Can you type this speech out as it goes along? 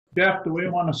Jeff, do we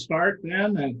want to start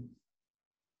then? And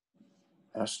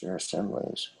Master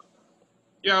assemblies.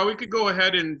 Yeah, we could go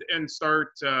ahead and start.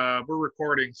 We're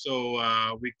recording,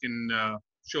 so we can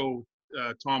show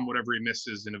Tom whatever he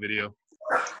misses in a video.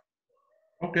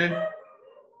 okay,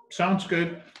 sounds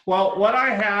good. Well, what I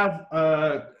have,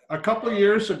 a couple of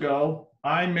years ago,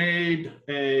 I made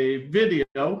a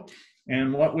video,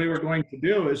 and what we were going to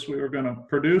do is we were going to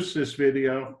produce this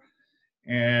video,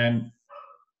 and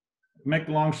make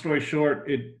a long story short,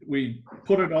 we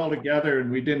put it all together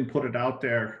and we didn't put it out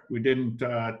there. We didn't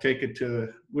take it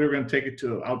to, we were going to take it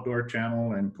to Outdoor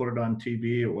Channel and put it on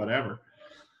TV or whatever.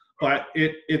 But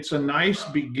it's a nice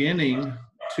beginning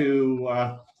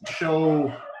to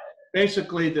show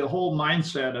basically the whole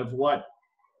mindset of what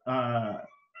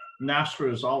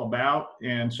NSTRA is all about.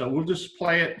 And so we'll just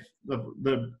play it,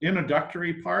 the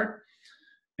introductory part,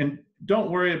 and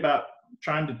don't worry about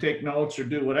trying to take notes or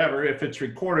do whatever. If it's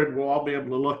recorded, we'll all be able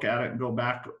to look at it and go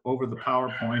back over the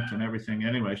PowerPoint and everything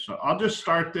anyway. So I'll just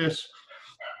start this.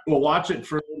 We'll watch it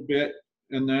for a little bit,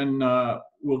 and then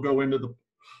we'll go into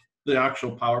the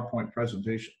actual PowerPoint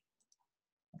presentation.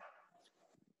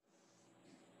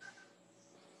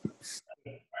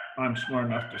 I'm smart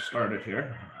enough to start it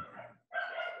here.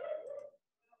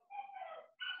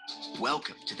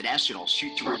 Welcome to the National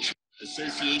Shoot to Retrieve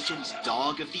Association's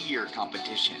Dog of the Year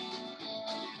competition.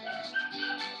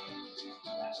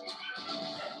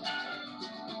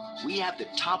 We have the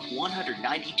top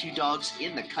 192 dogs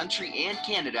in the country and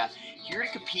Canada here to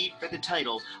compete for the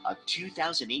title of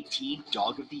 2018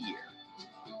 Dog of the Year.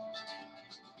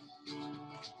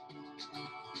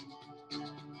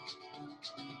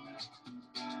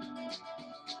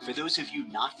 For those of you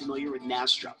not familiar with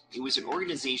NSTRA, it was an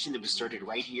organization that was started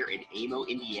right here in Amo,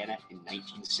 Indiana in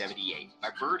 1978 by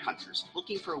bird hunters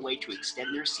looking for a way to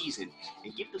extend their season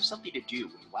and give them something to do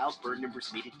when wild bird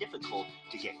numbers made it difficult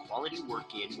to get quality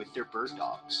work in with their bird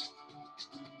dogs.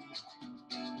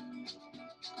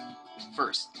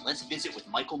 First, let's visit with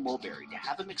Michael Mulberry to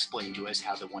have him explain to us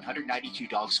how the 192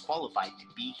 dogs qualified to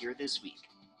be here this week.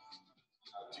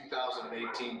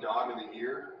 2018 Dog of the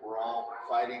Year. We're all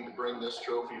fighting to bring this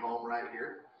trophy home right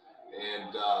here.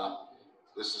 And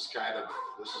this is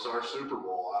our Super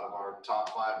Bowl. Out of our top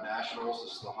 5 nationals,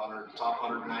 this is the top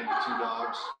 192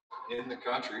 dogs in the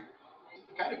country.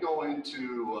 Kind of go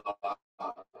into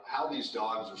how these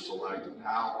dogs are selected.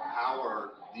 How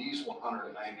are these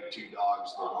 192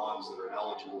 dogs the ones that are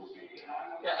eligible to be here?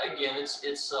 Yeah, again, it's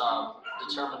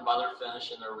determined by their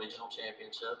finish in their regional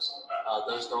championships.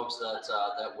 Those dogs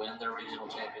that win their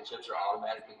regional championships are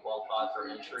automatically qualified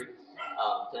for entry.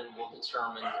 Then we'll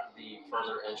determine the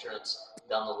further entrants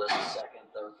down the list of second,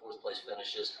 third, fourth place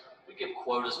finishes. We give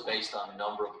quotas based on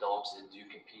number of dogs that do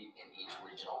compete in each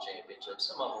regional championship.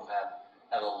 Some of them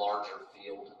have a larger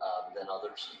field than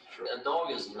others. Sure. A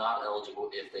dog is not eligible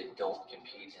if they don't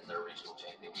compete in their regional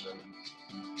championship.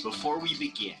 Before we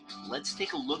begin, let's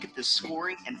take a look at the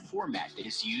scoring and format that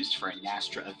is used for a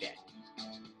NSTRA event.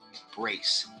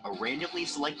 Brace, a randomly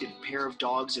selected pair of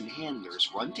dogs and handlers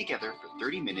run together for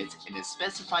 30 minutes in a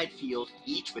specified field,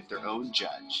 each with their own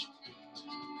judge.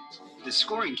 The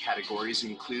scoring categories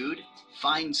include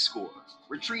find score,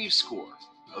 retrieve score,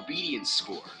 obedience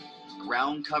score,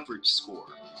 ground coverage score,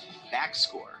 back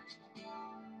score.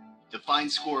 The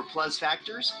find score plus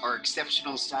factors are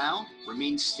exceptional style,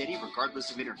 remains steady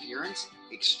regardless of interference,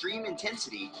 extreme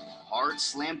intensity, hard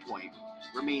slam point,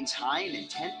 remains high and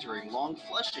intent during long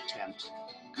flush attempt,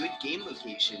 good game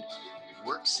location,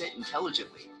 work set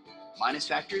intelligently. Minus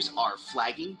factors are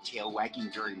flagging, tail wagging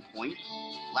during point,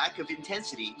 lack of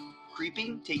intensity,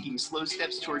 creeping, taking slow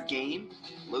steps toward game,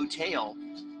 low tail,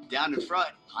 down in front,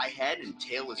 high head and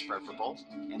tail is preferable,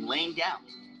 and laying down.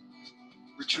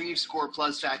 Retrieve score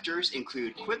plus factors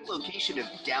include quick location of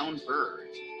down bird,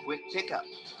 quick pickup,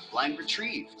 blind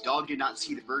retrieve, dog did not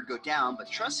see the bird go down but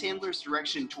trusts handler's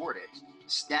direction toward it,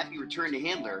 snappy return to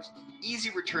handler, easy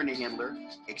return to handler,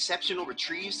 exceptional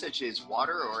retrieves such as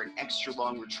water or an extra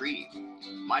long retrieve.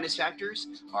 Minus factors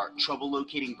are trouble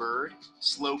locating bird,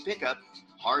 slow pickup,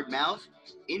 hard mouth,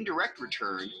 indirect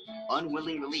return,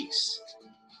 unwilling release.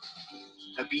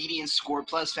 Obedience score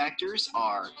plus factors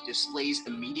are displays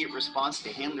immediate response to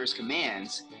handler's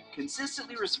commands,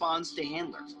 consistently responds to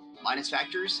handler. Minus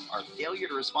factors are failure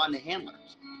to respond to handler.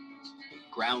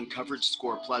 Ground coverage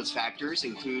score plus factors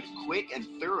include quick and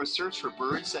thorough search for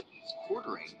birds such as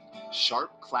quartering,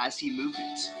 sharp, classy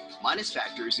movements. Minus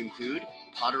factors include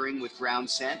pottering with ground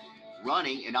scent,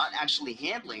 running and not actually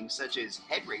handling such as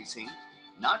head racing,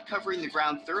 not covering the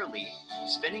ground thoroughly,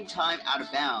 spending time out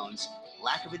of bounds,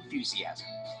 lack of enthusiasm.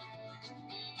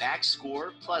 Back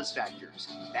score plus factors.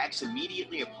 Backs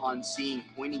immediately upon seeing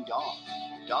pointing dog.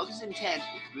 Dog is intent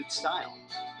with good style.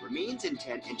 Remains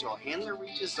intent until handler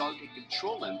reaches dog to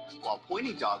control him while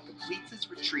pointing dog completes its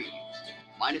retrieve.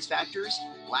 Minus factors,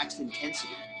 lacks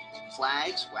intensity.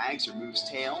 Flags, wags or moves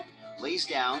tail. Lays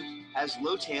down, has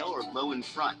low tail or low in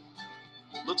front.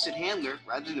 Looks at handler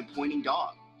rather than pointing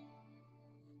dog.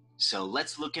 So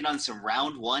let's look in on some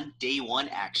round one, day one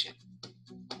action.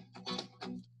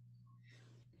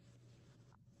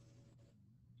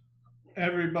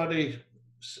 Everybody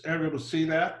able to see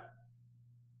that?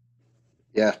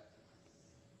 Yeah.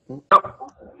 Okay.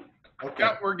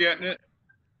 Yeah, we're getting it.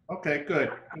 Okay,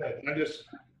 good.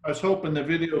 I was hoping the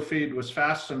video feed was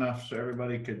fast enough so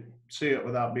everybody could see it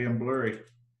without being blurry.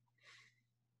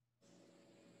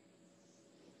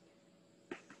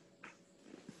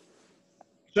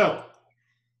 So,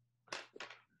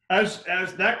 as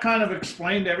that kind of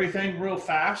explained everything real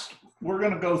fast, we're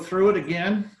going to go through it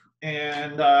again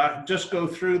and just go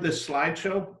through this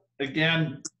slideshow.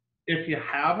 Again, if you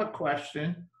have a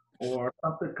question or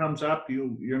something comes up,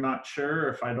 you're not sure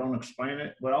if I don't explain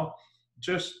it well,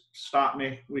 just stop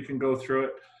me. We can go through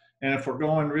it. And if we're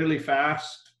going really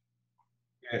fast,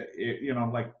 you know,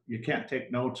 like you can't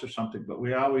take notes or something, but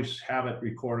we always have it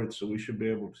recorded, so we should be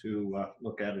able to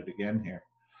look at it again here.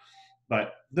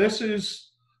 But this is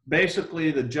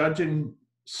basically the judging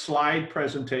slide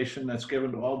presentation that's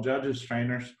given to all judges,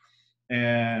 trainers,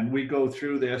 and we go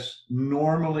through this.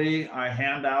 Normally, I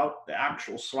hand out the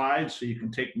actual slides so you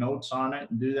can take notes on it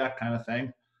and do that kind of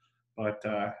thing. But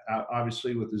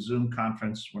obviously, with the Zoom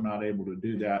conference, we're not able to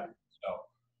do that. So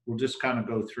we'll just kind of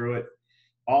go through it.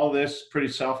 All this pretty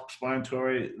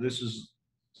self-explanatory.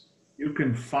 You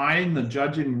can find the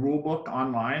judging rulebook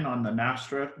online on the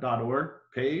NSTRA.org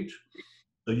page.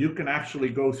 So you can actually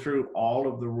go through all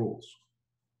of the rules.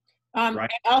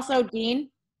 Right? Also, Dean,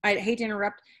 I hate to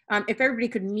interrupt. If everybody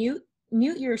could mute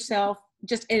yourself,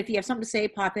 just if you have something to say,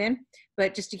 pop in,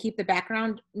 but just to keep the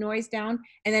background noise down.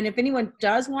 And then if anyone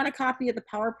does want a copy of the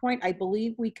PowerPoint, I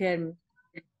believe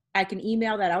I can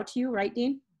email that out to you, right,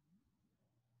 Dean?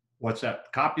 What's that?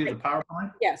 Copy of the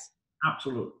PowerPoint? Yes.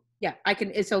 Absolutely. Yeah, I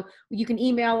can. So you can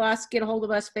email us, get a hold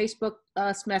of us, Facebook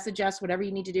us, message us, whatever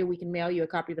you need to do. We can mail you a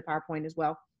copy of the PowerPoint as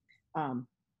well.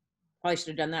 Probably should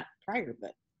have done that prior,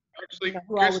 but Actually,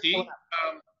 Kristy,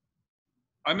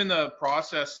 I'm in the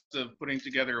process of putting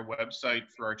together a website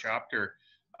for our chapter.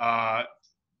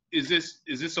 Is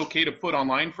this okay to put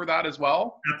online for that as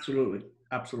well? Absolutely.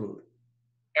 Absolutely.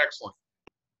 Excellent.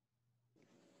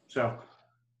 So,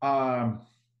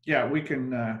 yeah, we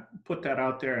can put that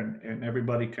out there and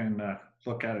everybody can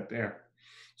look at it there.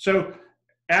 So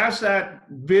as that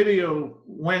video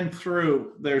went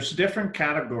through, there's different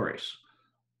categories.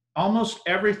 Almost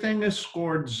everything is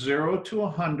scored 0 to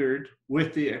 100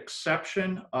 with the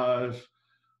exception of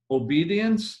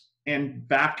obedience and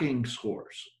backing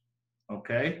scores,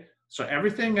 okay? So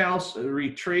everything else,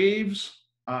 retrieves,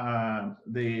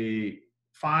 the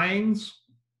fines,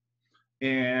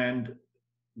 and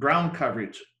ground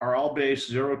coverage are all based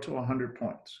 0 to 100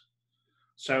 points.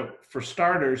 So for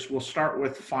starters, we'll start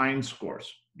with fine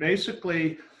scores.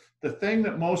 Basically, the thing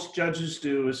that most judges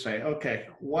do is say, okay,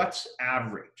 what's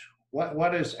average?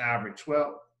 What is average?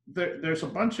 Well, there's a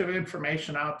bunch of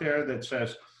information out there that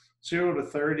says 0 to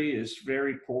 30 is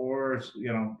very poor,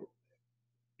 you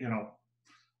know,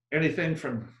 anything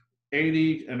from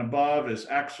 80 and above is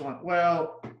excellent.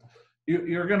 Well,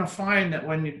 you're going to find that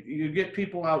when you get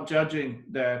people out judging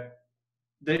that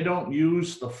they don't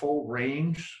use the full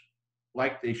range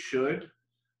like they should.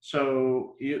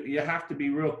 So you have to be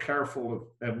real careful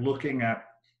of looking at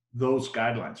those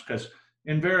guidelines, because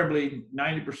invariably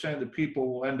 90% of the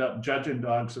people will end up judging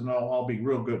dogs and they'll all be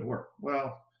real good work.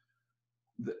 Well,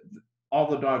 all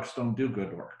the dogs don't do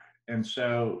good work. And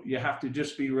so you have to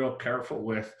just be real careful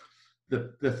with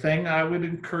the thing I would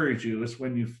encourage you is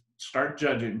when you start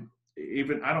judging,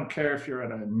 even I don't care if you're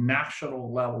at a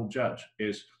national level judge,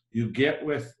 is you get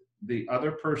with the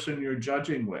other person you're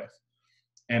judging with.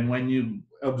 And when you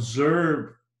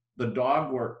observe the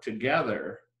dog work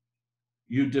together,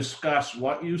 you discuss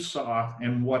what you saw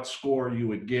and what score you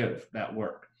would give that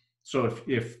work. So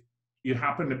if you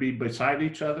happen to be beside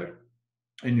each other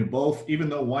and you both, even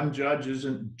though one judge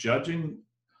isn't judging,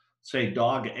 say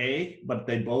dog A, but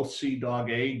they both see dog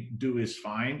A do his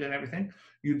find and everything,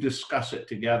 you discuss it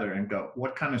together and go,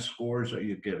 what kind of scores are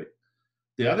you giving?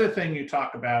 The other thing you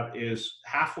talk about is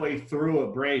halfway through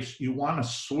a brace, you want to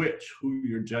switch who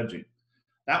you're judging.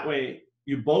 That way,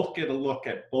 you both get a look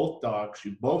at both dogs,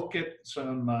 you both get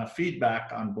some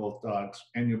feedback on both dogs,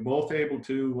 and you're both able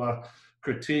to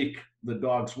critique the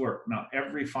dog's work. Now,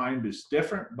 every find is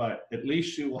different, but at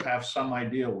least you will have some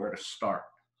idea where to start.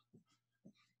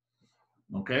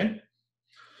 Okay?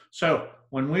 So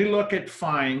when we look at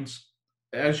finds,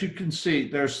 as you can see,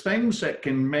 there's things that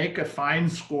can make a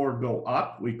find score go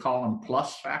up. We call them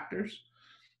plus factors.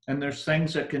 And there's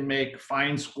things that can make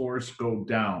find scores go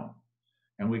down.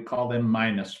 And we call them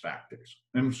minus factors.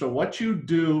 And so what you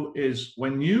do is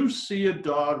when you see a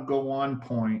dog go on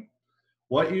point,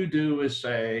 what you do is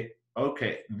say,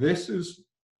 okay, this is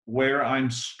where I'm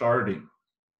starting.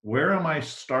 Where am I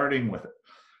starting with it?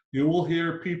 You will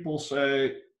hear people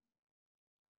say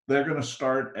they're going to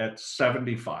start at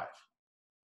 75.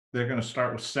 They're going to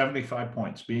start with 75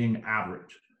 points, being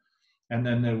average. And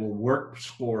then they will work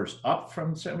scores up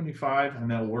from 75 and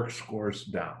they'll work scores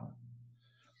down.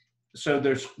 So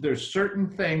there's certain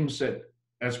things that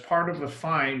as part of a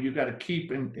find, you got to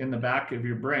keep in the back of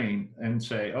your brain and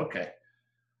say, okay,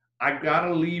 I've got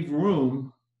to leave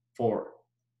room for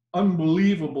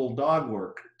unbelievable dog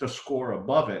work to score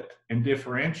above it and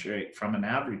differentiate from an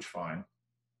average find.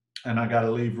 And I got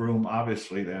to leave room,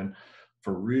 obviously, then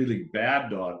for really bad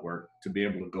dog work to be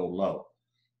able to go low.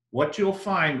 What you'll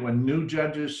find when new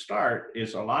judges start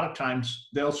is a lot of times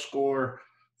they'll score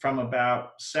from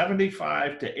about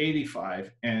 75 to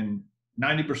 85, and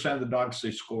 90% of the dogs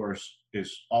they score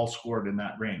is all scored in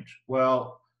that range.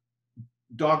 Well,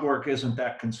 dog work isn't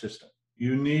that consistent.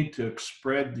 You need to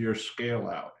spread your scale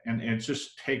out, and it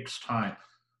just takes time.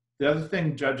 The other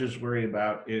thing judges worry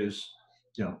about is,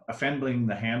 offending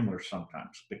the handler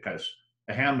sometimes, because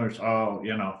the handlers, oh,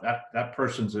 that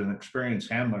person's an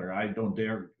experienced handler. I don't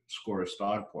dare score his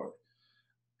dog for it.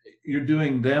 You're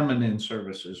doing them an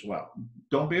in-service as well.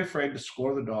 Don't be afraid to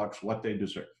score the dogs what they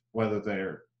deserve, whether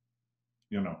they're,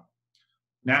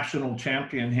 national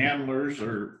champion handlers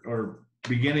or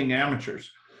beginning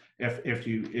amateurs. If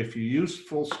you use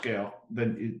full scale,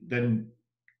 then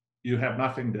you have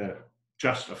nothing to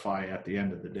justify at the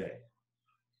end of the day.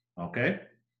 Okay?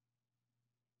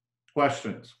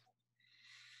 Questions?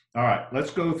 All right,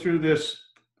 let's go through this.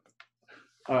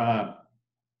 We're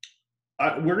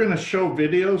going to show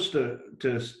videos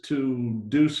to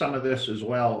do some of this as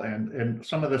well, and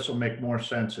some of this will make more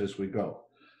sense as we go.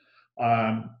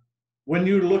 When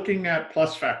you're looking at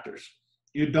plus factors,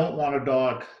 you don't want a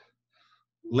dog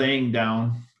laying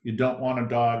down. You don't want a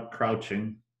dog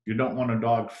crouching. You don't want a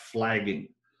dog flagging.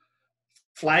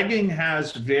 Flagging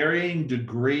has varying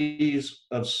degrees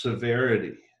of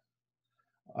severity.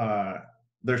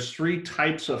 There's 3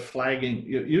 types of flagging.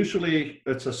 Usually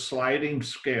it's a sliding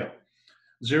scale,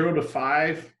 0 to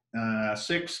 5,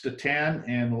 6 to 10,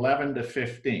 and 11 to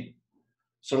 15.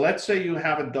 So let's say you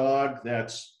have a dog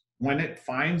that's, when it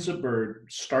finds a bird,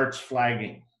 starts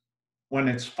flagging when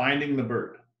it's finding the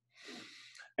bird.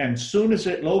 And soon as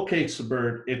it locates the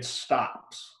bird, it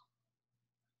stops.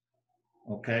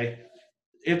 Okay?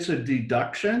 It's a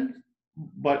deduction,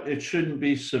 but it shouldn't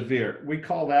be severe. We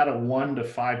call that a 1 to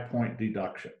 5 point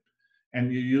deduction.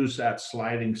 And you use that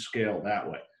sliding scale that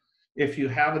way. If you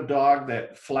have a dog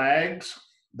that flags,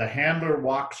 the handler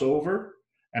walks over,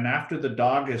 and after the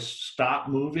dog has stopped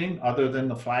moving, other than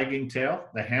the flagging tail,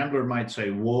 the handler might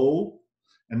say, whoa,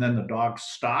 and then the dog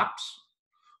stops.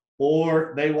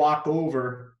 Or they walk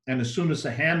over, and as soon as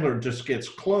the handler just gets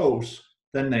close,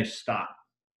 then they stop.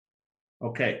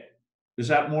 Okay, is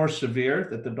that more severe,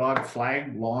 that the dog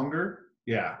flagged longer?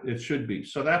 Yeah, it should be.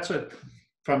 So that's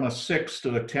from a 6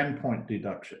 to a 10 point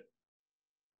deduction.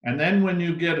 And then when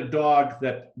you get a dog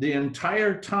that the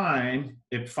entire time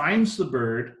it finds the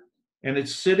bird and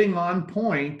it's sitting on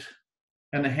point,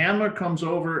 and the handler comes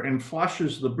over and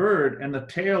flushes the bird and the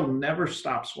tail never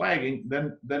stops wagging,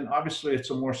 then obviously it's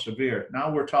a more severe.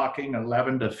 Now we're talking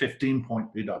 11 to 15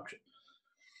 point deduction.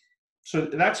 So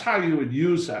that's how you would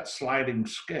use that sliding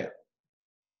scale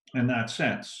in that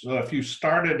sense. So if you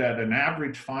started at an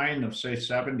average find of, say,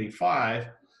 75,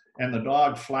 and the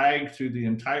dog flagged through the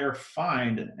entire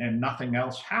find and nothing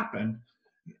else happened,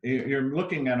 you're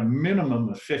looking at a minimum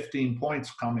of 15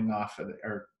 points coming off of it,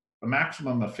 or a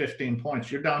maximum of 15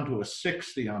 points. You're down to a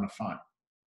 60 on a find.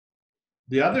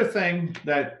 The other thing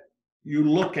that you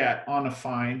look at on a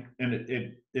find, and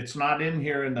it's not in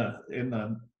here in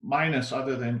the minus,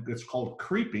 other than it's called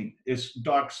creeping, is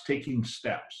dogs taking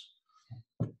steps.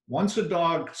 Once a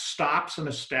dog stops and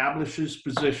establishes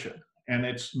position and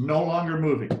it's no longer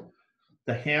moving,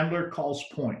 the handler calls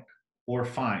point or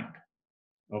find.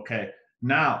 Okay.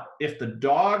 Now, if the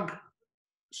dog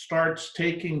starts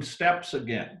taking steps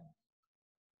again,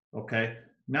 okay,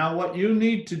 now what you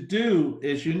need to do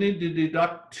is you need to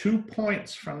deduct 2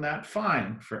 points from that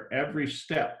find for every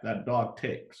step that dog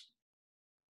takes.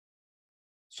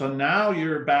 So now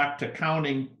you're back to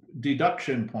counting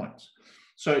deduction points.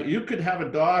 So you could have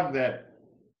a dog that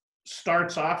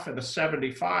starts off at a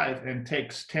 75 and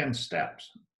takes 10 steps.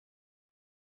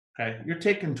 Okay, you're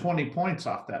taking 20 points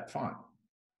off that fine.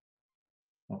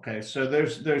 Okay, so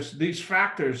there's these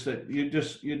factors that you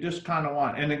just kind of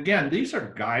want. And again, these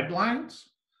are guidelines.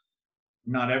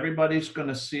 Not everybody's going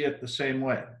to see it the same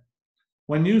way.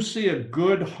 When you see a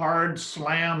good hard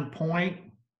slam point,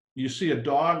 you see a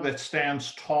dog that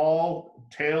stands tall,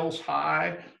 tail's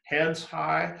high, head's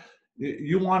high,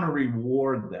 you want to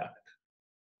reward that.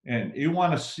 And you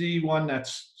want to see one that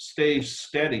stays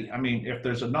steady. I mean, if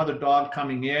there's another dog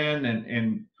coming in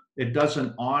and it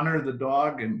doesn't honor the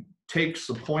dog and takes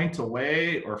the point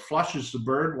away or flushes the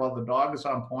bird while the dog is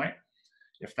on point,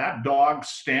 if that dog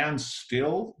stands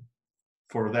still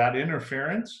for that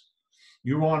interference,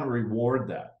 you want to reward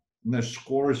that. And the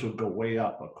scores will go way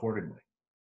up accordingly.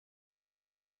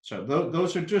 So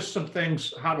those are just some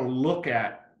things, how to look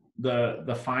at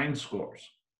the fine scores.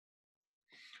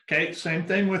 Okay, same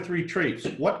thing with retrieves.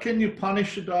 What can you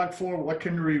punish a dog for? What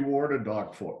can you reward a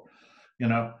dog for? You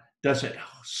know, does it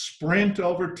sprint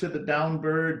over to the down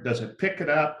bird? Does it pick it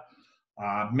up?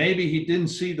 Maybe he didn't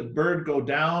see the bird go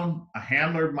down. A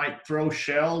handler might throw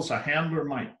shells. A handler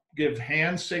might give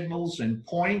hand signals and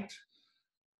point,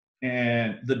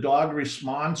 and the dog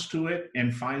responds to it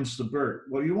and finds the bird.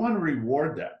 Well, you want to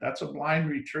reward that. That's a blind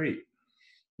retrieve.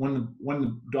 When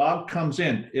the dog comes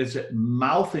in, is it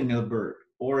mouthing a bird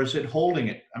or is it holding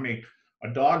it? I mean, a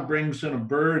dog brings in a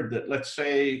bird that, let's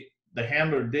say, the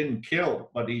handler didn't kill,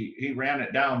 but he ran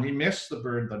it down. He missed the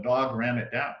bird, the dog ran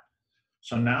it down.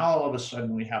 So now all of a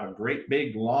sudden we have a great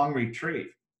big long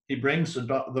retrieve. He brings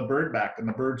the bird back and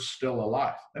the bird's still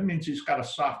alive. That means he's got a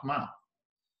soft mouth.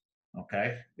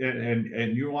 Okay,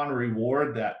 and you want to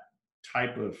reward that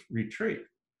type of retrieve.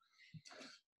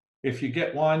 If you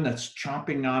get one that's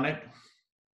chomping on it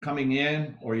coming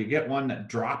in, or you get one that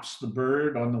drops the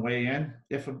bird on the way in,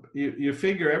 you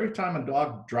figure every time a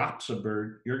dog drops a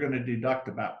bird, you're going to deduct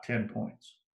about 10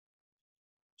 points.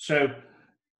 So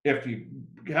if you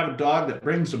have a dog that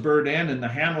brings a bird in and the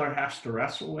handler has to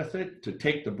wrestle with it to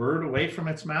take the bird away from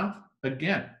its mouth,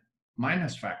 again,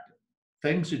 minus factor.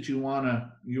 Things that you want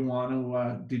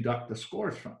to deduct the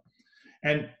scores from.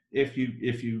 And if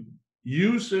you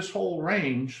use this whole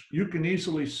range, you can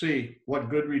easily see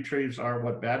what good retrieves are,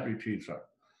 what bad retrieves are.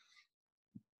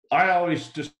 I always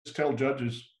just tell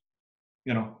judges,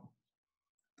 you know,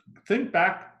 think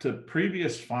back to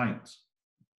previous fines,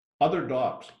 other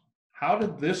dogs. How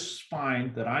did this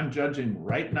fine that I'm judging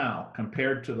right now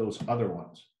compared to those other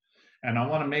ones? And I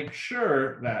want to make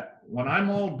sure that when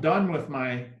I'm all done with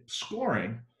my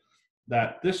scoring,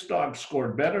 that this dog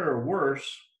scored better or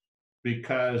worse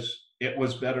because it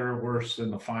was better or worse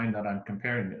than the fine that I'm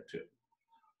comparing it to.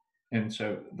 And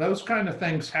so those kind of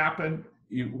things happen.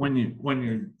 When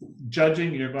you're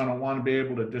judging, you're going to want to be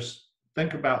able to just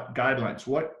think about guidelines.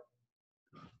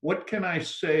 What can I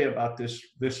say about this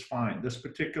fine, this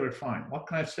particular fine? What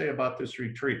can I say about this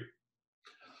retrieve?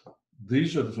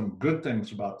 These are some good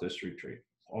things about this retrieve.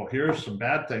 Oh, here's some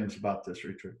bad things about this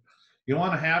retrieve. You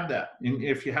want to have that. And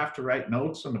if you have to write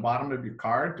notes on the bottom of your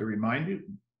card to remind you,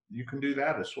 you can do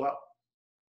that as well.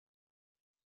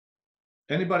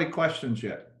 Anybody questions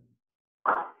yet?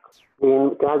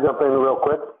 Dean, can I jump in real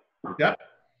quick? Yep.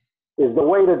 Is the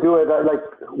way to do it, like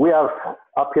we have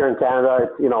up here in Canada,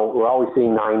 it's, you know, we're always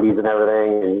seeing 90s and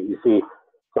everything, and you see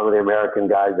some of the American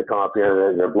guys that come up here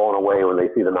and they're blown away when they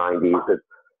see the 90s.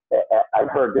 I've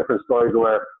heard different stories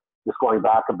where, just going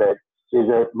back a bit, is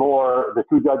it more the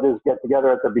two judges get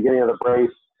together at the beginning of the brace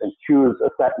and choose a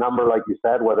set number, like you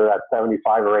said, whether that's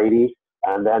 75 or 80,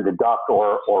 and then deduct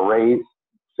or raise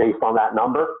based on that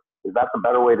number? Is that the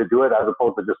better way to do it, as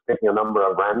opposed to just picking a number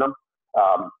at random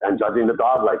and judging the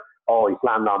dog like, oh, he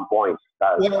slammed on points,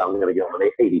 I'm going to give him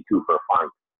an 82 for a fine?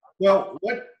 Well,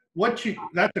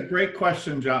 that's a great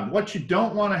question, John. What you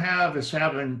don't want to have is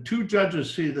having two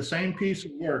judges see the same piece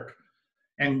of work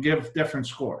and give different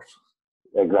scores.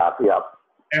 Exactly, yep.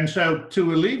 And so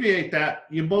to alleviate that,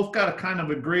 you both got to kind of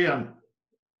agree on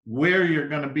where you're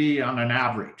going to be on an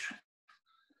average.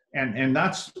 And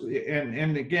that's,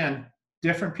 and again,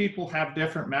 different people have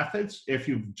different methods. If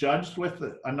you've judged with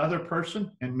another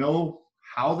person and know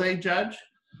how they judge,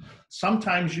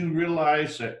 sometimes you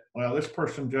realize that, well, this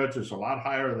person judges a lot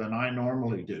higher than I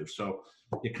normally do. So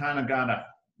you kind of got to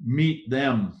meet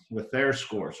them with their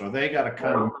scores, or they got to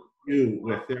kind of meet you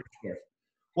with their scores.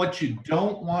 What you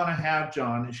don't want to have,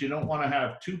 John, is you don't want to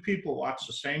have two people watch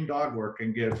the same dog work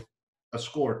and give a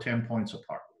score 10 points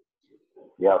apart.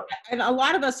 Yep. And a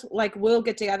lot of us, like, we'll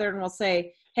get together and we'll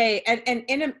say, Hey, and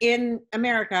in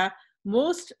America,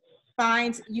 most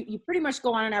fines, you pretty much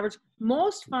go on an average,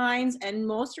 most fines and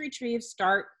most retrieves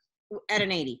start at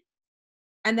an 80.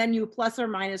 And then you plus or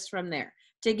minus from there.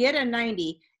 To get a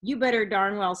 90, you better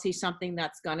darn well see something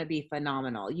that's gonna be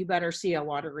phenomenal. You better see a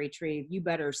water retrieve. You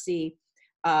better see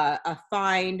a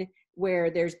find where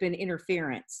there's been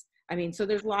interference. I mean, so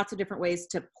there's lots of different ways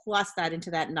to plus that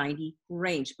into that 90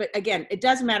 range. But again, it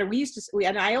doesn't matter.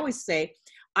 And I always say,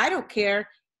 I don't care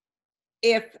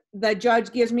if the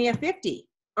judge gives me a 50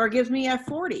 or gives me a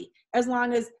 40, as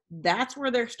long as that's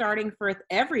where they're starting for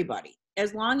everybody.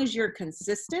 As long as you're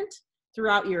consistent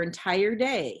throughout your entire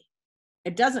day,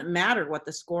 it doesn't matter what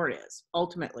the score is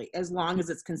ultimately, as long as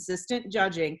it's consistent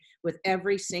judging with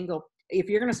every single, if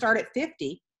you're going to start at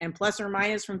 50 and plus or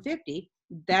minus from 50,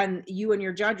 then you and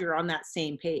your judge are on that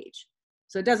same page.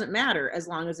 So it doesn't matter as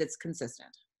long as it's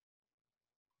consistent.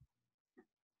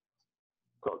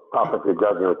 So it's tough if you're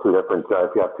judging with two different judges.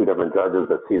 If you have two different judges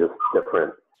that see this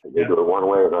different, they do it one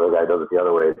way, another guy does it the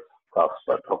other way. It's tough,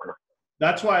 but okay.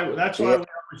 That's why we always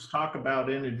talk about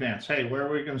in advance. Hey, where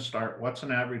are we going to start? What's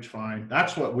an average fine?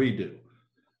 That's what we do.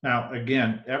 Now,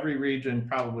 again, every region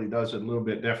probably does it a little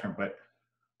bit different, but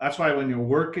that's why when you're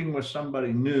working with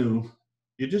somebody new,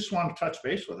 you just want to touch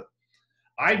base with them.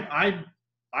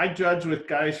 I judge with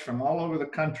guys from all over the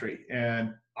country,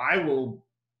 and I will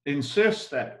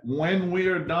insist that when we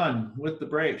are done with the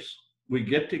brace, we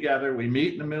get together, we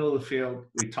meet in the middle of the field,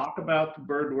 we talk about the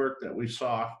bird work that we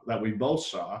saw, that we both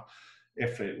saw,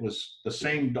 if it was the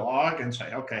same dog, and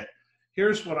say, okay,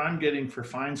 here's what I'm getting for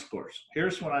fine scores.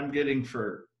 Here's what I'm getting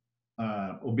for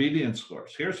obedience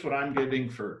scores. Here's what I'm getting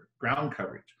for ground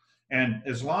coverage. And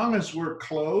as long as we're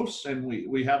close and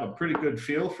we have a pretty good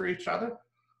feel for each other,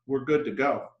 we're good to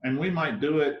go. And we might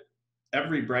do it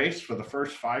every brace for the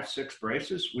first 5, 6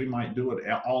 braces. We might do it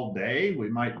all day. We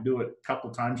might do it a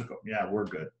couple times ago. Yeah, we're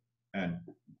good. And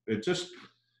it just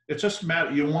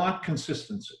matters. You want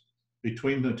consistency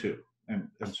between the two. And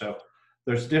so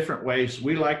there's different ways.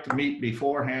 We like to meet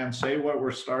beforehand, say what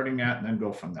we're starting at, and then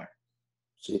go from there.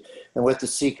 See, and with the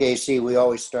CKC, we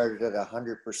always started at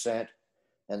 100%,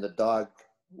 and the dog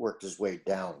worked his way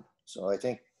down. So I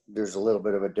think there's a little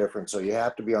bit of a difference. So you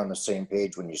have to be on the same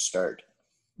page when you start.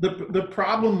 The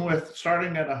problem with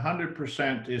starting at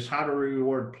 100% is how to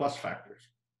reward plus factors.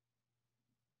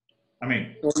 I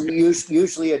mean,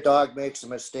 usually a dog makes a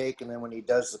mistake, and then when he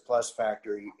does the plus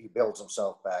factor, he builds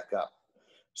himself back up.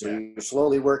 So you're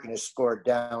slowly working his score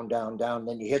down, down, down.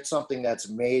 Then you hit something that's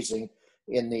amazing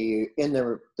in the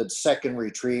second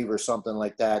retrieve or something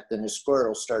like that, then his score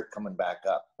will start coming back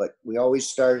up. But we always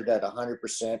started at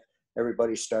 100%.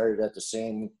 Everybody started at the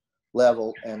same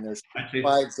level, and there's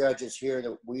 5 judges here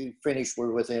that we finished.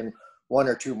 We're within 1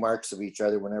 or 2 marks of each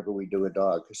other whenever we do a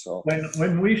dog. So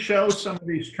when we show some of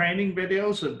these training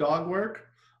videos of dog work,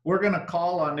 we're going to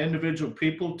call on individual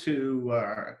people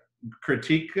to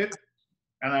critique it.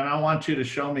 And then I want you to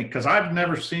show me, because I've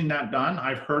never seen that done.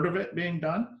 I've heard of it being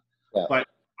done, but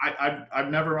I've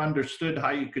never understood how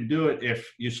you could do it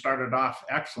if you started off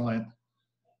excellent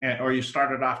or you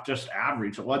started off just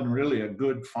average. It wasn't really a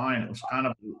good fine. It was kind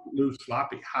of loose,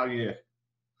 sloppy. How you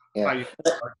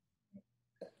start.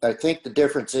 I think the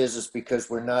difference is because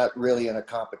we're not really in a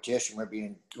competition.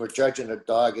 We're judging a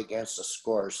dog against a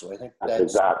score. So I think that's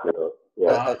exactly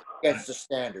against the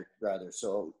standard rather.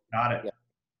 So got it.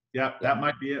 Yeah, that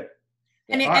might be it.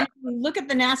 And if you look at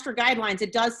the NSTRA guidelines,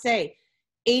 it does say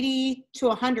 80 to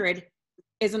 100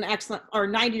 is an excellent, or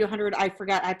 90 to 100, I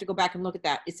forgot, I have to go back and look at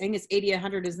that. It's saying it's 80 to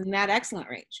 100 is in that excellent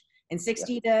range, and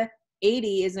 60 to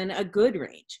 80 is in a good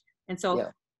range. And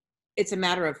so it's a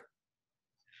matter of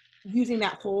using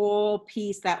that whole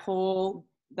piece, the whole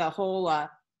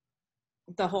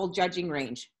judging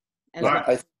range.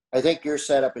 I think your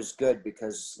setup is good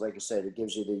because, like I said, it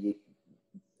gives you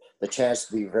the chance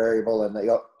to be variable, and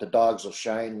the dogs will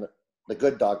shine. The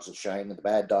good dogs will shine, and the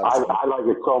bad dogs. I like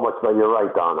it so much, but you're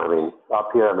right, Don. I mean, up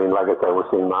here, I mean, like I said, we're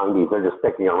seeing 90s. They're just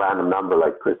picking a random number,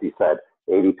 like Kristy said.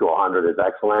 80 to 100 is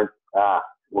excellent.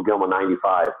 We'll give them a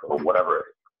 95 or whatever.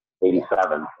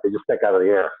 87. They just pick out of the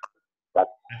air. That's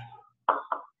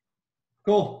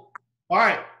cool. All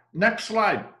right, next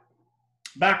slide.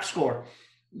 Back score.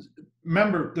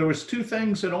 Remember, there was 2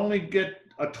 things that only get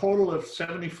a total of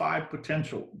 75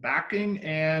 potential: backing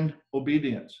and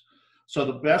obedience. So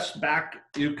the best back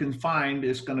you can find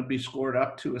is going to be scored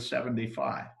up to a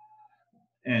 75.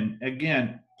 And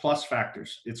again, plus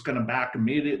factors. It's going to back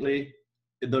immediately.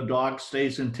 The dog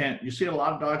stays intent. You see a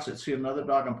lot of dogs that see another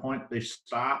dog on point, they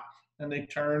stop and they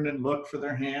turn and look for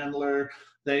their handler.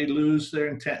 They lose their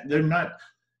intent. They're not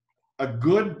a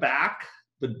good back.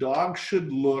 The dog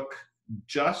should look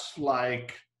just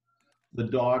like the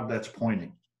dog that's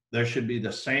pointing. There should be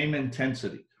the same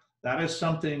intensity. That is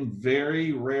something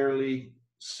very rarely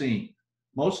seen.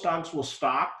 Most dogs will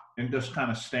stop and just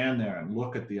kind of stand there and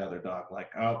look at the other dog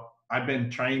like, oh, I've been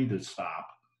trained to stop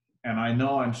and I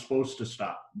know I'm supposed to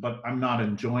stop, but I'm not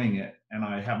enjoying it and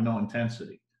I have no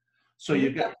intensity. So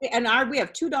you get, and we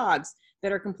have two dogs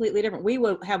that are completely different. We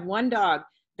will have one dog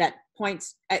that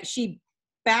points, she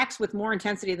backs with more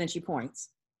intensity than she points.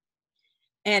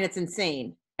 And it's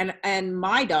insane. And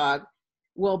my dog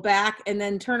will back and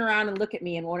then turn around and look at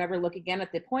me and won't ever look again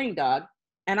at the pointing dog.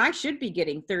 And I should be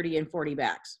getting 30 and 40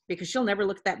 backs because she'll never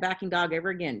look at that backing dog ever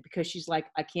again because she's like,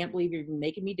 I can't believe you're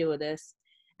making me do this.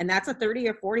 And that's a 30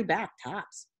 or 40 back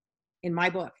tops in my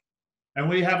book. and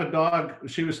we have a dog,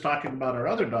 she was talking about her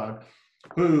other dog,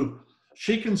 who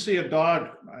she can see a dog,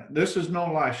 this is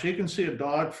no lie, she can see a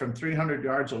dog from 300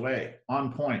 yards away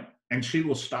on point, and she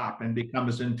will stop and become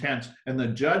as intense. And the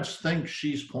judge thinks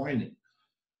she's pointing,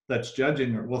 that's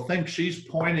judging her, will think she's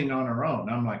pointing on her own.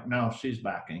 I'm like, no, she's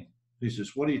backing. He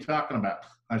says, what are you talking about?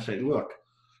 I say, look.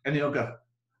 And he'll go,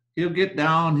 he'll get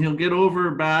down, he'll get over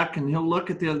her back, and he'll look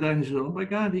at the other guy and he says, oh my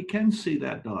God, he can see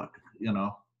that dog, you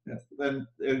know. Then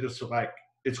it's just like,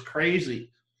 it's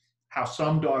crazy how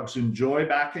some dogs enjoy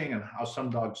backing and how some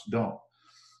dogs don't.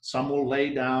 Some will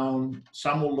lay down,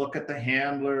 some will look at the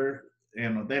handler,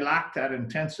 and they lack that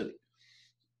intensity.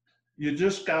 You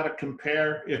just got to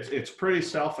compare. It's pretty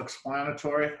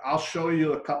self-explanatory. I'll show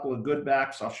you a couple of good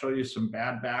backs. I'll show you some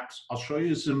bad backs. I'll show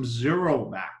you some zero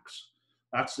backs.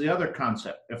 That's the other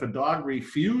concept. If a dog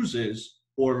refuses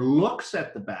or looks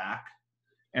at the back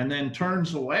and then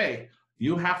turns away,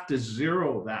 you have to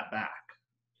zero that back.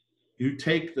 You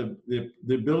take the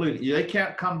ability, they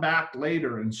can't come back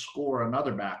later and score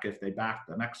another back if they back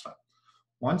the next time.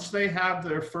 Once they have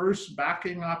their first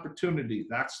backing opportunity,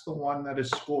 that's the one that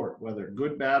is scored, whether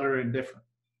good, bad, or indifferent.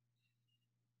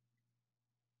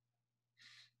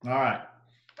 All right,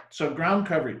 so ground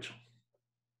coverage.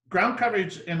 Ground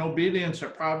coverage and obedience are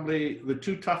probably the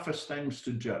two toughest things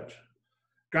to judge.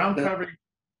 Ground coverage.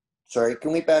 Sorry,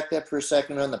 can we back that for a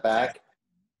second on the back?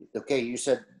 Okay, you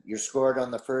said you're scored on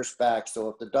the first back. So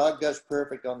if the dog does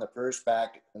perfect on the first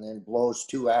back and then blows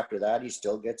 2 after that, he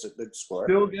still gets a good score?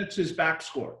 Still gets his back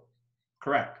score,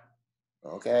 correct.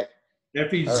 Okay.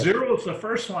 If he zeros the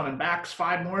first one and backs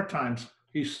 5 more times,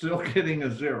 he's still getting a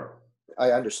 0.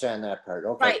 I understand that part.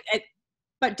 Okay. Right.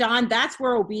 But Don, that's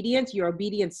where your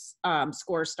obedience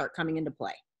scores start coming into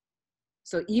play.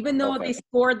 So even though they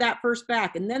scored that first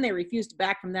back and then they refused to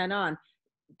back from then on,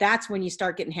 that's when you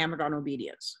start getting hammered on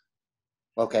obedience.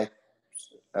 Okay.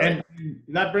 And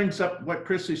that brings up what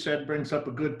Kristy said, brings up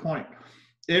a good point.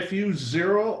 If you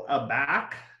zero a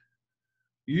back,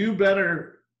 you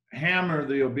better hammer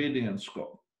the obedience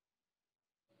score.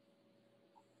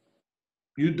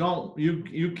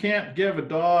 You can't give a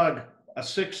dog a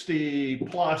 60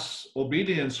 plus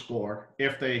obedience score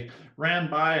if they ran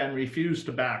by and refused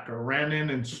to back or ran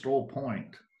in and stole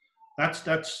point.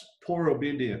 That's poor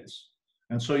obedience.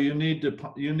 And so you need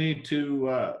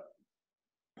to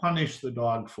punish the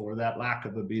dog for that lack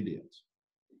of obedience.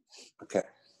 Okay.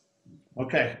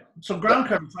 Okay. So ground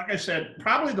coverage, like I said,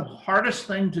 probably the hardest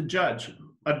thing to judge.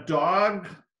 A dog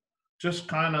just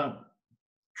kind of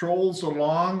trolls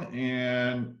along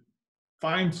and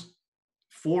finds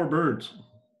 4 birds.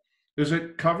 Is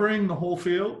it covering the whole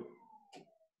field?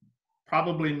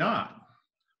 Probably not.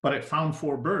 But it found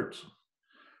 4 birds.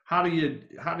 How do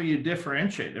you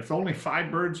differentiate? If only 5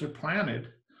 birds are planted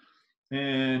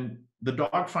and the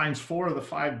dog finds 4 of the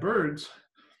 5 birds,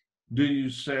 do you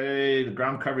say the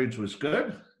ground coverage was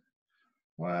good?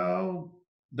 Well,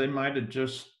 they might have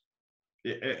just,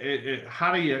 it's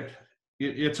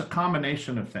a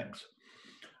combination of things.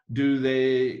 Do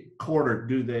they quarter?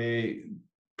 Do they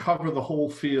cover the whole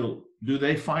field? Do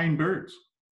they find birds?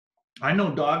 I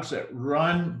know dogs that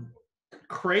run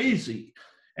crazy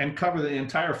and cover the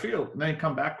entire field, and they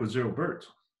come back with 0 birds.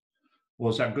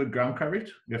 Well, is that good ground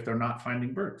coverage if they're not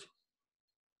finding birds?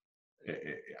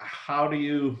 How do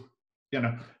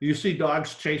you see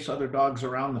dogs chase other dogs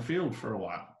around the field for a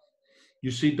while. You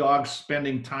see dogs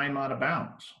spending time out of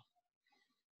bounds.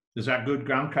 Is that good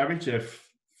ground coverage if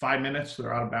 5 minutes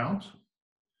they're out of bounds?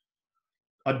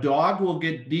 A dog will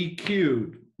get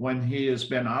DQ'd when he has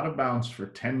been out of bounds for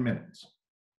 10 minutes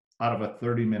out of a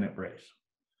 30-minute race.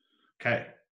 Okay.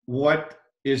 What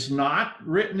is not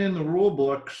written in the rule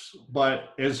books,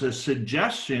 but is a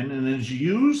suggestion and is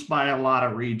used by a lot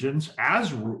of regions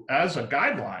as a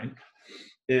guideline,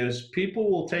 is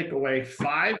people will take away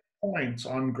 5 points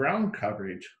on ground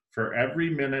coverage for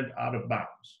every minute out of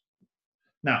bounds.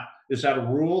 Now, is that a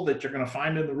rule that you're going to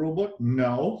find in the rule book?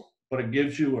 No, but it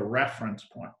gives you a reference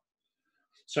point.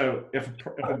 So if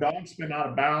a dog's been out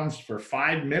of bounds for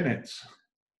 5 minutes,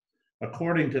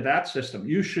 according to that system,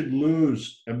 you should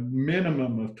lose a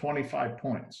minimum of 25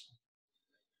 points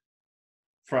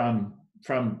from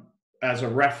as a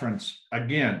reference,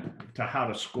 again, to how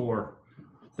to score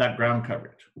that ground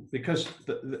coverage, because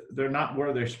they're not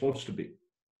where they're supposed to be.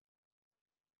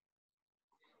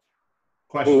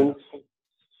 Question?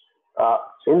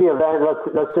 In the event,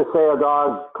 let's just say a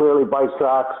dog clearly bites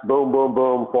tracks, boom, boom,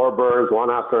 boom, 4 birds, one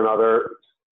after another,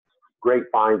 great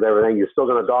finds, everything. You're still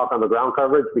going to dock on the ground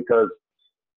coverage because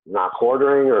you're not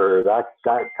quartering or that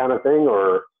kind of thing,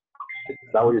 or is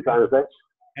that what you're trying to say?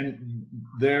 And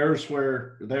there's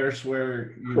where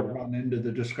you run into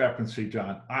the discrepancy,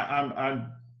 John.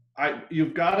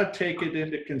 You've got to take it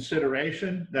into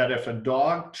consideration that if a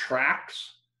dog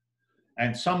tracks,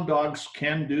 and some dogs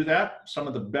can do that, some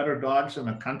of the better dogs in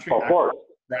the country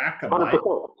track a bike.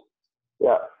 100%.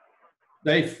 Yeah.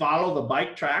 They follow the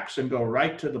bike tracks and go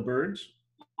right to the birds.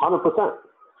 100%.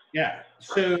 Yeah.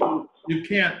 So you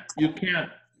can't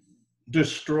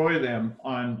destroy them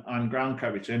on ground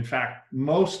coverage. In fact,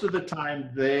 most of the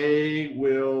time they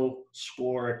will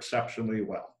score exceptionally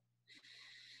well.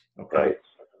 Okay. Right.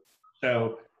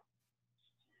 So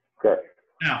okay.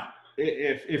 Now,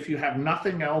 if you have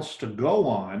nothing else to go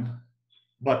on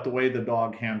but the way the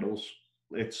dog handles,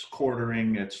 it's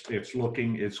quartering, it's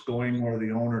looking, it's going where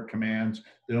the owner commands.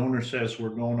 The owner says, we're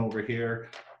going over here.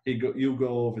 You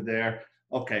go over there.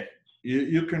 Okay.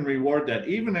 You can reward that,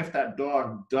 even if that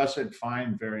dog doesn't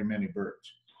find very many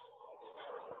birds.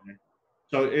 Okay.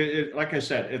 So like I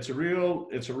said, it's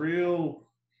real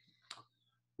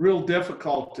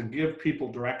difficult to give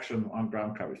people direction on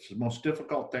ground coverage. It's the most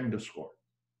difficult thing to score.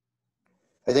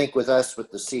 I think with us, with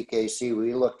the CKC,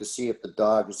 we look to see if the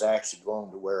dog is actually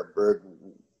going to where a bird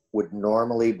would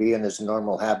normally be in his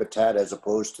normal habitat, as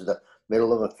opposed to the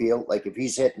middle of a field. Like if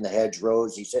he's hitting the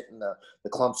hedgerows, he's hitting the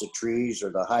clumps of trees or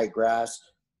the high grass,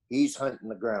 he's hunting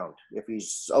the ground. If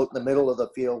he's out in the middle of the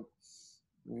field,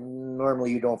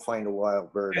 normally you don't find a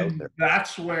wild bird out there.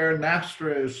 That's where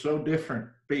NSTRA is so different,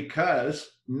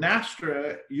 because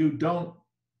NSTRA, you don't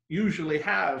usually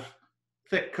have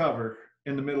thick cover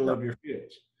in the middle of your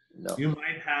fields. No. You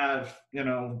might have,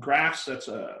 grass that's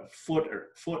a foot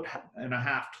and a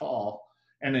half tall,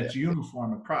 and it's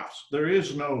uniform across. There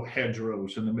is no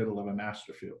hedgerows in the middle of a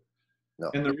NSTRA field. No.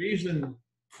 And the reason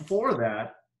for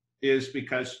that is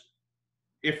because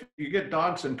if you get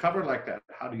dogs in cover like that,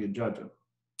 how do you judge them?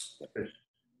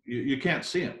 You can't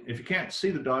see them. If you can't see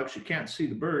the dogs, you can't see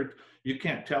the bird, you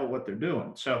can't tell what they're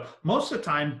doing. So most of the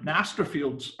time, NSTRA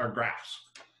fields are grass,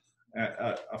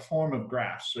 a form of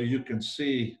grass, so you can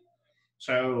see.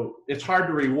 So it's hard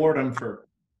to reward them for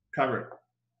cover.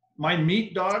 My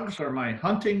meat dogs or my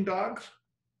hunting dogs,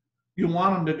 you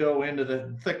want them to go into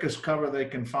the thickest cover they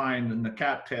can find, in the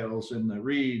cattails, in the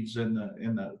reeds, in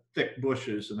the thick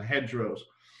bushes, and the hedgerows.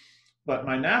 But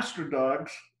my NSTRA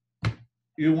dogs,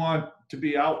 you want to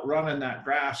be out running that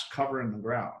grass, covering the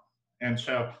ground. And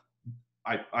so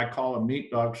I call them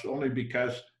meat dogs only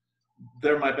because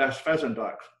they're my best pheasant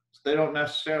dogs. They don't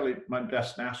necessarily my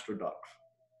best NSTRA dogs.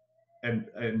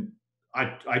 And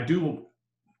I do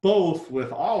both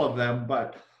with all of them,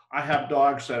 but I have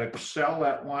dogs that excel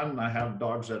at one, and I have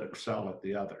dogs that excel at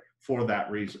the other for that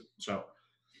reason. So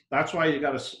that's why you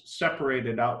got to separate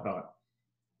it out, Don,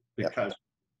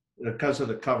 because of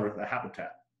the cover, the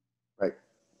habitat. Right.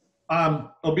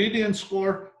 Obedience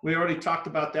score, we already talked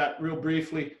about that real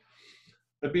briefly.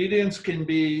 Obedience can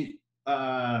be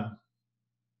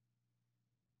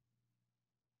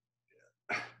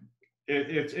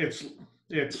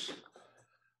it's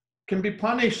can be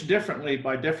punished differently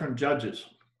by different judges,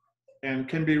 and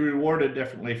can be rewarded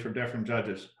differently for different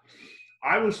judges.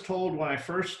 I was told when I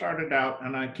first started out,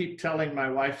 and I keep telling my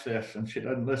wife this, and she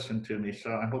doesn't listen to me,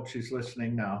 so I hope she's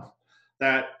listening now,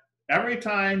 that every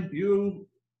time you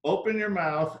open your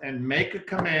mouth and make a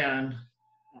command,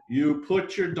 you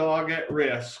put your dog at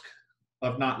risk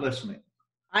of not listening.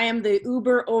 I am the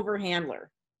Uber overhandler.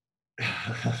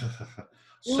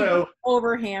 So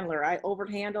overhandler. I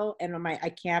overhandle, and I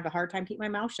can't have a hard time keeping my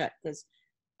mouth shut because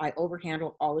I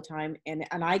overhandle all the time, and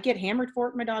I get hammered for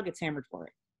it. My dog gets hammered for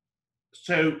it.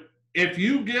 So if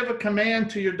you give a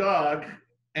command to your dog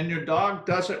and your dog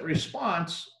doesn't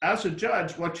respond, as a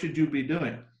judge, what should you be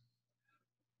doing?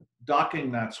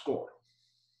 Docking that score.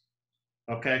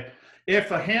 Okay.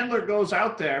 If a handler goes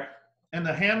out there and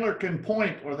the handler can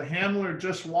point, or the handler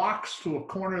just walks to a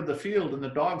corner of the field and the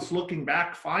dog's looking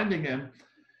back, finding him,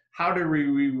 how do we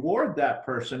reward that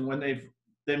person when they've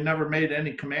they've never made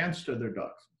any commands to their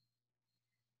dogs.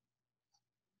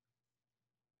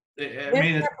 I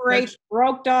mean, separates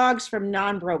broke dogs from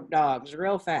non-broke dogs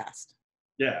real fast.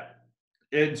 Yeah.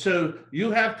 And so you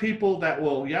have people that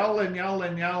will yell and yell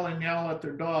and yell and yell at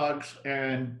their dogs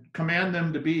and command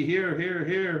them to be here, here,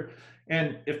 here.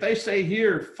 And if they say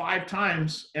here 5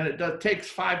 times and it takes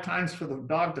 5 times for the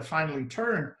dog to finally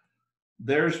turn,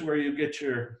 there's where you get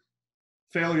your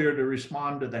failure to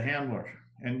respond to the handler,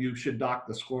 and you should dock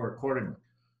the score accordingly.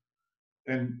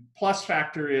 And plus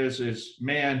factor is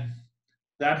man,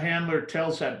 that handler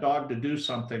tells that dog to do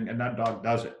something and that dog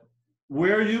does it.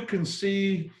 Where you can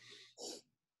see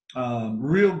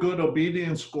real good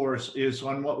obedience scores is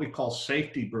on what we call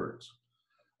safety birds.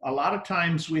 A lot of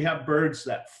times we have birds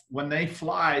that when they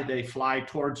fly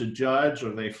towards a judge,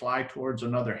 or they fly towards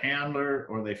another handler,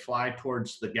 or they fly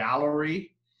towards the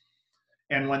gallery.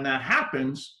 And when that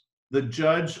happens, the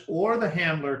judge or the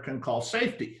handler can call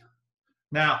safety.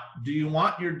 Now, do you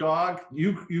want your dog,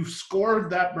 you've scored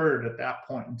that bird at that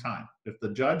point in time. If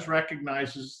the judge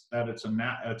recognizes that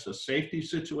it's a safety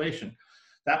situation,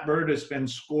 that bird has been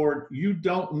scored. You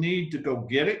don't need to go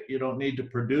get it. You don't need to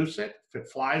produce it. If it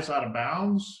flies out of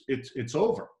bounds, it's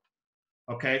over.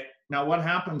 Okay. Now, what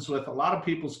happens with a lot of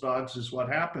people's dogs is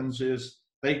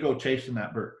they go chasing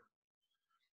that bird,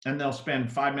 and they'll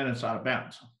spend 5 minutes out of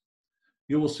bounds.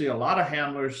 You will see a lot of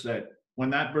handlers that when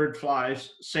that bird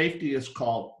flies, safety is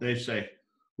called. They say,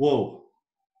 whoa,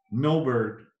 no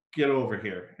bird, get over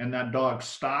here. And that dog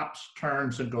stops,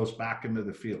 turns, and goes back into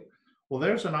the field. Well,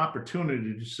 there's an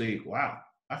opportunity to see, wow,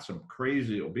 that's some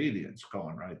crazy obedience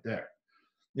going right there.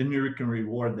 And you can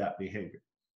reward that behavior.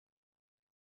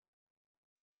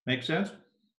 Make sense?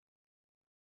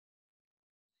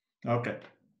 Okay.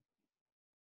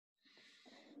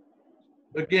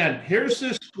 Again, here's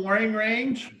this scoring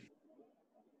range,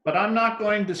 but I'm not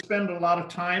going to spend a lot of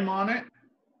time on it,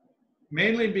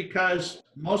 mainly because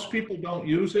most people don't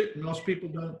use it. Most people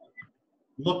don't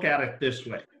look at it this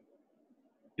way.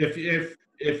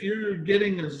 If you're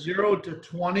getting a 0 to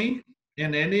 20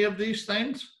 in any of these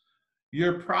things,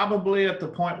 you're probably at the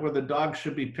point where the dog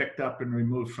should be picked up and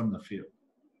removed from the field.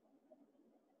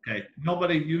 Okay,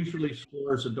 nobody usually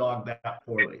scores a dog that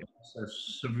poorly. It's a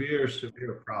severe,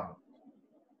 severe problem.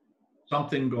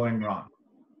 Something going wrong.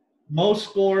 Most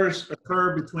scores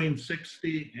occur between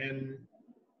 60 and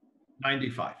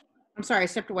 95. I'm sorry, I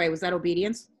stepped away. Was that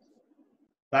obedience?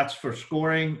 That's for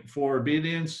scoring for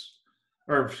obedience,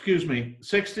 or excuse me,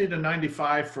 60 to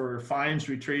 95 for fines,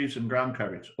 retrieves, and ground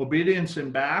coverage. Obedience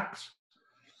and backs,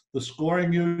 the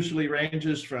scoring usually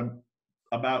ranges from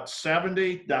about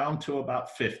 70 down to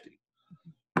about 50.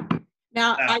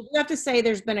 Now, I do have to say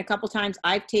there's been a couple times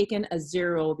I've taken a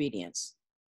 0 obedience.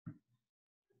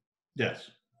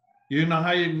 Yes. You know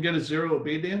how you can get a 0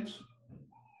 obedience?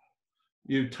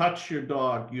 You touch your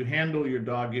dog, you handle your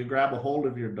dog, you grab a hold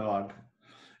of your dog.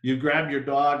 You grab your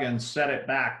dog and set it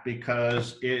back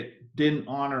because it didn't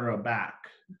honor a back.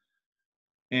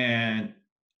 And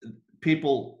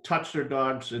people touch their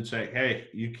dogs and say, hey,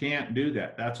 you can't do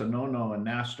that. That's a no-no in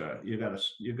NSTRA. You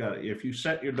gotta, if you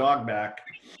set your dog back,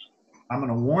 I'm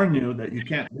gonna warn you that you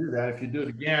can't do that. If you do it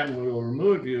again, we will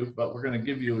remove you, but we're gonna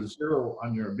give you a 0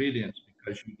 on your obedience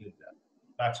because you did that.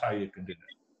 That's how you can do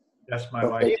that. That's my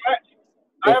wife.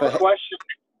 I have a question.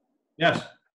 Yes.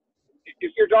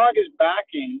 If your dog is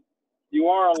backing, you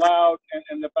are allowed,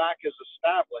 and the back is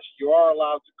established, you are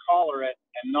allowed to collar it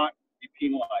and not be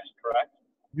penalized, correct?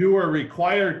 You are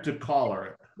required to collar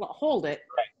it. Well, hold it.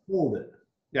 Right. Hold it.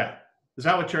 Yeah. Is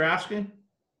that what you're asking?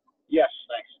 Yes,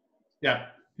 thanks. Yeah.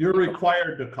 You're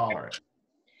required to collar it.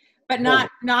 But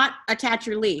not attach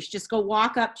your leash. Just go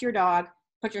walk up to your dog,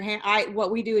 put your hand,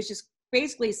 what we do is just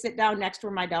basically sit down next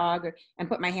to my dog and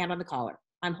put my hand on the collar.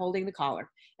 I'm holding the collar.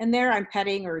 And there I'm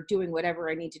petting or doing whatever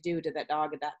I need to do to that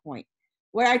dog at that point.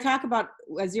 Where I talk about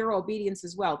a 0 obedience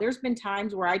as well. There's been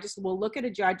times where I just will look at a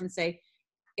judge and say,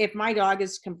 if my dog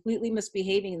is completely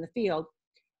misbehaving in the field,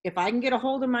 if I can get a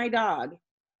hold of my dog,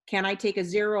 can I take a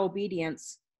 0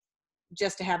 obedience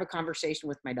just to have a conversation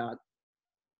with my dog?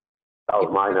 That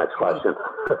was my next question.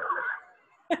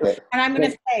 And I'm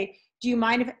going to say, do you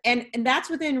mind if, and that's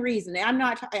within reason.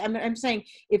 I'm saying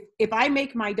if I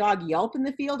make my dog yelp in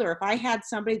the field, or if I had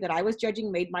somebody that I was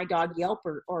judging made my dog yelp,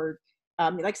 or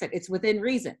like I said, it's within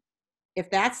reason. If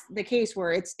that's the case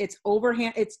where it's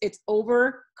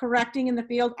over correcting in the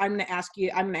field, I'm going to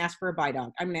ask for a buy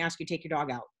dog. I'm going to ask you to take your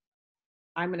dog out.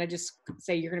 I'm going to just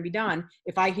say you're going to be done.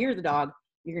 If I hear the dog,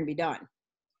 you're going to be done.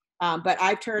 But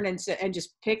I've turned and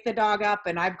just picked the dog up,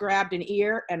 and I've grabbed an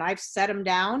ear and I've set him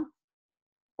down,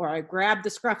 or I grabbed the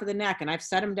scruff of the neck and I've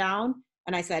set him down,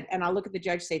 And I said, and I'll look at the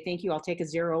judge, say, thank you, I'll take a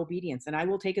 0 obedience. And I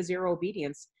will take a 0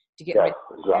 obedience to get rid of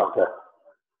it. Okay.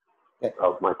 That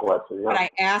was my question. Yeah. But I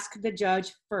ask the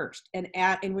judge first. And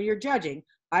when you're judging,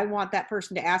 I want that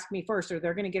person to ask me first, or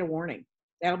they're going to get a warning.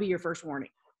 That'll be your first warning.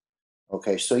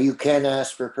 Okay, so you can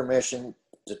ask for permission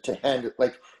to handle,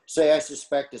 like, say I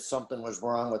suspected something was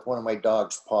wrong with one of my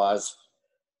dog's paws.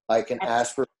 I can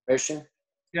ask for permission?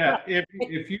 Yeah,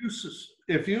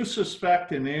 if you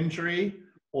suspect an injury,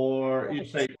 or you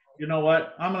say, you know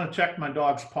what, I'm going to check my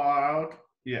dog's paw out.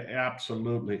 Yeah,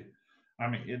 absolutely. I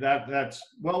mean, that's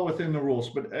well within the rules.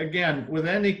 But again, with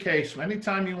any case,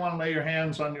 anytime you want to lay your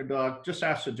hands on your dog, just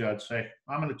ask the judge. Say,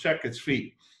 I'm going to check its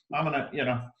feet. I'm going to, you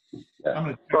know, I'm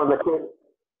going to. So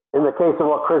in the case of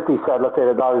what Kristy said, let's say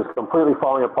the dog is completely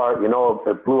falling apart. You know,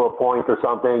 it blew a point or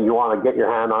something. You want to get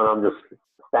your hand on them, just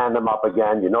stand them up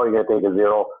again. You know you're going to take a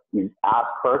 0. You ask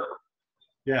first.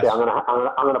 Yes. Say, I'm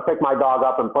gonna pick my dog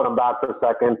up and put him back for a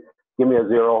second. Give me a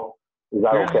 0. Is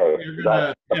that okay? Is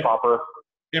that proper?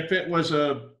 If it was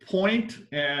a point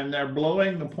and they're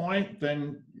blowing the point,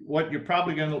 then what you're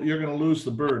probably you're gonna lose the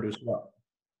bird as well.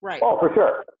 Right. Oh, for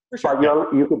sure. For sure.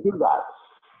 But you could do that.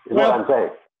 Is what I'm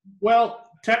saying. Well,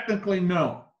 technically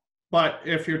no, but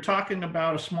if you're talking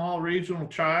about a small regional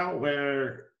child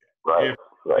where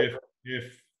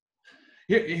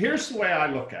here's the way I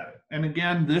look at it. And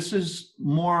again, this is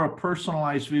more a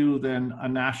personalized view than a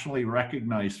nationally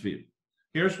recognized view.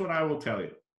 Here's what I will tell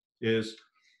you is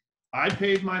I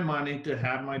paid my money to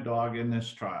have my dog in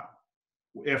this trial.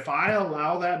 If I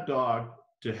allow that dog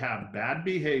to have bad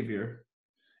behavior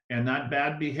and that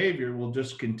bad behavior will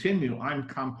just continue, I'm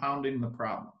compounding the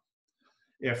problem.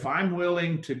 If I'm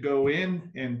willing to go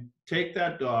in and take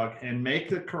that dog and make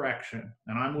the correction,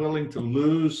 and I'm willing to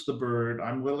lose the bird,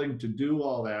 I'm willing to do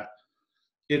all that,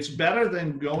 it's better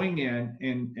than going in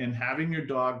and having your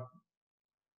dog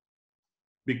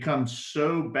become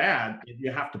so bad that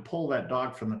you have to pull that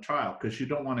dog from the trial because you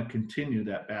don't want to continue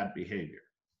that bad behavior.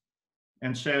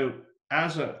 And so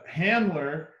as a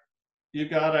handler, you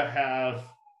got to have,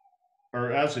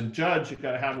 or as a judge, you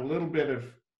got to have a little bit of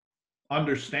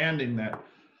understanding that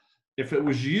if it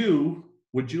was you,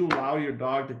 would you allow your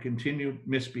dog to continue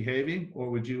misbehaving, or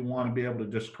would you want to be able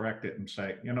to just correct it and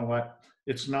say, you know what,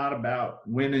 it's not about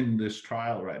winning this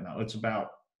trial right now. It's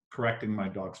about correcting my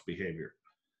dog's behavior.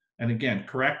 And again,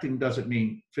 correcting doesn't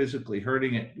mean physically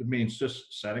hurting it. It means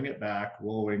just setting it back,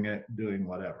 lowering it, doing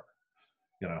whatever,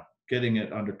 you know, getting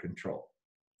it under control.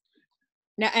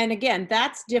 Now, and again,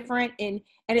 that's different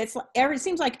it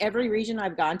seems like every region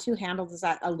I've gone to handles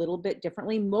that a little bit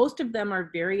differently. Most of them are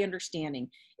very understanding.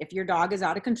 If your dog is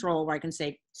out of control, where I can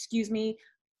say, excuse me,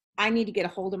 I need to get a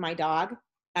hold of my dog.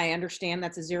 I understand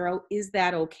that's a 0. Is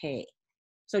that okay?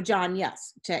 So John,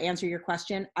 yes, to answer your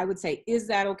question, I would say, is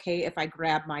that okay if I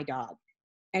grab my dog?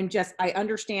 And just, I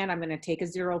understand I'm going to take a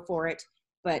 0 for it,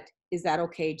 but is that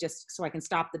okay just so I can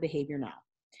stop the behavior now?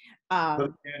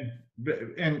 And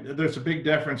there's a big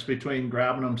difference between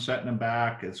grabbing them, setting them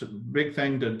back. It's a big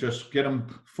thing to just get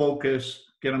them focused,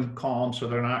 get them calm so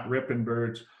they're not ripping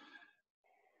birds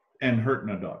and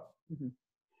hurting a dog. Mm-hmm.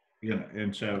 You know,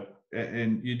 and so,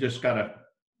 and you just got to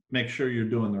make sure you're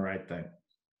doing the right thing.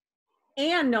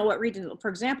 And know what region, for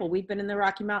example, we've been in the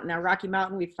Rocky Mountain. Now, Rocky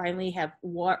Mountain, we finally have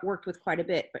worked with quite a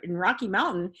bit. But in Rocky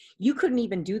Mountain, you couldn't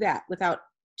even do that without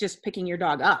just picking your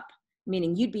dog up.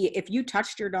 Meaning if you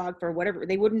touched your dog for whatever,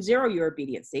 they wouldn't 0 your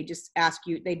obedience. They just ask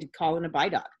you, they'd call in a buy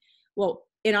dog. Well,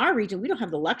 in our region, we don't have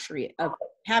the luxury of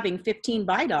having 15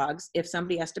 buy dogs if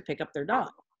somebody has to pick up their dog.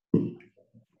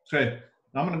 Okay,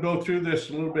 I'm going to go through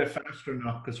this a little bit faster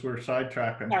now because we're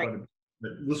sidetracking.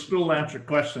 But we'll still answer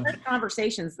questions.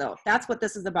 Conversations, though. That's what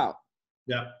this is about.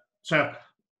 Yeah. So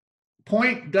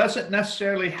point doesn't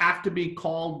necessarily have to be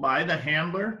called by the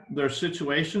handler. There are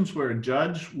situations where a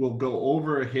judge will go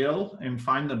over a hill and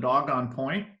find the dog on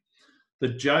point. The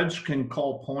judge can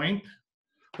call point.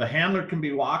 The handler can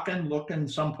be walking, looking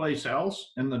someplace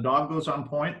else, and the dog goes on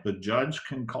point. The judge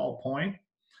can call point.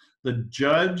 The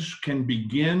judge can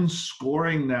begin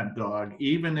scoring that dog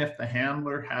even if the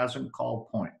handler hasn't called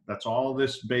point. That's all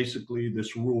this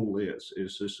rule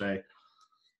is to say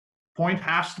point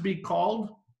has to be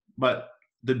called, but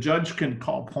the judge can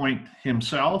call point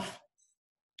himself.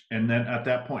 And then at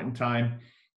that point in time,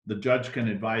 the judge can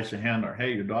advise the handler,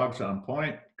 hey, your dog's on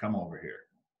point, come over here,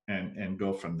 and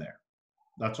go from there.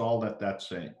 That's all that's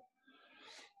saying.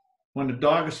 When the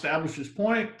dog establishes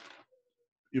point,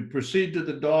 you proceed to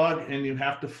the dog and you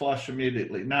have to flush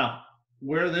immediately. Now,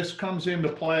 where this comes into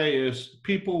play is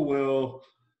people will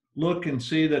look and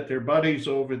see that their buddy's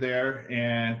over there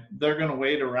and they're going to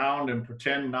wait around and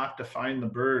pretend not to find the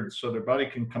bird so their buddy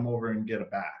can come over and get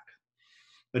it back.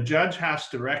 The judge has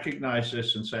to recognize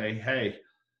this and say, hey,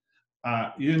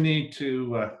 you need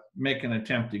to make an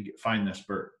attempt to find this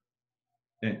bird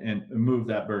and move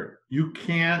that bird. You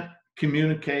can't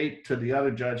communicate to the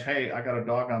other judge, hey, I got a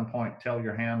dog on point, tell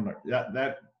your handler.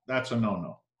 That's a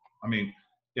no-no. I mean,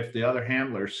 if the other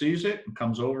handler sees it and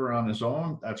comes over on his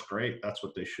own, that's great. That's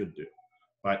what they should do.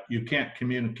 But you can't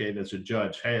communicate as a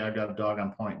judge, hey, I got a dog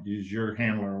on point. Does your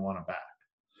handler want it back?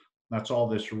 That's all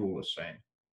this rule is saying.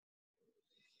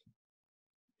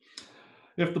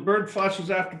 If the bird flushes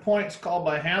after point, it's called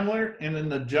by handler, and in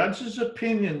the judge's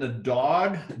opinion, the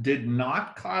dog did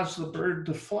not cause the bird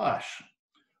to flush,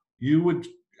 you would,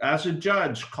 as a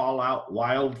judge, call out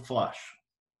wild flush.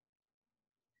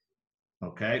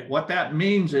 Okay, what that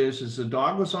means is the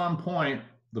dog was on point,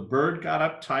 the bird got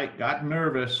uptight, got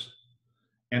nervous,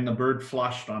 and the bird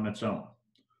flushed on its own.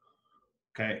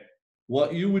 Okay,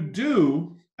 what you would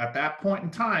do at that point in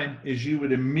time is you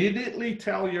would immediately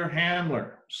tell your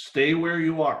handler, stay where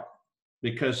you are,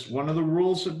 because one of the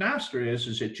rules of NSTRA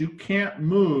is that you can't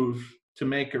move to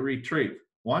make a retrieve.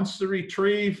 Once the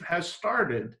retrieve has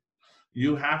started,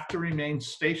 you have to remain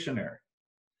stationary.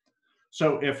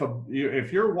 So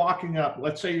if you're walking up,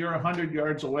 let's say you're 100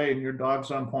 yards away and your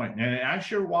dog's on point, and as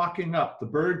you're walking up, the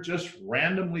bird just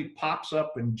randomly pops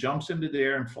up and jumps into the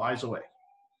air and flies away.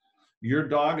 Your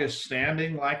dog is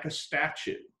standing like a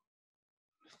statue.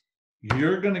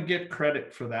 You're going to get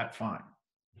credit for that fine.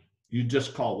 You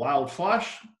just call wild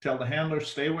flush, tell the handler,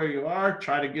 stay where you are,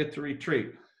 try to get the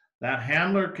retrieve. That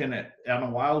handler can, on a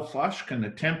wild flush, can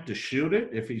attempt to shoot it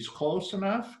if he's close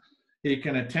enough. He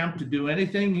can attempt to do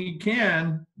anything he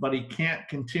can, but he can't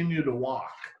continue to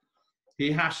walk.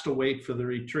 He has to wait for the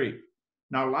retrieve.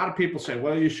 Now, a lot of people say,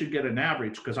 well, you should get an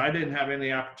average because I didn't have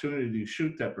any opportunity to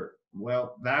shoot that bird.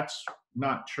 Well, that's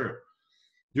not true.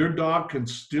 Your dog can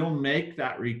still make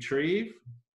that retrieve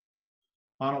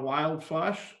on a wild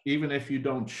flush, even if you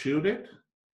don't shoot it.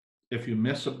 If you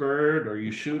miss a bird or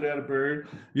you shoot at a bird,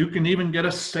 you can even get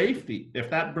a safety.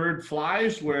 If that bird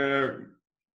flies where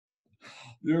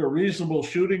you're a reasonable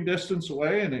shooting distance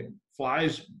away and it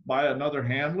flies by another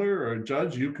handler or a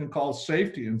judge, you can call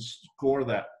safety and score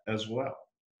that as well.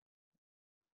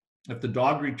 If the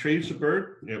dog retrieves a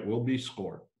bird, it will be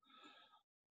scored.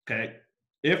 Okay.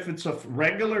 If it's a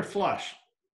regular flush,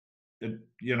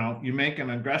 you make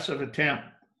an aggressive attempt,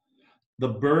 the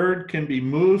bird can be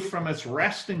moved from its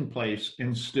resting place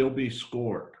and still be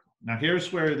scored. Now,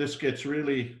 here's where this gets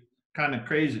really kind of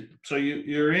crazy. So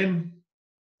you're in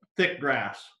thick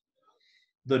grass.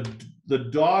 The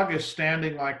dog is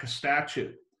standing like a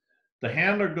statue. The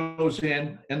handler goes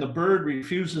in and the bird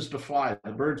refuses to fly.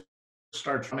 The bird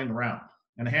starts running around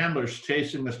and the handler's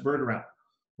chasing this bird around.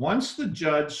 Once the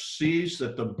judge sees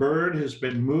that the bird has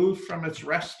been moved from its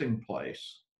resting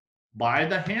place by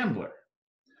the handler,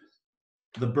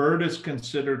 the bird is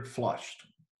considered flushed.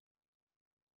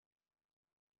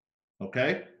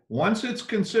 Okay? Once it's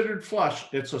considered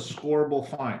flushed, it's a scorable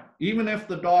fine. Even if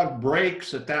the dog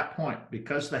breaks at that point,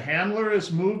 because the handler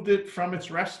has moved it from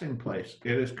its resting place,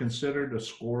 it is considered a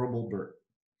scorable bird.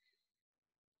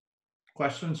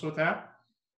 Questions with that?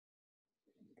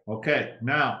 Okay,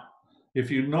 now, if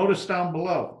you notice down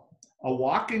below, a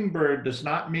walking bird does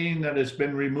not mean that it's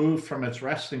been removed from its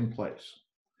resting place.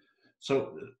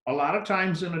 So a lot of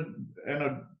times in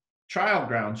a trial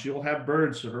grounds, you'll have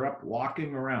birds that are up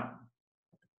walking around.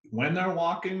 When they're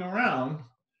walking around,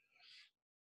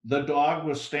 the dog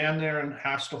will stand there and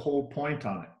has to hold point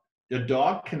on it. The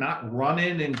dog cannot run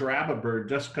in and grab a bird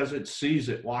just because it sees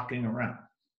it walking around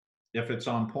if it's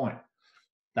on point.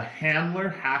 The handler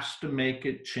has to make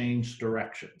it change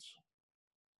directions.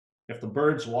 If the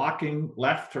bird's walking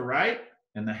left to right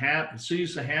and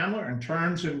sees the handler and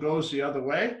turns and goes the other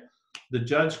way, the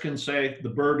judge can say the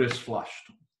bird is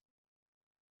flushed.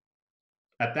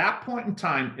 At that point in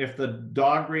time, if the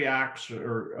dog reacts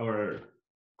or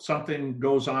something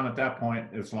goes on at that point,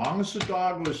 as long as the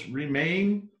dog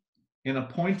remain in a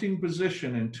pointing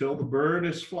position until the bird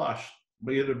is flushed,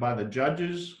 either by the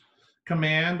judge's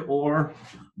command or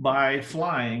by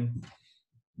flying,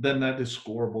 then that is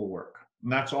scorable work.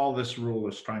 And that's all this rule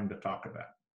is trying to talk about.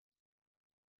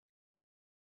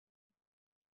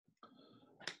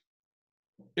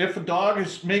 If a dog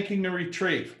is making a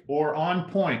retrieve or on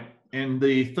point and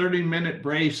the 30-minute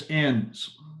brace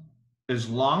ends, as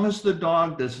long as the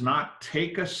dog does not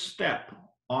take a step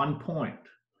on point,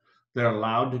 they're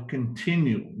allowed to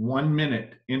continue 1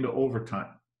 minute into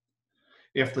overtime.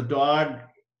 If the dog,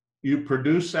 you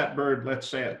produce that bird, let's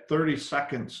say at 30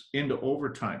 seconds into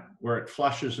overtime, where it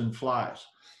flushes and flies,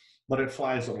 but it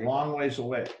flies a long ways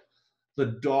away.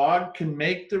 the dog can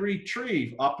make the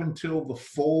retrieve up until the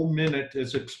full minute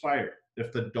is expired.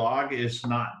 If the dog is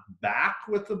not back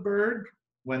with the bird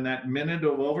when that minute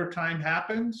of overtime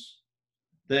happens,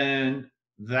 then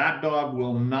that dog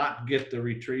will not get the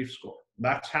retrieve score.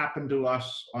 That's happened to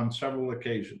us on several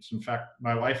occasions. In fact,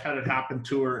 my wife had it happen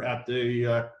to her at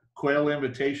the Quail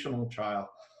Invitational trial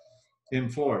in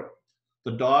Florida.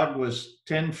 The dog was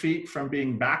 10 feet from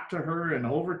being back to her in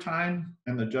overtime,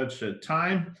 and the judge said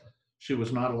time. She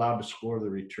was not allowed to score the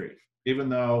retrieve, even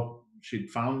though she'd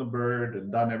found the bird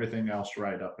and done everything else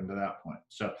right up until that point.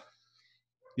 So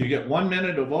you get 1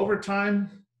 minute of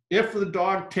overtime. If the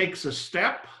dog takes a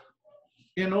step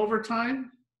in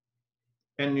overtime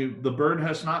and the bird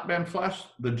has not been flushed,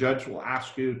 the judge will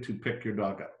ask you to pick your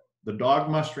dog up. The dog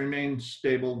must remain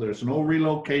stable. There's no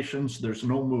relocations. There's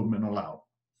no movement allowed.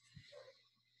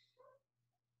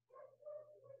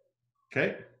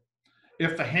 Okay.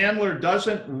 If the handler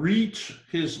doesn't reach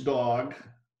his dog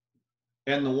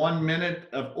and the 1 minute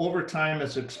of overtime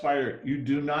is expired, you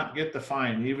do not get the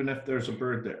fine, even if there's a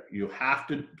bird there. You have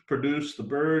to produce the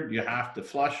bird, you have to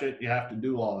flush it, you have to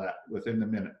do all that within the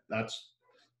minute. That's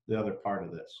the other part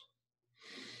of this.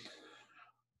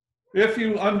 If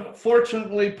you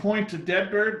unfortunately point a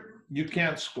dead bird, you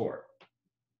can't score.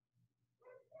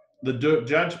 The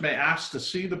judge may ask to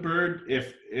see the bird.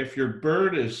 If your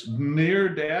bird is near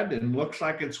dead and looks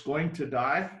like it's going to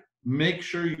die, make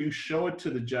sure you show it to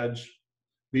the judge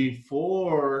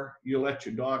before you let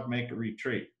your dog make a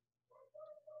retrieve.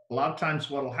 A lot of times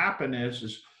what will happen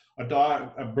is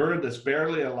a bird that's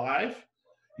barely alive,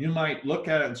 you might look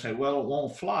at it and say, well, it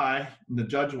won't fly, and the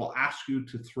judge will ask you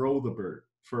to throw the bird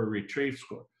for a retrieve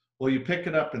score. Well, you pick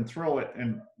it up and throw it,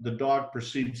 and the dog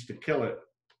proceeds to kill it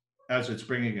as it's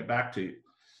bringing it back to you.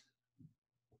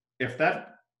 If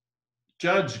that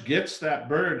judge gets that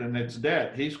bird and it's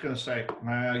dead, he's going to say,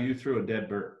 well, you threw a dead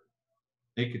bird.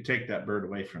 He could take that bird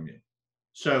away from you.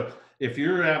 So if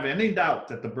you have any doubt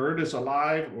that the bird is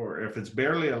alive or if it's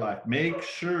barely alive, make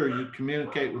sure you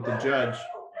communicate with the judge,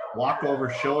 walk over,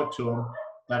 show it to him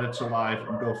that it's alive,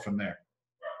 and go from there.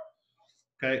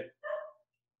 Okay.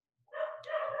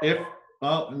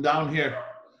 Down here,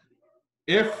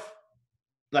 if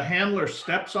the handler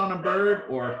steps on a bird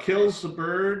or kills the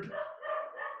bird,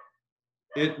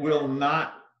 it will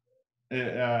not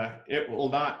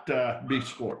be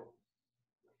scored.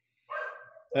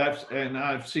 And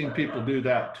I've seen people do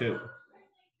that too.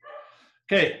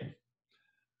 Okay,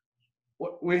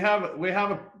 we have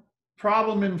a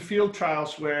problem in field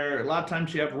trials where a lot of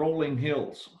times you have rolling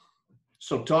hills.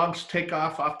 So dogs take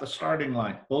off the starting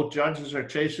line. Both judges are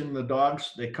chasing the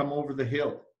dogs. They come over the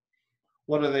hill.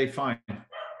 What do they find?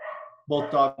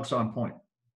 Both dogs on point.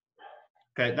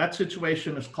 Okay, that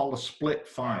situation is called a split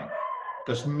fine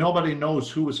because nobody knows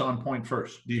who was on point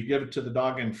first. Do you give it to the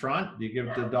dog in front? Do you give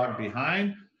it to the dog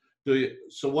behind?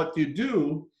 So what you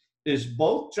do is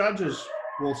both judges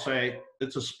will say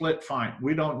it's a split fine.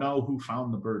 We don't know who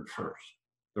found the bird first.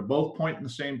 They're both pointing the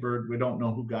same bird. We don't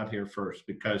know who got here first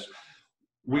because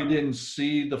we didn't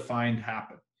see the find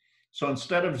happen. So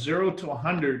instead of 0 to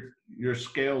 100, your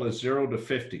scale is 0 to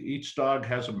 50. Each dog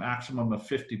has a maximum of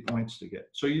 50 points to get.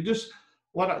 So you just,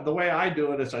 the way I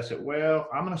do it is I say, well,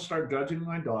 I'm going to start judging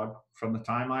my dog from the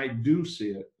time I do see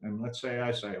it. And let's say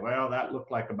I say, well, that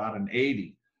looked like about an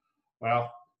 80.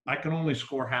 Well, I can only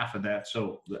score half of that.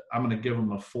 So I'm going to give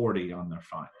them a 40 on their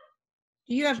fine.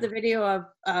 Do you have the video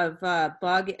of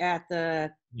Bug at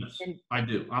the? Yes, I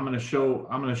do. I'm going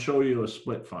to show you a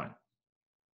split fine.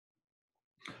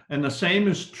 And the same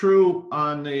is true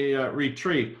on the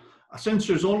retrieve. Since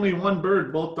there's only one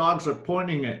bird, both dogs are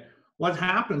pointing it. What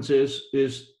happens is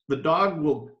the dog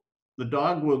will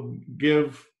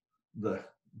give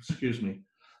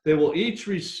they will each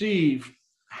receive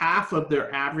half of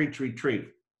their average retrieve,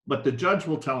 but the judge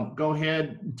will tell them, go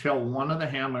ahead and tell one of the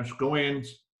handlers, go in,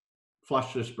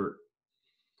 flush this bird.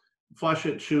 Flush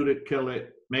it, shoot it, kill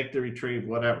it, make the retrieve,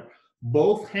 whatever.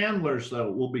 Both handlers,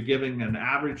 though, will be giving an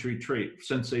average retrieve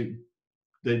since they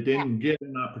didn't get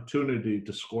an opportunity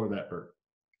to score that bird.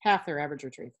 Half their average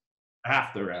retrieve.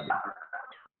 Half their average.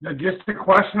 Now, just a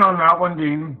question on that one,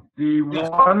 Dean. The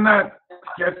one that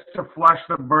gets to flush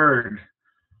the bird,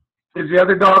 is the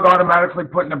other dog automatically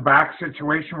put in a back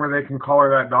situation where they can collar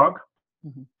that dog?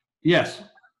 Mm-hmm. Yes.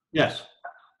 Yes.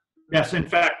 Yes. In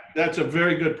fact, that's a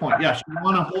very good point. Yes, you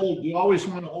always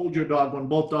want to hold your dog when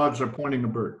both dogs are pointing a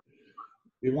bird.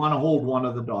 You want to hold one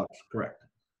of the dogs, correct.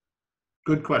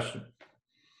 Good question.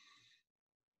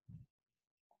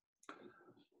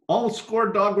 All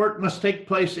scored dog work must take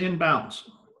place inbounds,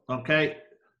 okay?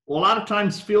 Well, a lot of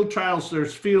times field trials,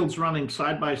 there's fields running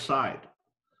side by side.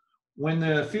 when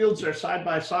the fields are side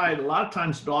by side, a lot of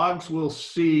times dogs will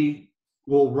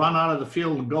run out of the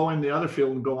field and go in the other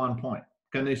field and go on point.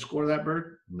 Can they score that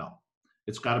bird? No.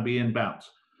 It's got to be in bounds.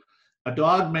 A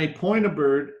dog may point a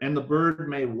bird and the bird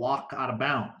may walk out of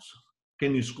bounds.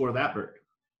 Can you score that bird?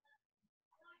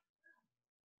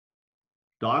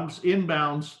 Dog's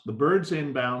inbounds, the bird's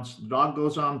inbounds, the dog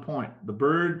goes on point. The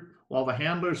bird, while the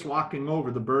handler's walking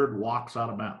over, the bird walks out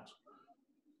of bounds.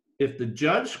 If the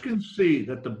judge can see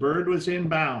that the bird was in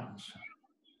bounds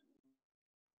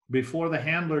before the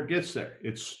handler gets there,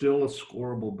 it's still a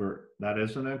scoreable bird. That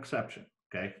is an exception,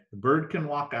 okay? The bird can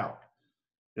walk out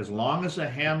as long as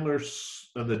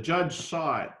the judge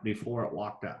saw it before it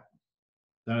walked out.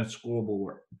 Then it's scoreable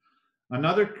work.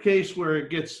 Another case where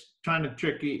it gets kind of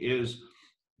tricky is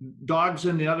dogs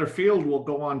in the other field will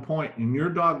go on point and your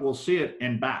dog will see it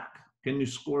and back. Can you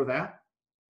score that?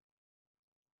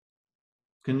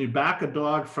 Can you back a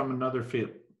dog from another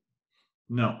field?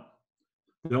 No.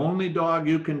 The only dog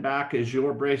you can back is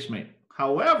your brace mate.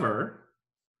 However,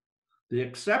 the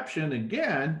exception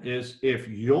again is if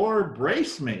your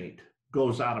brace mate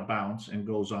goes out of bounds and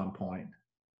goes on point,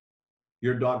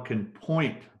 your dog can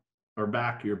point or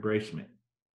back your brace mate.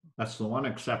 That's the one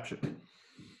exception.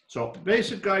 So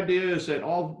basic idea is that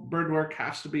all bird work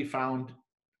has to be found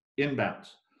in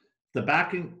bounds.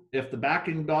 If the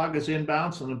backing dog is in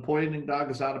bounds and the pointing dog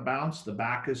is out of bounds, the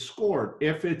back is scored.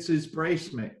 If it's his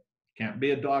brace mate, can't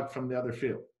be a dog from the other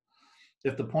field.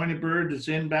 If the pointed bird is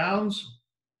in bounds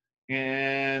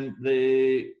and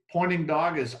the pointing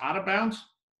dog is out of bounds,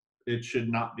 it should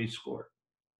not be scored.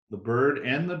 The bird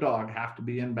and the dog have to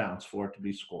be in bounds for it to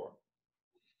be scored.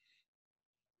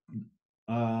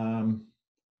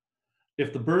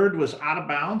 If the bird was out of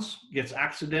bounds, gets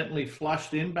accidentally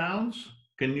flushed in bounds,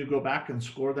 can you go back and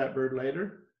score that bird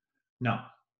later? No,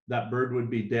 that bird would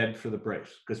be dead for the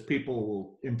brace because people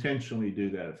will intentionally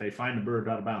do that. If they find a bird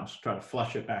out of bounds, try to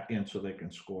flush it back in so they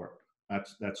can score it.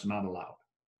 That's not allowed.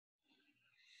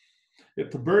 If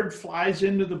the bird flies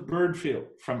into the bird field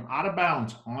from out of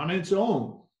bounds on its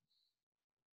own,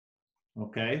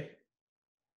 okay,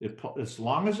 as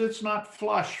long as it's not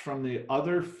flush from the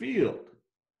other field.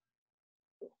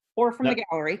 Or from the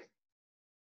gallery.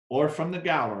 Or from the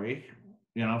gallery.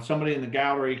 You know, somebody in the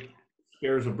gallery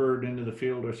scares a bird into the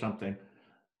field or something.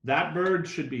 That bird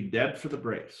should be dead for the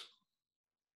brace.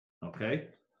 Okay?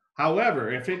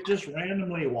 However, if it just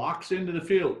randomly walks into the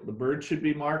field, the bird should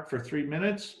be marked for 3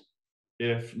 minutes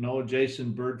if no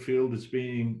adjacent bird field is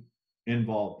being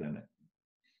involved in it.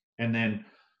 And then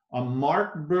a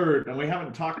marked bird, and we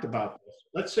haven't talked about this.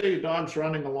 Let's say your dog's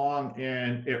running along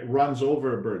and it runs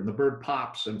over a bird and the bird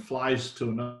pops and flies to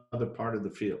another part of the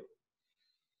field.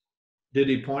 Did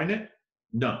he point it?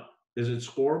 No. Is it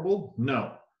scoreable?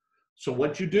 No. So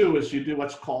what you do is you do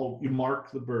what's called, you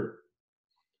mark the bird.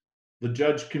 The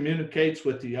judge communicates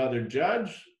with the other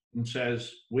judge and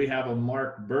says, we have a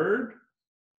marked bird.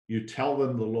 You tell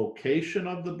them the location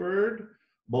of the bird.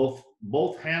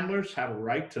 Both handlers have a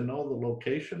right to know the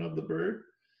location of the bird,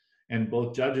 and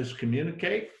both judges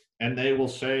communicate, and they will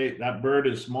say that bird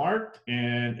is marked,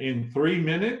 and in 3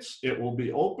 minutes it will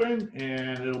be open,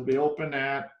 and it'll be open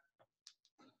at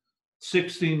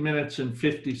 16 minutes and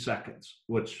 50 seconds,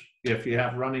 which if you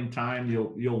have running time,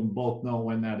 you'll both know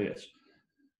when that is.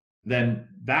 Then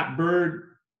that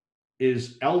bird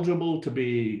is eligible to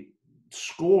be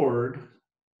scored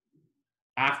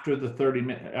after the 3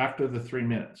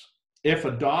 minutes. If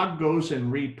a dog goes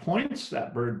and repoints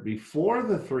that bird before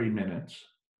the 3 minutes,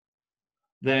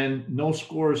 then no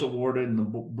score is awarded and the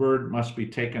bird must be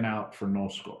taken out for no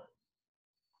score.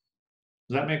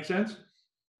 Does that make sense?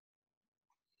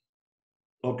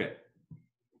 Okay.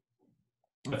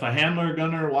 If a handler or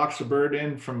gunner walks the bird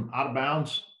in from out of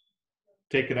bounds,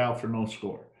 take it out for no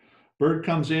score. Bird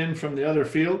comes in from the other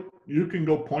field, you can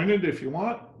go point it if you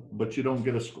want, but you don't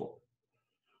get a score.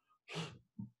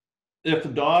 If the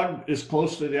dog is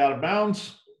close to the out of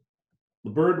bounds, the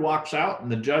bird walks out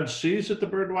and the judge sees that the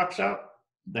bird walks out,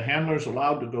 the handler is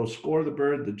allowed to go score the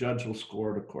bird, the judge will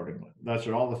score it accordingly. Those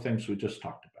are all the things we just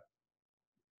talked about.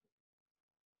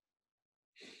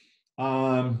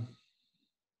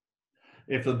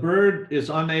 If the bird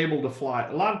is unable to fly,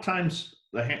 a lot of times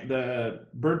the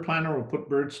bird planner will put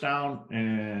birds down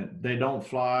and they don't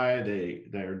fly,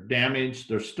 they're damaged,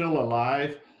 they're still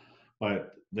alive,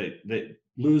 but they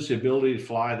lose the ability to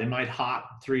fly. They might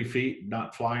hop 3 feet,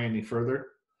 not fly any further.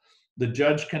 The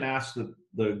judge can ask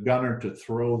the gunner to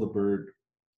throw the bird.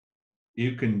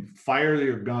 You can fire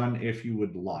your gun if you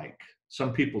would like.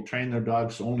 Some people train their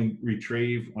dogs to only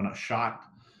retrieve when a shot,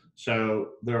 so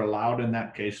they're allowed in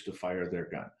that case to fire their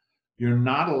gun. You're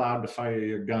not allowed to fire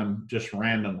your gun just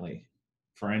randomly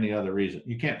for any other reason.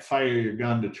 You can't fire your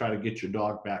gun to try to get your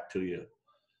dog back to you.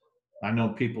 I know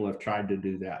people have tried to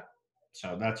do that.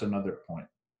 So that's another point.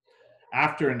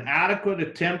 After an adequate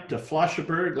attempt to flush a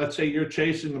bird, let's say you're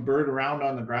chasing a bird around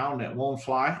on the ground that won't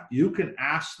fly, you can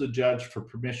ask the judge for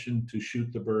permission to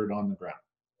shoot the bird on the ground.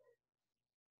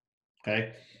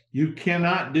 Okay? You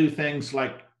cannot do things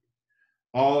like,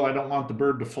 oh, I don't want the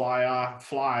bird to fly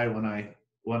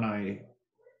when I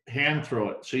hand throw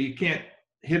it. So you can't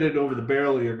hit it over the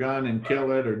barrel of your gun and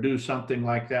kill it or do something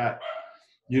like that.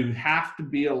 You have to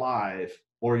be alive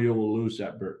or you will lose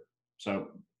that bird. So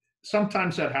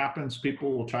sometimes that happens.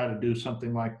 People will try to do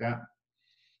something like that.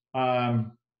 I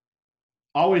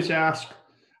always ask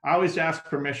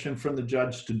permission from the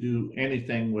judge to do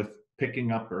anything with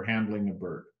picking up or handling a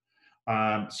bird.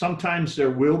 Sometimes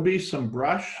there will be some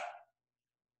brush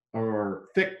or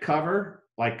thick cover,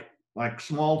 like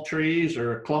small trees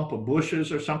or a clump of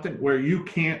bushes or something where you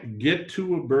can't get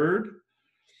to a bird.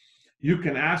 You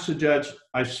can ask the judge,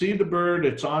 I see the bird,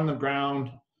 it's on the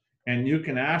ground, and you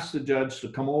can ask the judge to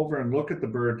come over and look at the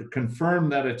bird to confirm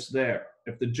that it's there.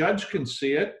 If the judge can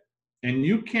see it and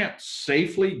you can't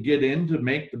safely get in to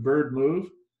make the bird move,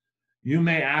 you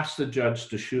may ask the judge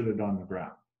to shoot it on the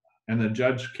ground, and the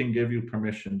judge can give you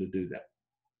permission to do that.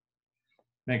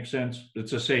 Make sense?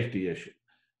 It's a safety issue.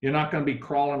 You're not going to be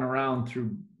crawling around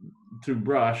through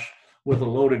brush with a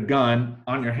loaded gun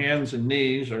on your hands and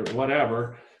knees or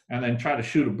whatever, and then try to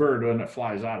shoot a bird when it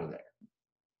flies out of there.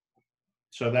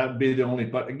 So that would be the only,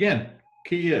 but again,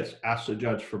 key is ask the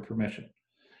judge for permission.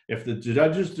 If the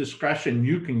judge's discretion,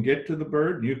 you can get to the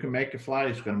bird, you can make it fly,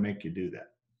 he's going to make you do that.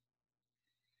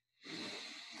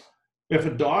 If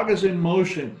a dog is in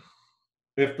motion,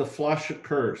 if the flush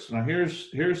occurs, now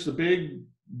here's the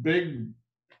big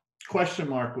question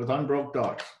mark with unbroke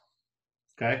dogs.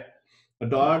 Okay, a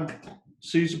dog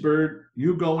sees a bird,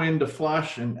 you go in to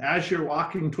flush, and as you're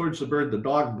walking towards the bird, the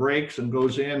dog breaks and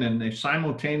goes in, and they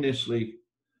simultaneously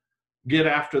get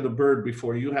after the bird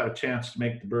before you have a chance to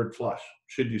make the bird flush.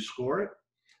 Should you score it?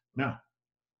 No,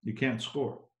 you can't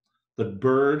score. The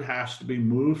bird has to be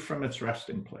moved from its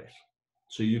resting place.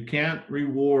 So you can't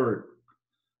reward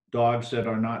dogs that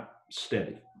are not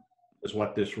steady, is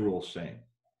what this rule is saying.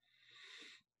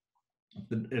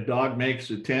 If a dog makes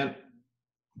a tent,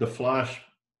 the flush,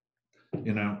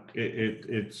 you know,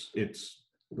 the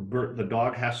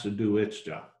dog has to do its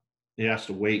job. He has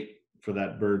to wait for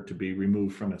that bird to be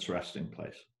removed from its resting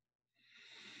place.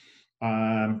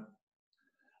 A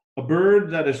bird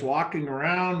that is walking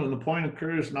around when the point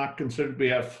occurs is not considered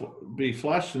to be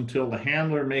flushed until the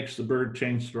handler makes the bird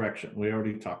change direction. We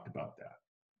already talked about that.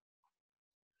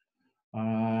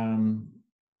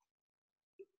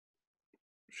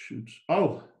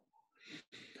 Oh,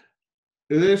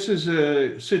 this is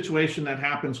a situation that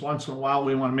happens once in a while.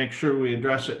 We want to make sure we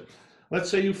address it. Let's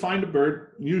say you find a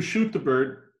bird, you shoot the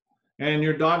bird, and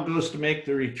your dog goes to make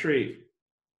the retrieve.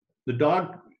 The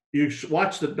dog, you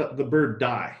watch the bird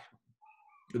die.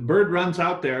 The bird runs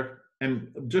out there and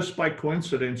just by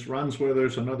coincidence runs where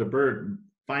there's another bird,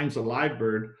 finds a live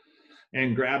bird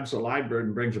and grabs the live bird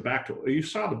and brings it back to it. You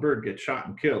saw the bird get shot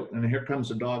and killed, and here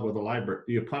comes a dog with a live bird.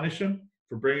 Do you punish him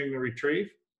for bringing the retrieve?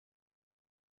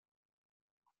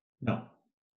 No.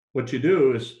 What you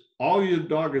do is, all your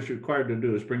dog is required to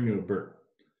do is bring you a bird.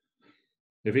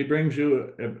 If he brings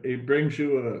you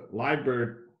a live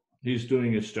bird, he's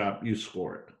doing his job, you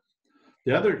score it.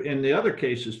 The other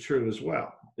case is true as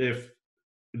well. If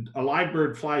a live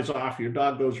bird flies off, your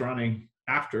dog goes running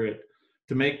after it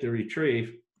to make the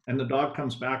retrieve, and the dog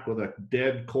comes back with a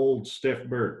dead, cold, stiff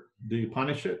bird. Do you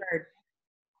punish it?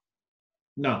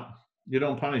 No, you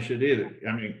don't punish it either.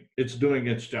 I mean, it's doing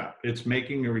its job. It's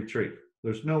making a retrieve.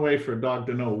 There's no way for a dog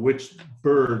to know which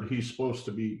bird he's supposed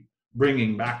to be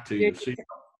bringing back to you. See?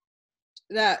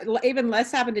 Even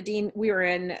less happened to Dean. We were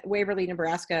in Waverly,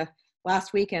 Nebraska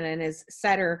last weekend, and his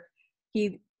setter,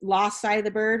 he lost sight of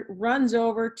the bird, runs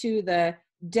over to the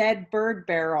dead bird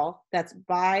barrel that's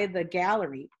by the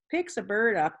gallery, picks a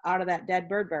bird up out of that dead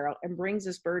bird barrel, and brings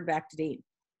this bird back to Dean.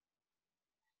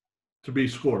 To be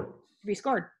scored. To be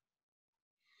scored.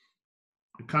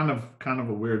 Kind of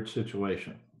a weird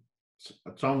situation.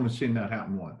 It's only seen that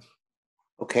happen once.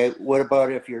 Okay, what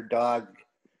about if your dog,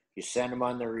 you send him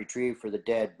on the retrieve for the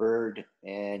dead bird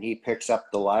and he picks up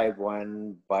the live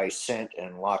one by scent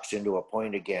and locks into a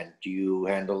point again? Do you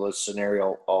handle this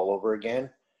scenario all over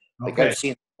again? Like Okay. I've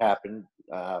seen it happen.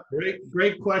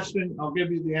 Great question. I'll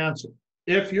give you the answer.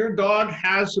 If your dog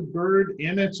has a bird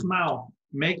in its mouth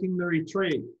making the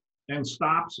retrieve and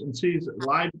stops and sees a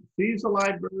live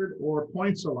bird or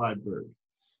points a live bird,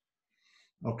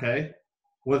 okay,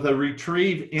 with a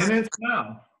retrieve in its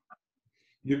mouth,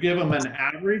 you give them an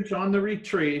average on the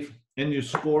retrieve and you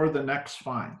score the next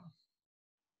fine.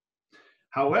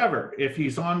 However, if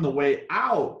he's on the way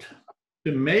out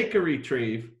to make a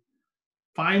retrieve,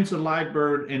 finds a live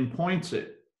bird and points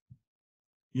it,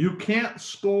 you can't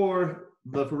score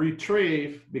the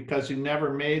retrieve because he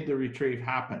never made the retrieve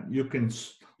happen. You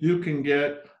can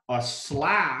get a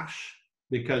slash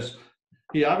because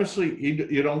he obviously,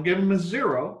 you don't give him a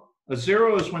zero. A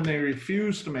zero is when they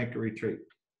refuse to make a retrieve.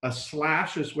 A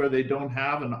slash is where they don't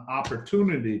have an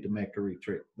opportunity to make a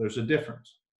retrieve. There's a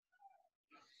difference.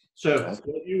 So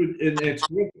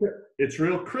it's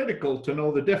real critical to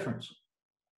know the difference.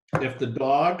 If the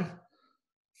dog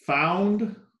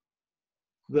found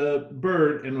the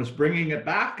bird and was bringing it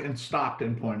back and stopped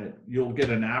and pointed, you'll get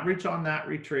an average on that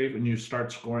retrieve and you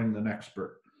start scoring the next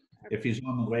bird. If he's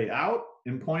on the way out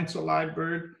and points a live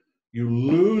bird, you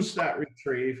lose that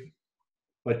retrieve,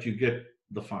 but you get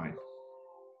the fine.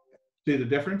 See the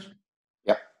difference?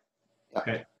 Yep.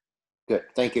 Okay. Good.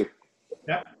 Thank you.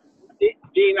 Yep.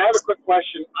 Dean, I have a quick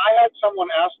question. I had someone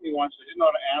ask me once, I didn't know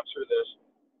how to answer this.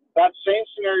 That same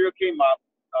scenario came up.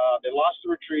 They lost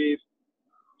the retrieve,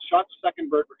 shot the second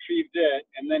bird, retrieved it,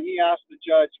 and then he asked the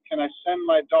judge, can I send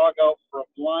my dog out for a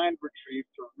blind retrieve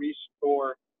to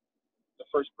restore the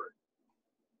first bird?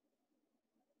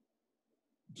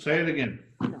 Say it again.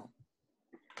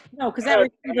 No, because that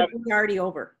retrieve would be already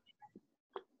over.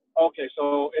 Okay,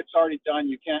 so it's already done.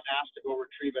 You can't ask to go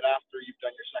retrieve it after you've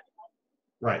done your second one.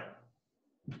 Right.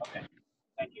 Okay,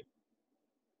 thank you.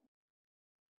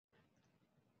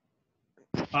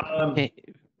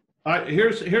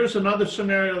 Here's another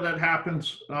scenario that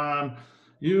happens.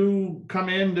 You come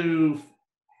in to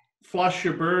flush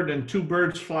your bird and two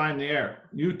birds fly in the air.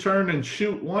 You turn and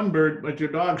shoot one bird, but your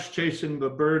dog's chasing the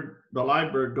bird, the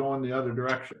live bird, going the other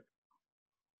direction.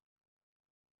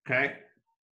 Okay.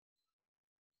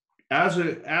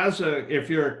 If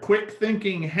you're a quick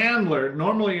thinking handler,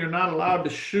 normally you're not allowed to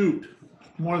shoot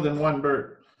more than one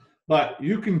bird, but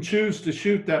you can choose to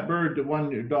shoot that bird, the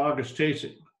one your dog is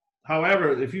chasing.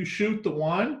 However, if you shoot the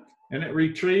one and it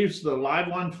retrieves the live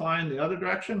one flying the other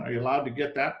direction, are you allowed to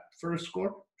get that first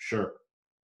score? Sure.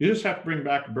 You just have to bring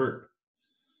back a bird.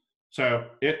 So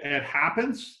it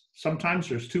happens. Sometimes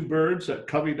there's two birds that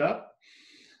covied up.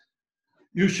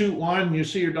 You shoot one, you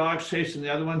see your dog's chasing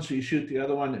the other one, so you shoot the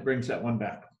other one, it brings that one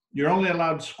back. You're only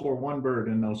allowed to score one bird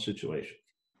in those situations.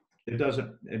 It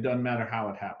doesn't matter how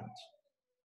it happens.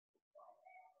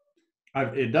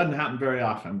 It doesn't happen very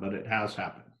often, but it has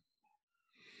happened.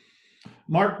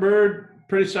 Marked bird,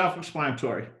 pretty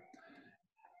self-explanatory.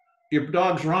 Your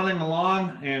dog's running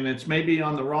along and it's maybe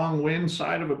on the wrong wind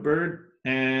side of a bird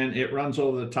and it runs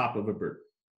over the top of a bird.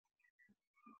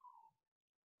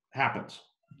 Happens.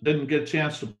 Didn't get a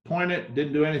chance to point it,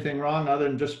 didn't do anything wrong other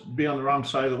than just be on the wrong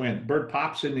side of the wind. Bird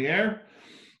pops in the air,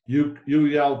 you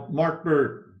yell, marked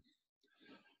bird.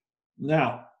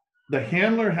 Now, the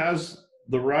handler has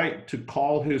the right to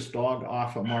call his dog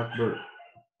off a marked bird.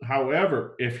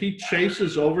 However, if he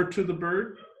chases over to the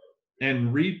bird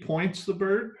and repoints the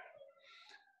bird,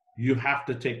 you have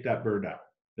to take that bird out.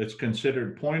 It's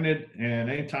considered pointed, and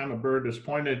anytime a bird is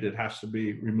pointed, it has to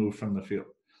be removed from the field.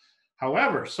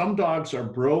 However, some dogs are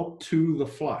broke to the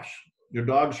flush. Your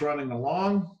dog's running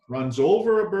along, runs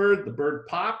over a bird, the bird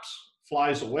pops,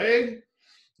 flies away.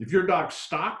 If your dog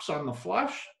stops on the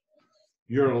flush,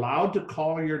 you're allowed to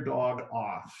call your dog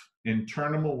off and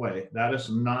turn him away. That is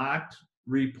not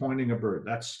repointing a bird.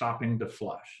 That's stopping to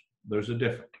flush. There's a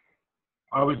difference.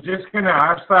 I was just going to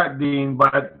ask that, Dean,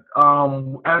 but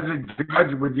as a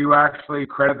judge, would you actually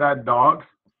credit that dog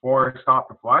for stop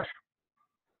the flush?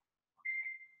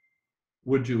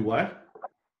 Would you what?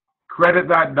 Credit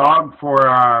that dog for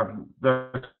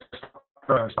the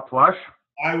flush?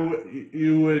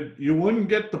 You wouldn't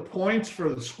get the points for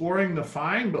the scoring the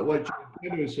fine, but what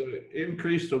you did was an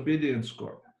increased obedience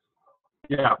score.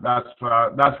 Yeah, that's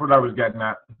what I was getting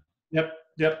at. Yep.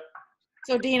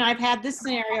 So Dean, I've had this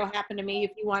scenario happen to me.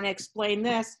 If you want to explain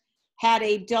this, had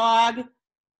a dog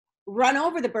run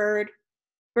over the bird,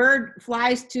 bird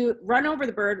flies to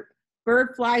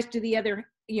the other,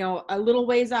 a little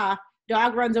ways off,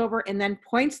 dog runs over and then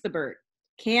points the bird.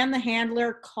 Can the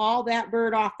handler call that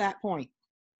bird off that point?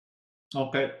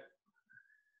 Okay.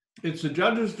 It's the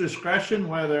judge's discretion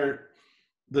whether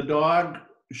the dog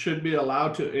should be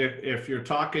allowed to, if you're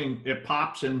talking, it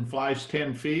pops and flies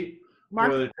 10 feet,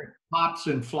 or it pops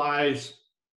and flies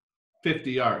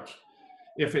 50 yards.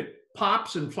 If it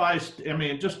pops and flies,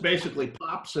 it just basically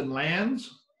pops and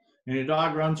lands, and your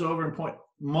dog runs over and points,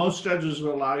 most judges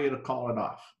will allow you to call it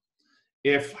off.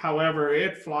 If, however,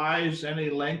 it flies any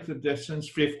length of distance,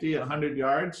 50, 100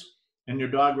 yards, and your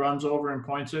dog runs over and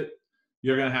points it,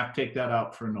 you're going to have to take that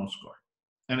out for a no score.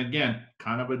 And again,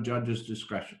 kind of a judge's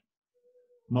discretion.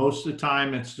 Most of the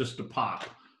time, it's just a pop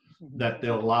that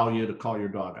they'll allow you to call your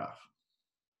dog off.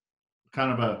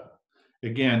 Kind of a,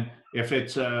 again, if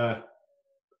it's a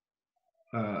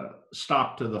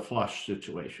stop to the flush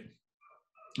situation,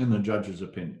 in the judge's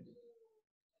opinion.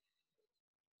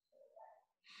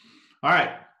 All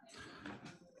right.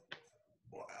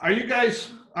 Are you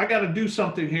guys, I got to do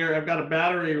something here. I've got a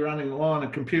battery running low on the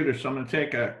computer, so I'm going to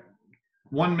take a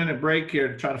 1-minute break here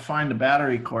to try to find the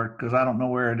battery cord because I don't know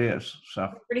where it is. So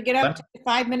Ready to get up to a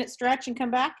 5-minute stretch and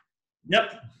come back?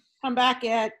 Yep. Come back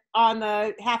on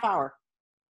the half hour.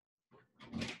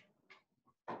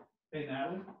 Hey,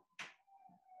 Natalie.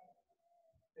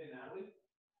 Hey, Natalie.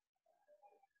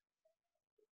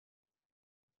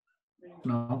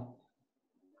 No.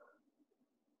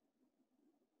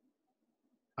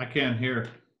 I can't hear.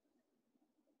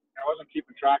 I wasn't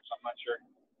keeping track, so I'm not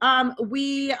sure.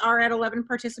 We are at 11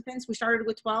 participants. We started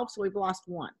with 12, so we've lost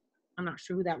 1. I'm not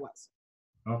sure who that was.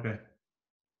 Okay.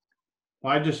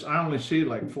 Well, I only see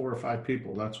like 4 or 5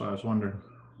 people. That's why I was wondering.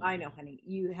 I know, honey.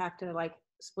 You have to like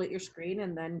split your screen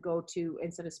and then go to,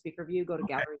 instead of speaker view, go to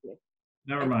gallery view.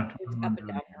 Never mind. It's up and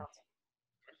down arrows.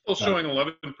 Still showing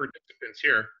 11 participants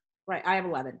here. Right, I have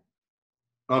 11.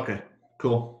 Okay,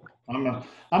 cool. I'm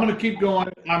gonna keep going.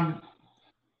 Can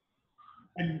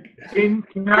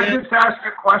I just ask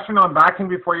a question on backing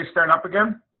before you start up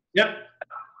again? Yep.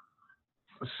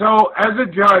 So as a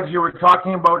judge, you were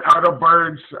talking about out of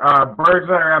birds, birds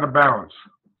that are out of bounds.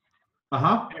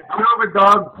 Uh-huh. If you have a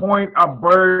dog point a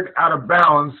bird out of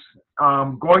bounds,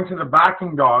 going to the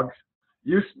backing dog,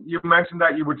 you mentioned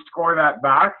that you would score that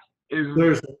back.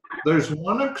 There's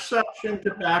one exception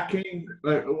to backing.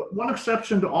 One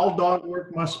exception to all dog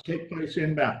work must take place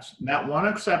in bounds. And that one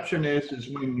exception is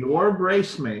when your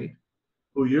brace mate,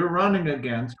 who you're running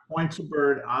against, points a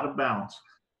bird out of bounds.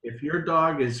 If your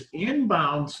dog is in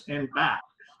bounds and back,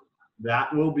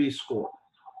 that will be scored.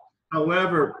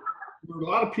 However, a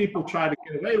lot of people try to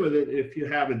get away with it. If you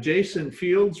have adjacent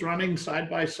fields running side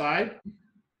by side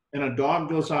and a dog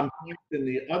goes on point in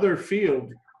the other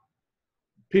field,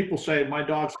 people say, my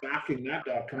dog's backing that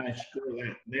dog, can I score that?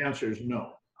 And the answer is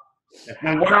no.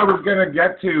 And what I was going to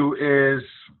get to is,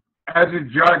 as a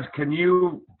judge, can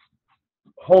you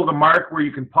hold a mark where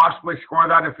you can possibly score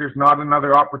that if there's not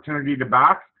another opportunity to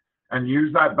back and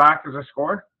use that back as a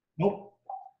score? Nope.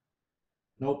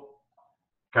 Nope.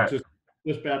 Okay.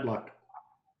 Just bad luck.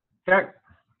 Okay.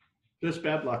 Just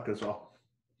bad luck is all.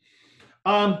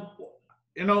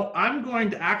 You know, I'm going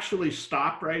to actually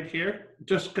stop right here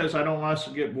just because I don't want us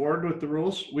to get bored with the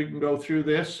rules. We can go through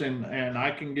this and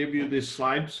I can give you these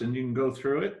slides and you can go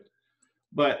through it.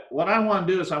 But what I want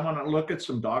to do is I want to look at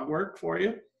some dog work for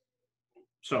you.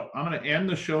 So I'm going to end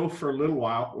the show for a little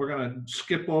while. We're going to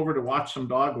skip over to watch some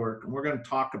dog work and we're going to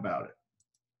talk about it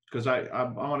because I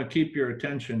want to keep your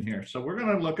attention here. So we're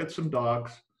going to look at some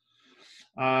dogs.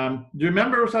 Do you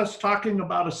remember us talking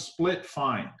about a split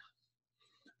fine?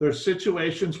 There's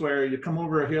situations where you come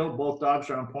over a hill, both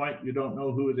dogs are on point, you don't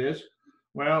know who it is.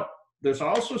 Well, there's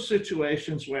also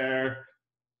situations where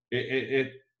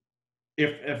if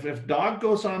dog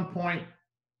goes on point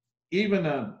even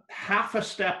a half a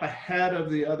step ahead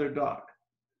of the other dog,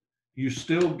 you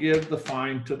still give the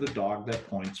fine to the dog that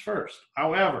points first.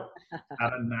 However,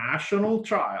 at a national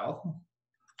trial,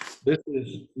 this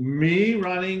is me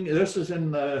running, this is in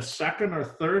the 2nd or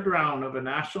 3rd round of a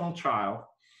national trial.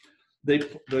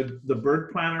 The bird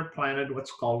planter planted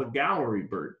what's called a gallery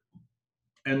bird.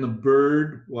 And the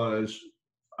bird was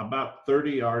about 30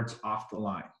 yards off the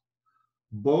line.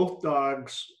 Both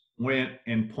dogs went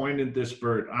and pointed this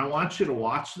bird. I want you to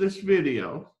watch this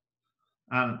video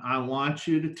and I want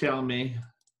you to tell me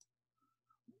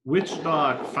which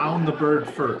dog found the bird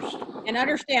first. And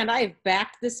understand, I have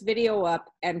backed this video up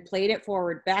and played it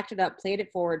forward, backed it up, played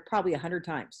it forward probably 100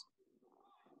 times.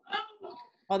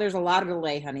 Oh, there's a lot of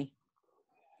delay, honey.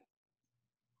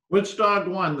 Which dog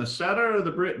won, the setter or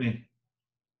the Brittany?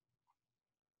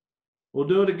 We'll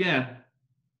do it again.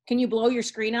 Can you blow your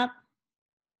screen up?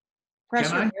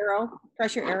 Press Can your I? arrow.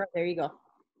 Press your arrow. There you go.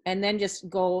 And then just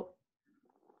go.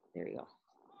 There you go.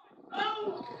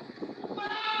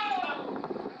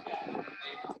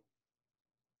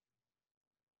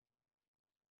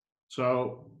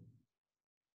 So,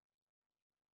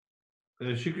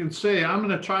 as you can see, I'm going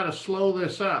to try to slow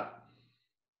this up.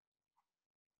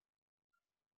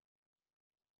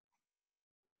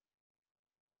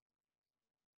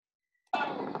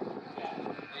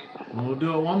 And we'll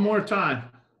do it one more time.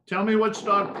 Tell me which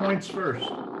dog points first.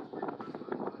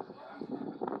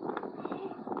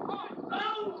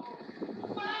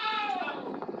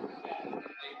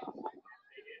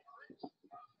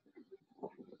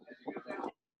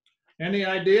 Any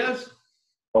ideas?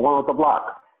 The one with the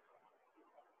block.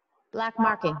 Black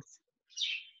markings.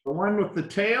 The one with the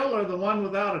tail or the one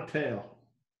without a tail?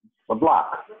 The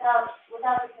block.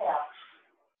 Without a tail.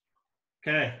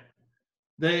 Okay.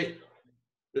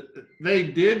 They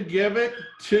did give it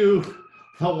to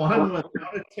the one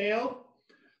without a tail,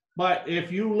 but if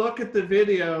you look at the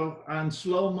video on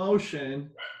slow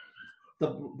motion,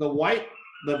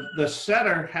 the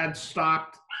setter had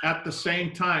stopped at the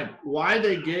same time. Why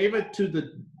they gave it to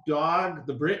the dog,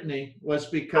 the Brittany, was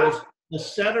because the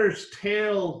setter's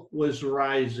tail was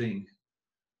rising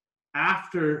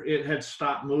after it had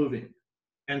stopped moving.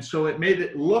 And so it made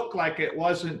it look like it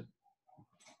wasn't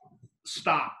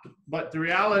stopped. But the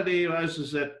reality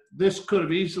is that this could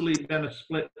have easily been a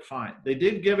split fine. They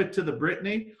did give it to the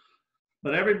Brittany,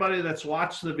 but everybody that's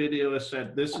watched the video has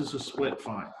said this is a split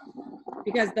fine.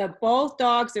 Because both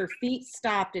dogs, their feet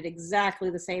stopped at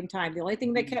exactly the same time. The only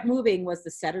thing that kept moving was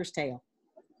the setter's tail.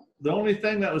 The only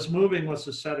thing that was moving was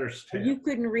the setter's tail. You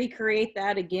couldn't recreate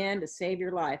that again to save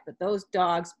your life. But those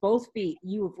dogs, both feet,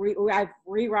 I've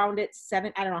rewound it I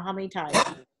don't know how many times.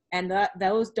 And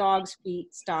those dogs'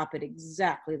 feet stop at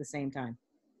exactly the same time.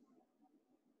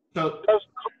 So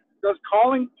does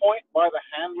calling point by the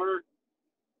handler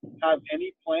have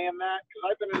any play in that? Because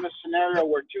I've been in a scenario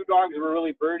where two dogs were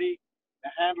really birdie. The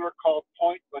handler called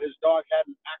point, but his dog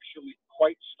hadn't actually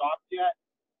quite stopped yet.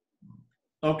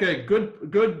 Okay,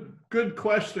 good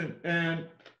question. And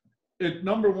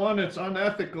number one, it's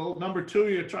unethical. Number two,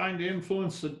 you're trying to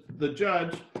influence the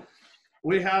judge.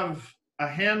 We have a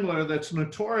handler that's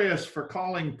notorious for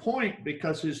calling point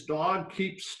because his dog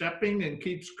keeps stepping and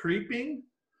keeps creeping.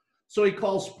 So he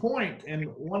calls point. And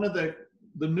one of the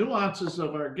nuances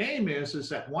of our game is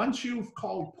that once you've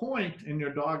called point and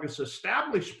your dog has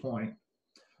established point,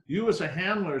 you as a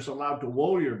handler is allowed to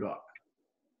whoa your dog.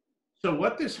 So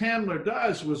what this handler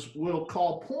does will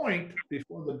call point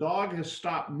before the dog has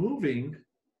stopped moving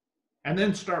and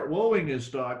then start whoaing his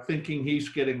dog thinking he's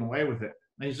getting away with it.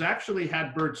 And he's actually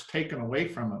had birds taken away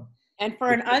from him. And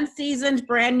for an unseasoned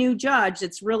brand new judge,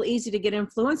 it's real easy to get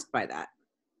influenced by that.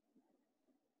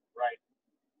 Right.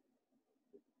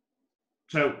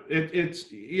 So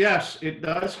yes, it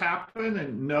does happen,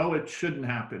 and no, it shouldn't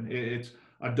happen. It's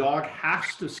a dog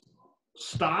has to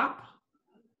stop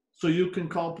so you can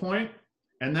call point,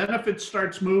 and then if it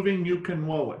starts moving, you can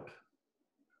whoa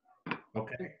it.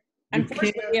 Okay.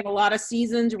 Unfortunately, we have a lot of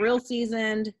real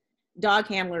seasoned dog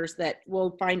handlers that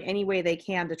will find any way they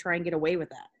can to try and get away with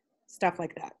that. Stuff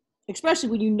like that. Especially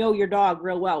when you know your dog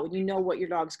real well, when you know what your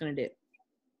dog's going to do.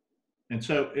 And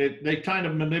so they kind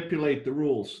of manipulate the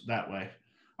rules that way.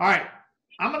 All right.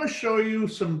 I'm going to show you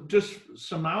some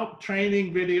out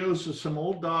training videos of some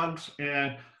old dogs.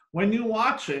 And when you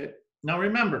watch it, now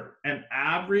remember, an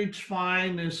average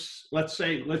fine is, let's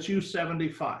use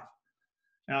 75.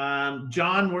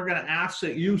 John, we're going to ask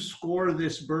that you score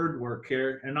this bird work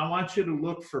here. And I want you to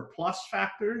look for plus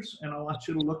factors and I want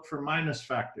you to look for minus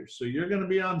factors. So you're going to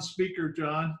be on speaker,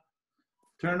 John.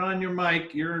 Turn on your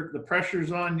mic. The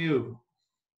pressure's on you.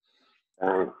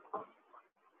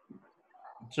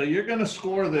 So you're going to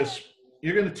score this.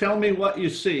 You're going to tell me what you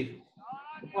see.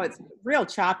 Well, it's real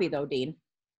choppy though, Dean.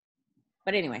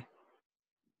 But anyway.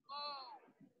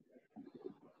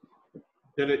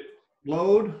 Did it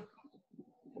load?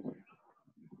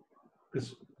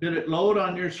 Did it load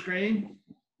on your screen?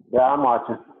 Yeah, I'm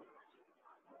watching.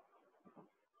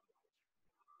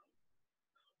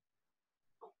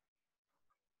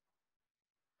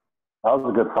 That was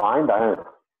a good find.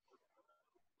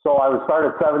 So I would start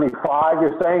at 75,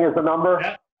 you're saying, is the number?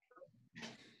 Yeah.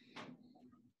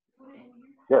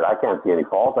 Shit, I can't see any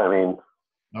fault. I mean.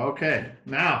 Okay,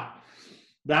 now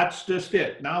that's just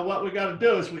it. Now what we got to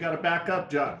do is we got to back up,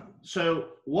 John. So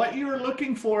what you're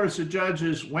looking for as a judge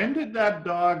is when did that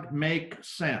dog make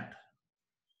scent?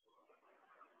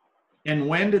 And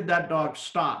when did that dog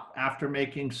stop after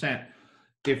making scent?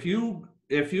 If you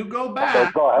go back,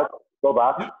 okay, go ahead. Go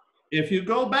back. If you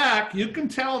go back, you can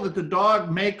tell that the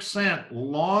dog makes scent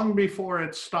long before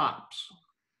it stops.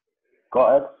 Go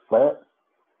ahead, play it.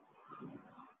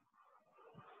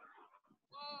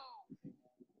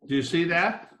 Do you see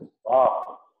that?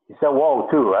 Oh, you said whoa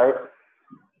too, right?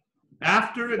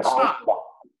 After it stopped.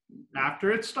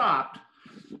 After it stopped.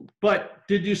 But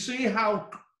did you see how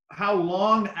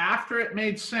long after it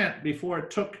made scent before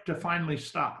it took to finally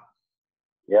stop?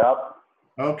 Yep.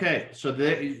 Okay, so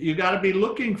you got to be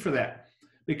looking for that.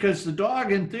 because the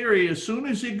dog, in theory, as soon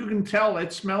as you can tell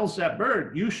it smells that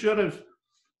bird, you should have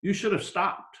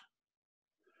stopped.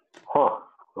 Huh,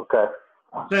 okay.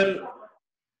 So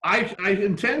I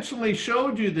intentionally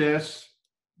showed you this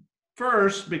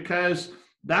first because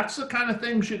that's the kind of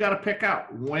things you got to pick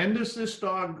out. When does this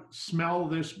dog smell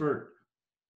this bird?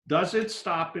 Does it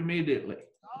stop immediately?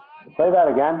 Say that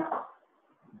again.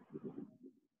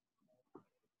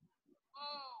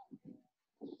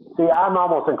 See, I'm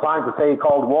almost inclined to say he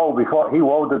called whoa before he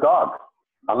whoa the dog,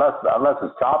 unless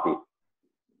it's choppy.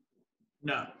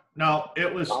 No,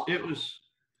 it was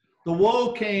the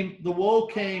whoa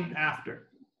came after.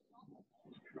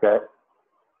 Okay.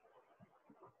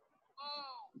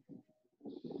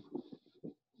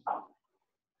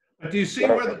 But do you see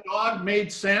where the dog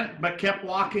made scent but kept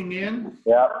walking in?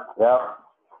 Yeah.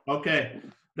 Okay,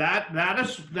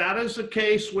 that is a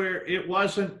case where it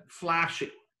wasn't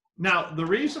flashy. Now, the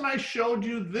reason I showed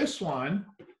you this one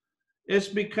is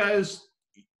because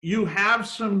you have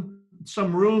some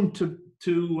room to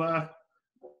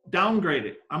downgrade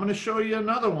it. I'm going to show you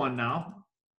another one now.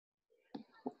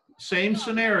 Same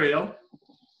scenario.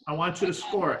 I want you to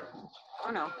score it. Oh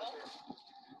no.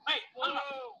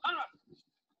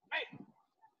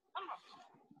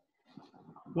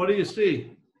 What do you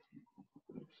see?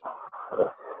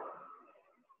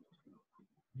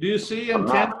 Do you see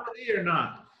intensity or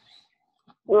not?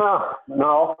 Yeah,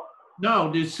 no. No,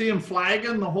 do you see him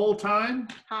flagging the whole time?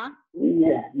 Huh?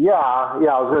 Yeah, I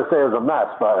was going to say it was a mess,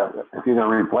 but if you're going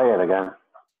to replay it again.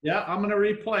 Yeah, I'm going to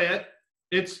replay it.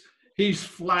 He's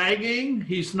flagging.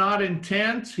 He's not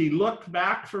intense. He looked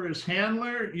back for his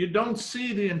handler. You don't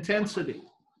see the intensity.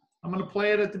 I'm going to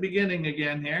play it at the beginning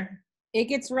again here. It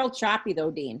gets real choppy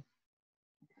though, Dean.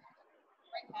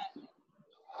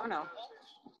 Oh no.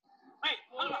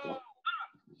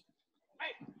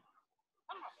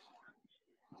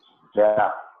 Yeah.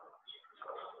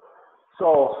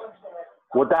 So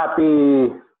would that be,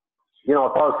 you know,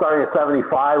 if I was starting at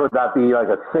 75, would that be like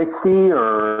a 60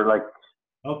 or like,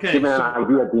 okay, give me an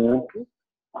idea, Dean?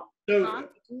 So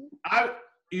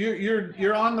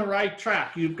you're on the right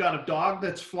track. You've got a dog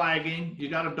that's flagging. You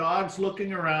got a dog's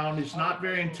looking around. He's not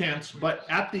very intense, but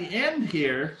at the end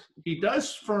here, he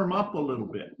does firm up a little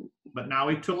bit. But now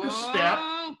he took a step.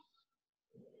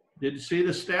 Did you see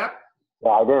the step? Yeah,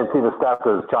 I didn't see the step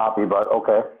because it's choppy, but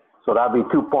okay. So that'd be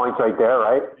 2 points right there,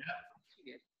 right?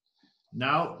 Yeah.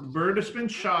 Now the bird has been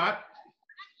shot.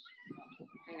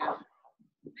 Hang on.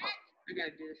 I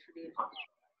gotta do this for Dean.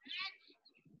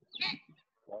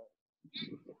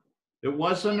 It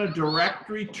wasn't a direct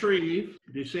retrieve.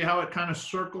 Do you see how it kind of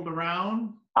circled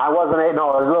around? No, it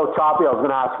was a little choppy. I was going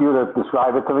to ask you to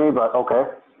describe it to me, but okay.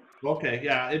 Okay,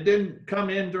 yeah, it didn't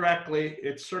come in directly.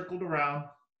 It circled around.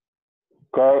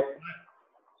 Okay.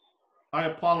 I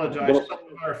apologize.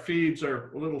 Some of our feeds are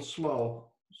a little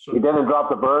slow. So you didn't drop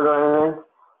the bird or anything?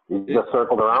 You just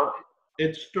circled around?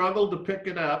 It struggled to pick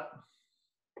it up.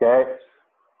 Okay.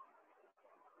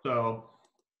 So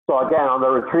again, on the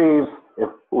retrieves, if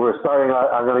we're starting,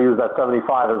 I'm going to use that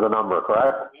 75 as a number,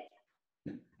 correct?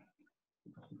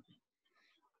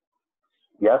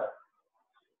 Yes?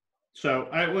 So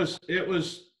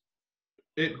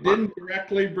it didn't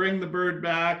directly bring the bird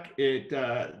back. It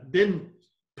didn't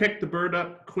pick the bird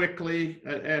up quickly.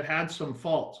 It had some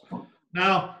faults.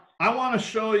 Now, I want to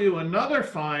show you another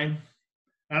find,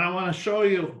 and I want to show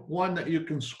you one that you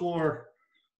can score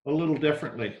a little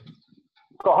differently.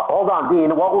 So hold on,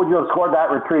 Dean. What would you have scored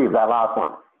that retrieve, that last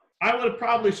one? I would have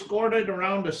probably scored it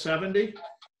around a 70.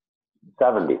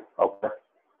 70, okay.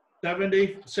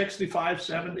 70, 65,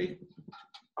 70.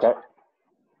 Okay.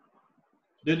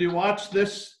 Did you watch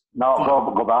this? No,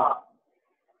 go back.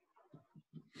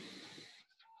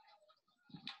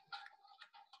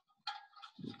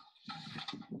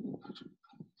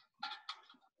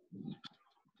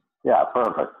 Yeah,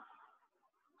 perfect.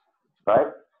 Right?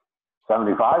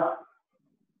 75?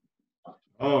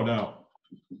 Oh, no.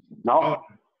 No? Oh,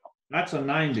 that's a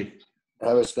 90.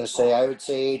 I was going to say, I would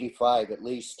say 85 at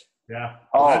least. Yeah.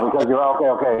 Oh, because you're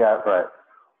okay, yeah, that's right.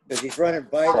 Because he's running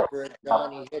by the bird,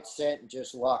 John, he hit scent and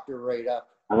just locked her right up.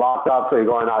 Locked up, so you're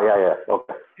going out, yeah,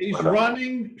 okay. He's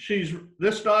running,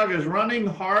 this dog is running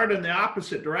hard in the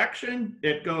opposite direction.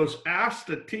 It goes ass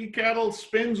to tea kettle,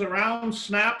 spins around,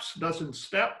 snaps, doesn't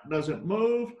step, doesn't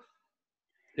move.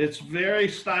 It's very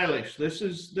stylish. This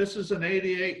is an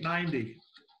 88, 90.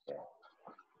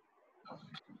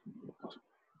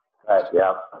 Right,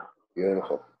 yeah.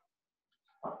 Beautiful.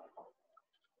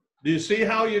 Do you see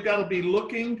how you got to be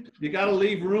looking? You got to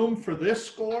leave room for this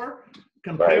score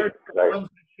compared to the ones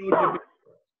I showed you before.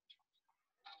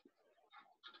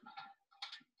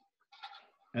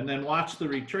 and then watch the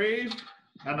retrieve.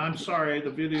 And I'm sorry, the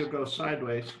video goes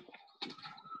sideways.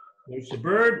 There's the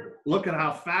bird. Look at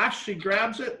how fast she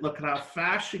grabs it. Look at how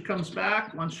fast she comes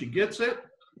back once she gets it.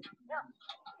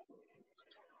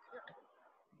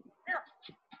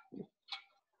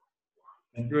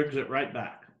 And brings it right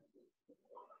back.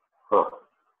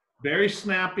 Very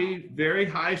snappy, very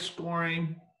high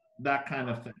scoring, that kind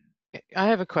of thing. I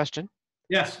have a question.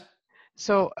 Yes.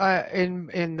 So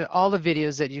in all the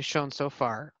videos that you've shown so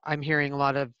far, I'm hearing a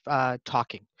lot of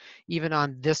talking. Even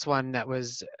on this one that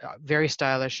was very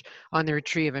stylish. On the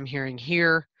retrieve, I'm hearing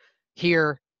here,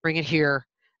 here, bring it here.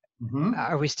 Mm-hmm.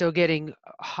 Are we still getting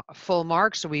full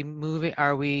marks? Are we moving?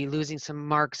 Are we losing some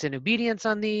marks in obedience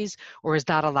on these, or is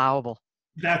that allowable?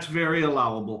 That's very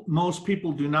allowable. Most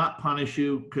people do not punish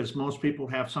you because most people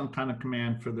have some kind of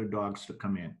command for their dogs to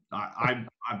come in. I've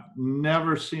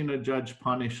never seen a judge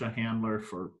punish a handler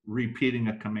for repeating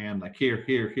a command like here,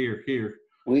 here, here, here.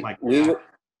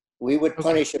 We would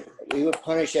punish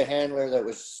a handler that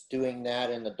was doing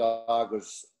that and the dog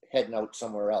was heading out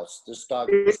somewhere else. This dog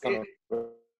was coming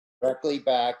directly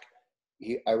back.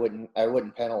 I wouldn't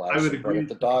penalize. I would him, agree. but if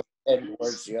the dog heading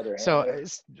towards the other handler.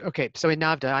 So okay, so in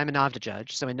NAVDA, I'm a NAVDA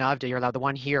judge. So in NAVDA, you're allowed the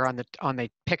one here on the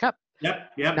pickup.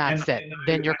 Yep. That's it.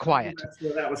 Then you're quiet. That's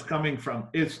where that was coming from.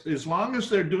 It's as long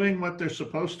as they're doing what they're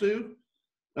supposed to.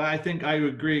 I think I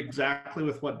agree exactly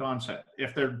with what Don said.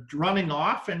 If they're running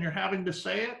off and you're having to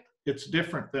say it, it's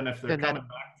different than if they're coming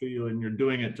back to you and you're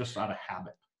doing it just out of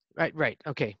habit. Right.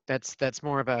 Okay, that's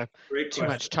more of a too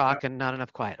much talk and not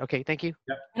enough quiet. Okay, thank you.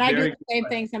 Yep. And I do the same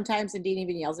thing sometimes, and Dean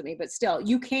even yells at me, but still,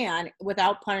 you can,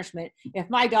 without punishment. If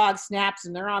my dog snaps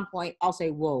and they're on point, I'll say,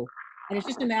 whoa. And it's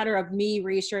just a matter of me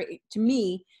reassuring. To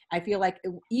me, I feel like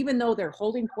even though they're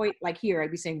holding point, like here,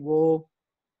 I'd be saying, whoa.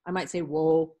 I might say,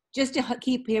 whoa, just to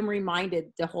keep him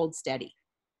reminded to hold steady.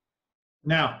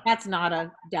 Now, that's not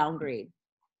a downgrade.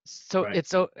 So Right. it's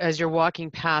so as you're walking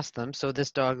past them, so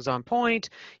this dog's on point,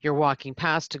 you're walking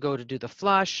past to go to do the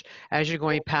flush. As you're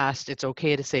going past, it's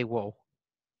okay to say, whoa.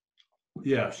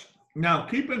 Yes. Now,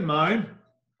 keep in mind,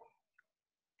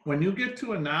 when you get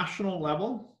to a national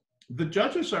level, the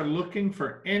judges are looking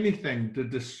for anything to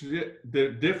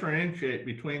differentiate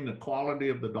between the quality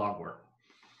of the dog work.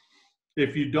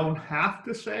 If you don't have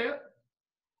to say it,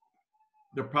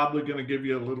 they're probably going to give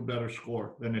you a little better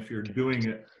score than if you're doing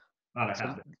it out of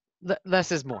habit.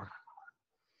 Less is more.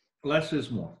 Less is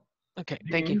more. Okay,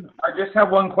 thank you. I just have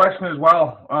one question as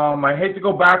well. I hate to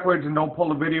go backwards and don't pull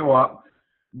the video up.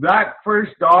 That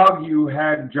first dog you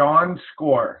had John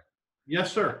score.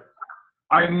 Yes, sir.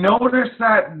 I noticed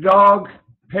that dog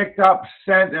picked up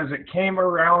scent as it came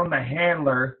around the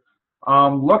handler.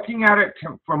 Looking at it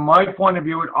from my point of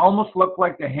view, it almost looked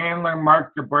like the handler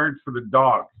marked the bird for the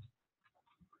dog.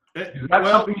 Is that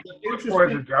something you look for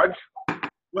as a judge?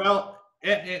 Well,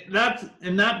 that's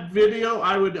in that video,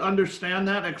 I would understand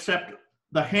that, except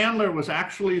the handler was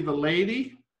actually the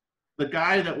lady. The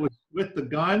guy that was with the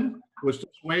gun was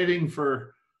just waiting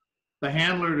for the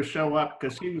handler to show up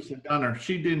because he was the gunner.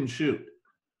 She didn't shoot.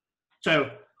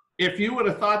 So if you would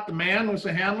have thought the man was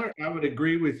the handler, I would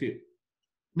agree with you.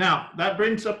 Now, that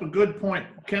brings up a good point.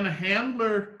 Can a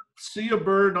handler see a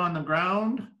bird on the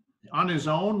ground on his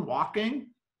own walking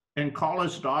and call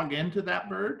his dog into that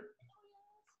bird?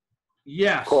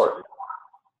 Yes. Of course.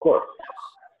 Of course.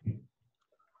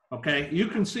 Okay, you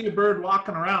can see a bird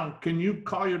walking around. Can you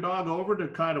call your dog over to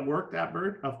try to work that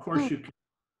bird? Of course you can.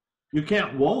 You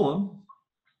can't whoa him,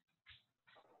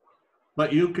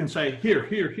 but you can say, here,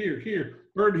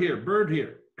 bird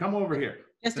here, come over here.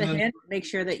 Just a hint, make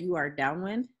sure that you are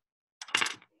downwind.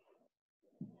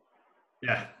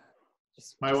 Yeah,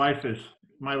 my wife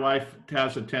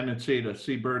has a tendency to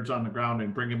see birds on the ground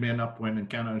and bring them in upwind and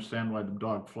can't understand why the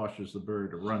dog flushes the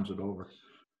bird or runs it over.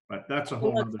 But that's a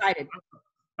whole other,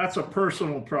 that's a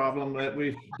personal problem that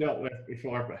we've dealt with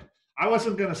before. But I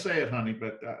wasn't going to say it, honey,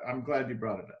 but I'm glad you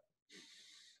brought it up.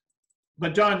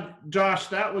 But Josh,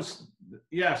 that was,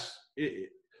 yes.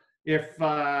 If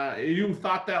you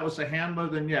thought that was a handler,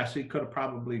 then yes, he could have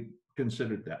probably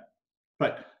considered that.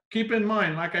 But keep in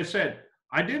mind, like I said,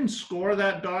 I didn't score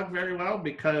that dog very well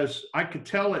because I could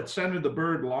tell it scented the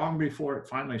bird long before it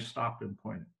finally stopped and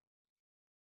pointed.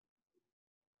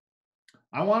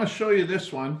 I want to show you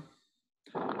this one.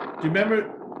 Do you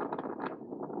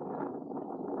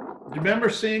remember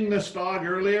seeing this dog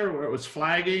earlier where it was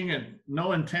flagging and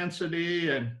no intensity?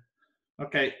 And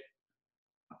okay,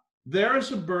 there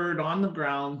is a bird on the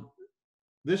ground.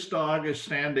 This dog is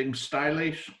standing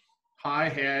stylish, high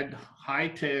head, high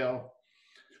tail.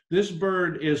 This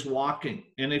bird is walking.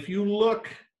 And if you look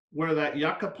where that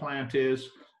yucca plant is,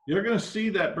 you're going to see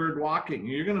that bird walking.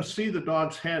 You're going to see the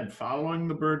dog's head following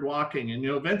the bird walking, and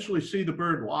you'll eventually see the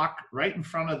bird walk right in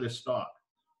front of this dog.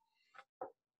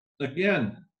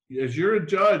 Again, as you're a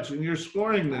judge and you're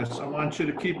scoring this, I want you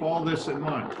to keep all this in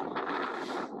mind.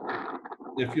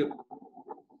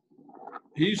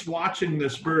 He's watching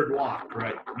this bird walk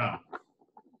right now.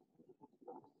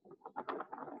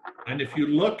 And if you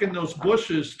look in those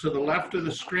bushes to the left of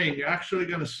the screen, you're actually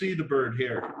going to see the bird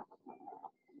here.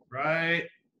 Right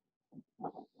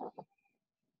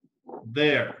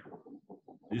there.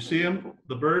 You see him,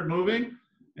 the bird moving?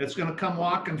 It's going to come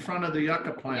walk in front of the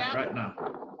yucca plant right now.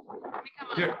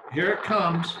 Here it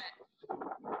comes.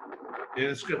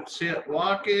 It's good to see it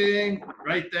walking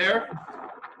right there.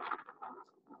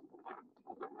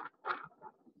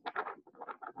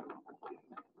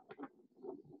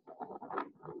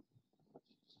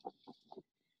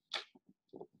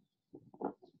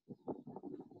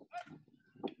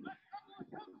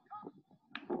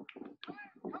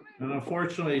 And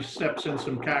unfortunately, he steps in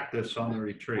some cactus on the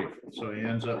retrieve, so he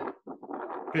ends up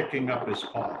picking up his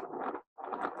paw.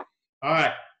 All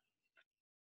right.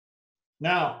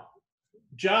 Now,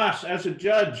 Josh, as a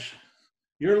judge,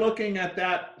 you're looking at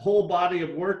that whole body of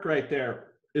work right there.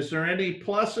 Is there any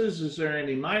pluses? Is there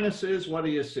any minuses? What do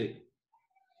you see?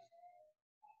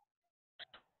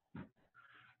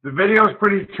 The video is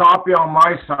pretty choppy on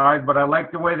my side, but I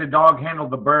like the way the dog handled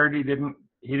the bird. He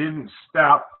didn't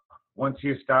step once he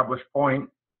established point.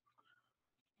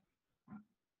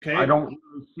 Okay. I don't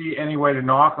really see any way to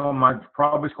knock him. I'd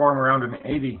probably score him around an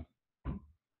 80.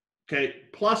 Okay,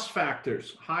 plus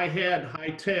factors, high head, high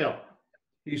tail.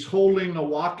 He's holding a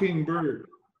walking bird.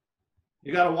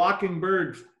 You got a walking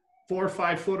bird 4 or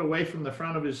 5 foot away from the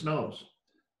front of his nose.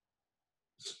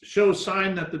 Shows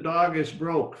sign that the dog is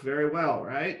broke very well,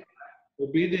 right?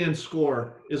 Obedience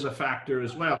score is a factor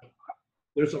as well.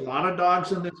 There's a lot of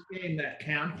dogs in this game that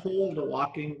can't hold a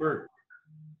walking bird.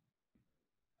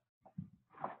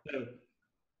 So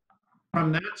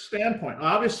from that standpoint,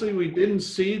 obviously we didn't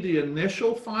see the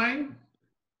initial fine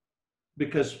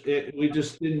because we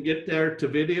just didn't get there to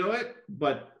video it,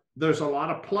 but there's a lot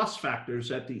of plus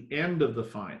factors at the end of the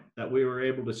fine that we were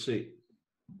able to see.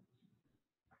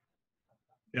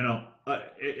 You know,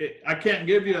 I can't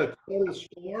give you a total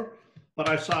score, but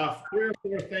I saw 3 or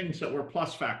 4 things that were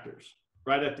plus factors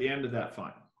right at the end of that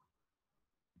fine.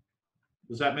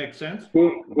 Does that make sense?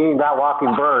 Dean, that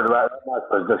walking bird, that must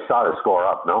have just shot his score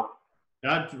up, no?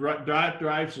 That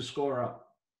drives the score up.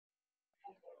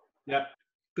 Yep.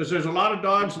 Because there's a lot of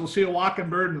dogs will see a walking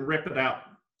bird and rip it out.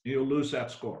 You'll lose that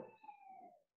score.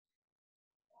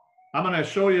 I'm going to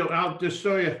show you, I'll just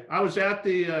show you. I was at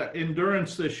the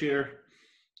Endurance this year,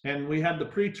 and we had the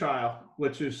pre-trial,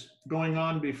 which is going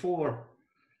on before.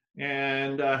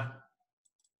 And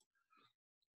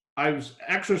I was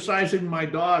exercising my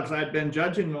dogs. I'd been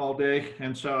judging all day,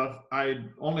 and so I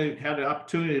only had the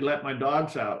opportunity to let my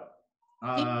dogs out.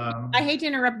 I hate to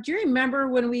interrupt. Do you remember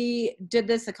when we did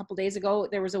this a couple days ago?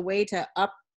 There was a way to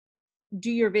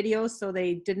do your videos so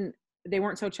they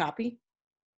weren't so choppy.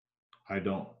 I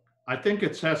don't. I think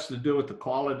it has to do with the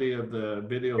quality of the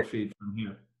video feed from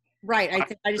here. Right.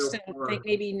 I just don't think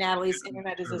maybe Natalie's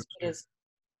internet is as good as.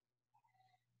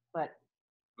 But.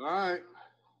 All right.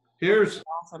 Here's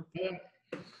awesome.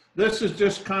 This is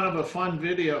just kind of a fun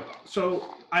video.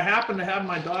 So I happened to have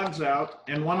my dogs out,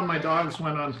 and one of my dogs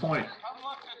went on point.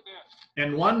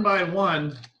 And one by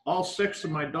one, all 6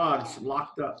 of my dogs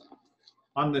locked up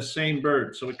on the same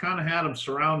bird. So we kind of had them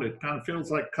surrounded. Kind of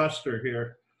feels like Custer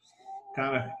here.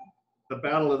 Kind of the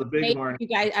battle of the bighorn. You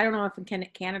guys, I don't know if in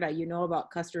Canada you know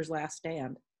about Custer's Last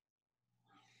Stand.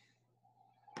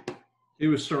 He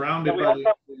was surrounded by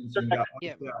the Indians and got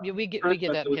we get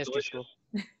that in history school.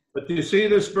 But do you see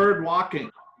this bird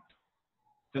walking?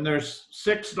 And there's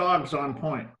 6 dogs on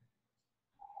point.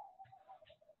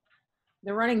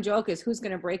 The running joke is who's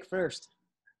going to break first.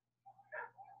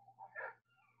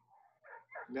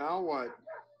 Now what?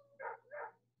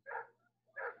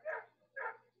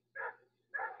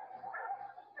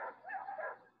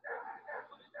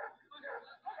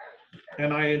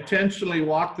 And I intentionally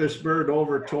walked this bird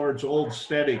over towards Old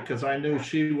Steady because I knew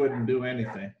she wouldn't do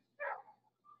anything.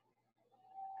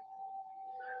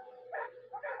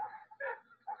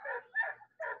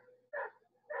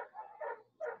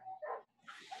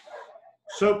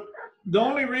 So the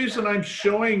only reason I'm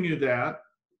showing you that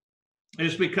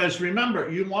is because, remember,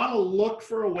 you want to look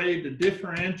for a way to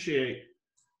differentiate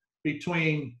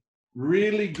between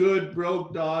really good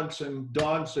broke dogs and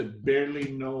dogs that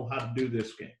barely know how to do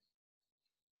this game.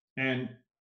 And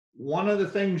one of the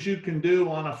things you can do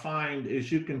on a find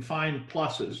is you can find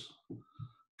pluses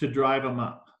to drive them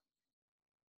up.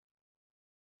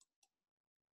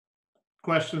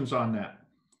 questions on that?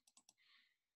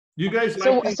 You guys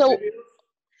like these So videos?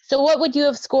 so what would you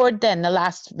have scored then, the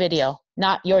last video?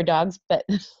 Not your dogs, but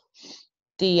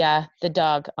the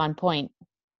dog on point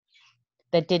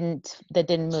that didn't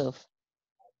move.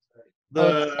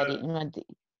 The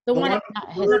The one, one not that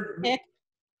his pick.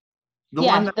 the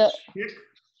Yeah, one that was kicked?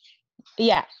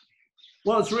 yeah.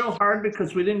 Well, it's real hard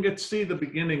because we didn't get to see the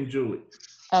beginning, Julie.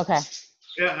 Okay.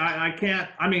 Yeah, I can't.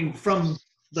 I mean, from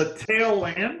the tail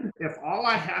end, if all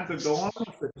I had to go on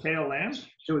was the tail end,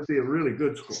 it would be a really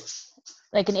good score.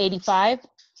 Like an 85,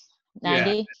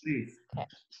 90? Yeah, at least. Okay.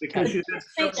 Because you did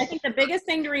I think the biggest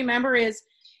thing to remember is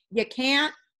you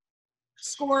can't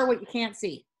score what you can't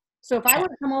see. So if I were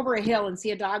to come over a hill and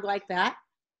see a dog like that,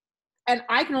 and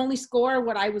I can only score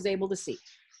what I was able to see.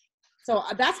 So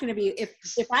that's going to be,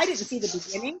 if I didn't see the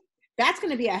beginning, that's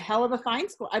going to be a hell of a fine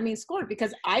score. I mean, score,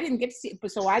 because I didn't get to see,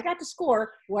 so I got to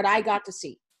score what I got to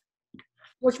see,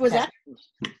 which was excellent.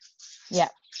 Yeah.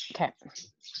 Okay.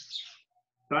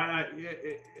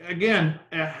 Again,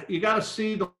 you got to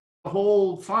see the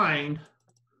whole find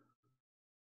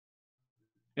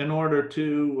in order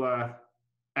to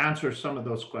answer some of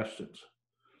those questions.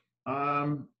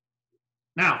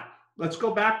 Now, let's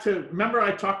go back to, remember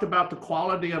I talked about the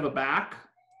quality of a back?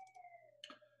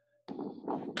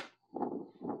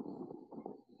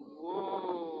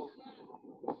 Whoa.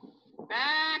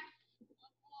 Back.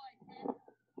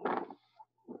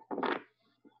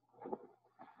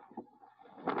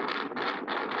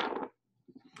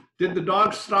 Did the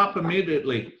dog stop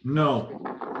immediately? No.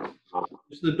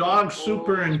 Is the dog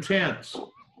super intense?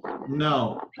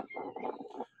 No.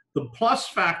 The plus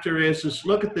factor is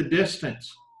look at the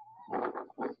distance.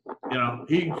 You know,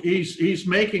 he's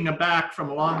making a back from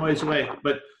a long ways away.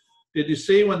 But did you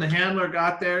see when the handler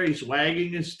got there, he's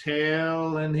wagging his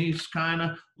tail and he's kind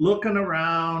of looking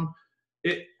around.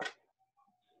 And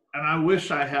I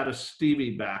wish I had a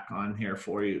Stevie back on here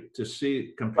for you to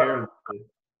see, compare.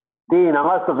 Dean,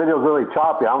 unless the video's really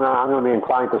choppy, I'm gonna be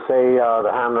inclined to say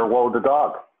the handler wowed the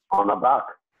dog on the back.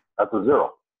 That's a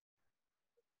 0.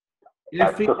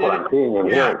 That's just what I'm seeing and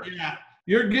hearing. Yeah.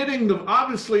 You're getting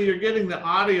obviously you're getting the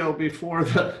audio before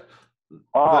the.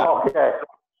 Oh, okay.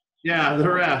 Yeah, the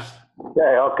rest.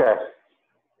 Okay.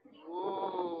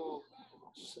 Whoa.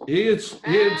 It's.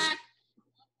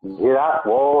 Yeah,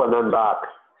 whoa, and then back.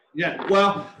 Yeah,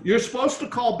 well, you're supposed to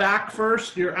call back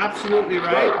first. You're absolutely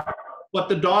right. But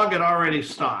the dog had already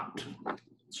stopped.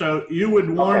 So you would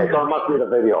warn. Okay, so it must be the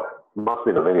video. Must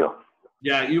be the video.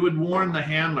 Yeah, you would warn the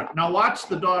handler. Now watch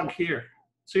the dog here.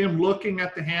 See him looking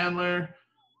at the handler.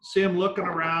 See him looking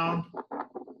around,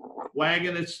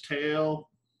 wagging its tail.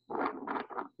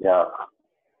 Yeah.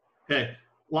 Okay,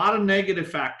 a lot of negative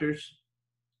factors.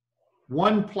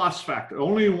 One plus factor,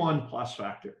 only one plus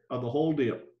factor of the whole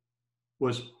deal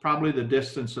was probably the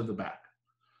distance of the back.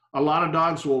 A lot of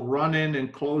dogs will run in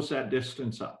and close that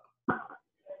distance up.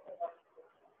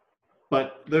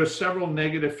 But there's several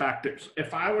negative factors.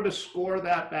 If I were to score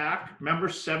that back, remember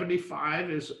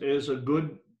 75 is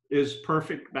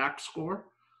perfect back score.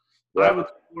 Yeah. I would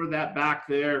score that back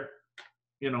there,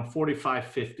 45,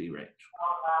 50 range.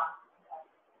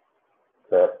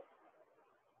 Okay.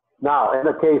 Now, in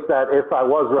the case that if I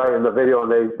was right in the video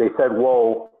and they said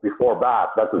whoa before back,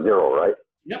 that's a 0, right?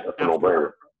 Yep. That's a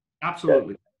no-brainer.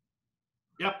 Absolutely.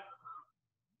 Yep.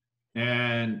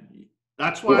 And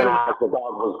that's why. Even as the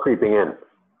dog was creeping in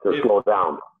to slow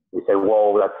down, you say,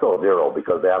 whoa, that's still 0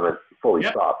 because they haven't fully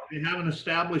stopped. They haven't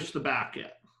established the back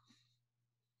yet.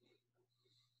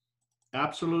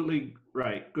 Absolutely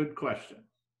right. Good question.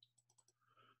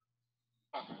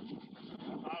 I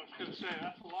was going to say,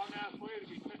 that's a long ass way to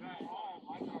be sitting at home.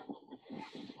 I know.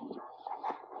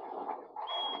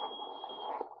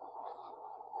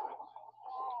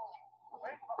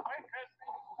 Wait, Kristy.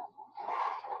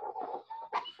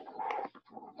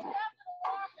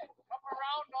 Come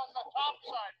around on the top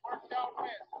side, work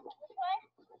downwind.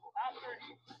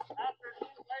 After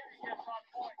this lady gets on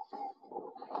point.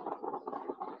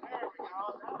 There we go.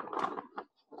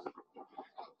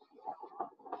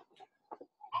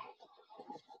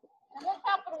 And just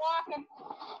help with walking.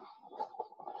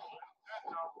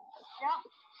 Yep.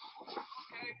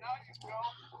 Okay, now you go.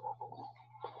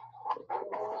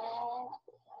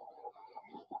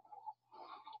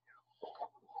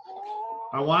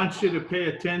 I want you to pay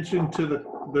attention to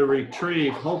the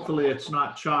retrieve. Hopefully it's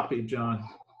not choppy, John.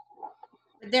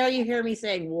 There you hear me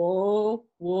saying, whoa,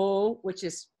 whoa, which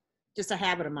is just a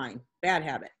habit of mine, bad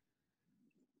habit.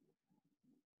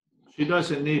 She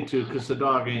doesn't need to because the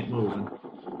dog ain't moving.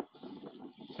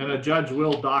 And a judge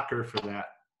will dock her for that.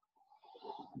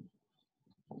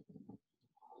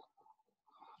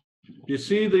 Do you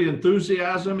see the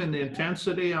enthusiasm and the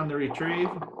intensity on the retrieve?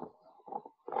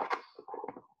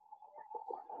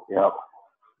 Yep.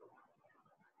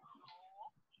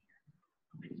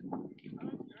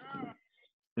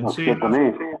 And Looks see, good to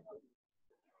me.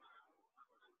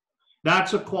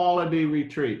 that's a quality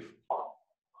retrieve.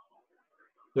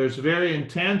 There's very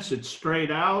intense, it's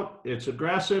straight out, it's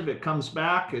aggressive, it comes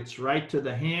back, it's right to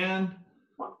the hand.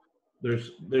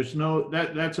 There's no,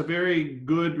 that's a very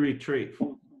good retrieve.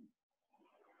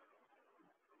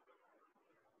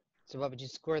 So what would you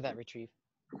score that retrieve?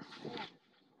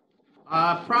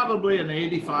 Probably an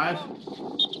 85.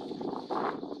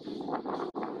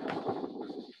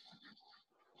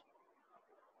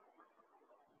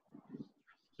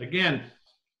 Again,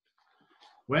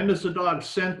 when does the dog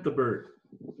scent the bird?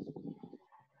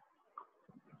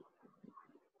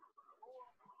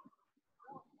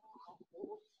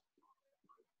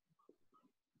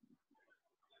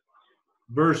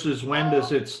 Versus when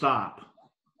does it stop?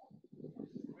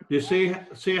 You see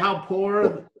how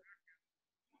poor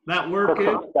that work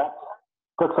is?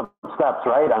 Took some steps,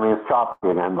 right? I mean, it's choppy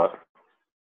again, but.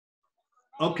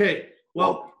 Okay,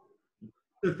 well,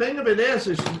 the thing of it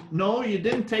is no, you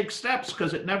didn't take steps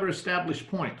because it never established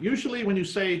point. Usually when you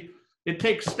say it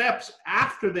takes steps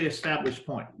after they establish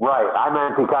point. Right, I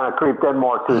meant he kind of creeped in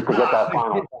more to get that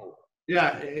final.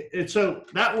 Yeah, so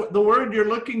that the word you're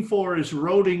looking for is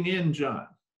roding in, John.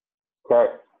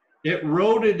 Okay. It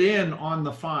roded in on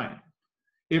the fine.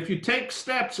 If you take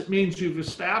steps, it means you've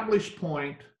established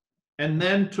point and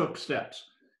then took steps.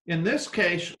 In this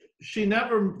case,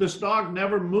 this dog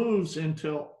never moves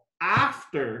until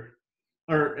after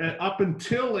or up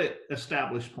until it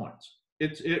established points.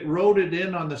 It roded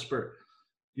in on this bird.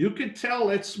 You could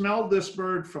tell it smelled this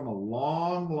bird from a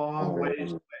long, long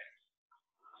ways away.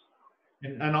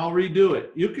 And I'll redo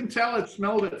it. You can tell it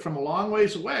smelled it from a long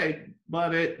ways away,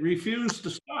 but it refused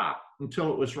to stop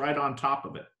until it was right on top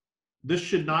of it. This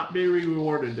should not be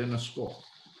rewarded in a score.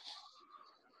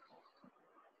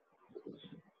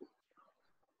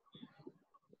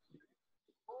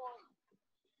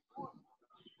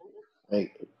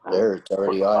 Hey, there it's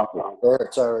already on. There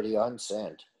it's already on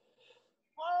scent.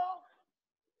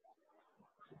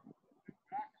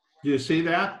 Do you see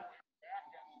that?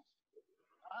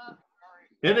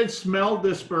 It had smelled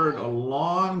this bird a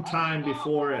long time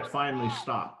before it finally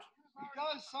stopped. He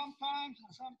does sometimes,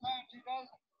 and sometimes he doesn't.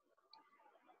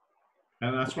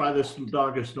 And that's why this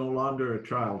dog is no longer a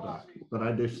trial dog. But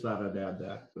I just thought I'd add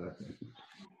that. But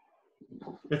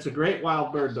it's a great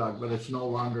wild bird dog, but it's no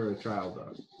longer a trial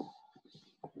dog.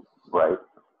 Right.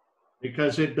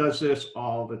 Because it does this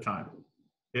all the time.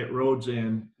 It roads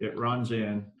in, it runs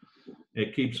in,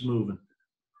 it keeps moving.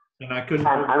 And I couldn't.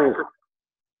 I mean,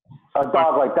 a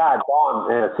dog like that,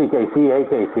 Dawn, in a CKC,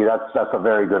 AKC, that's a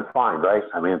very good find, right?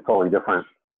 I mean, it's totally different.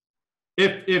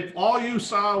 If all you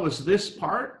saw was this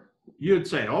part, you'd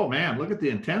say, oh man, look at the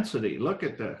intensity, look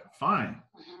at the fine.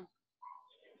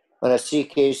 On a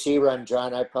CKC run,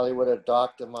 John, I probably would have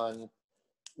docked him on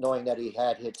knowing that he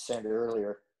had hit scent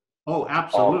earlier. Oh,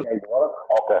 absolutely.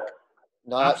 Okay.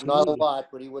 Not a lot,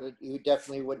 but he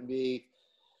definitely wouldn't be,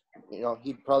 you know,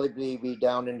 he'd probably be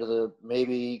down into the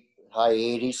maybe high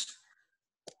 80s.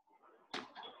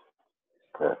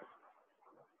 Okay.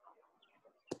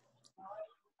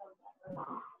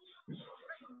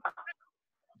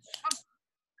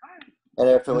 And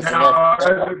if it was an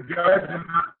FDX,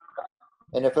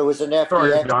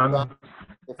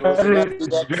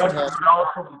 test,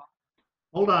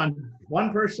 hold on,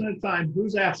 one person at a time.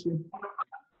 Who's asking?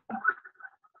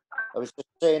 I was just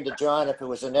saying to John, if it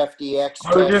was an FDX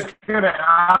I was test, just going to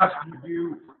ask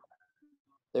you.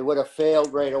 they would have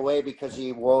failed right away because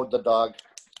he woed the dog.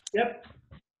 Yep.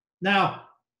 Now,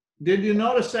 did you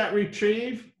notice that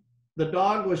retrieve? The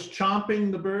dog was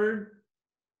chomping the bird.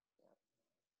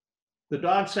 The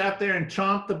dog sat there and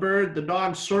chomped the bird. The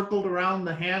dog circled around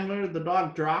the handler. The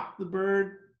dog dropped the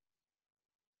bird.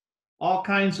 All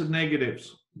kinds of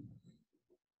negatives.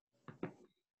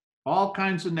 All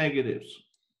kinds of negatives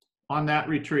on that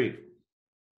retrieve.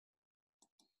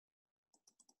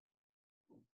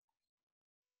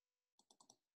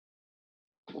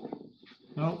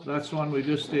 Nope, that's one we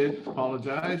just did.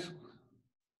 Apologize.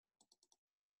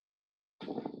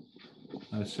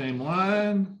 Same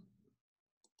one.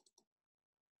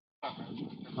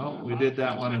 Oh, we did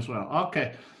that one as well.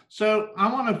 Okay, so I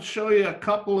want to show you a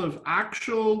couple of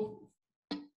actual.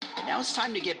 Now it's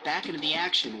time to get back into the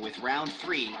action with round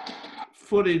 3.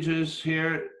 Footages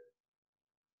here.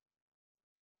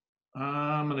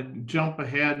 I'm going to jump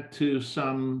ahead to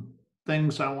some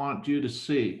things I want you to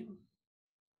see.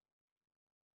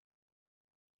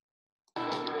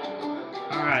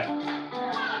 All right.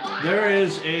 there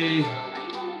is a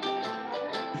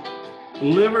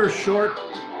liver short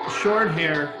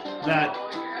hair that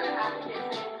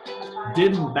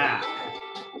didn't back.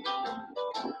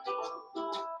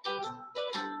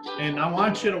 And I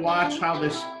want you to watch how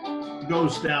this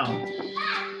goes down.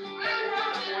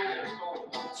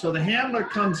 So the handler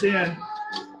comes in.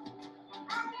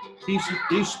 He's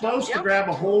supposed to grab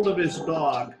a hold of his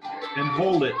dog and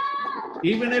hold it,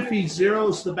 even if he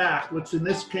zeroes the back, which in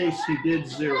this case he did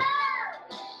zero.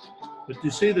 But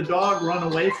you see the dog run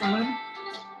away from him?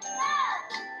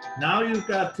 Now you've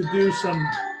got to do some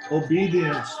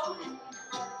obedience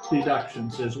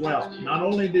deductions as well. Not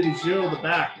only did he zero the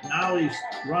back, now he's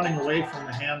running away from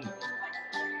the handler.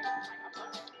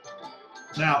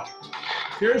 Now,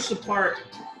 here's the part.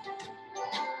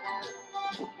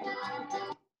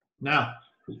 Now,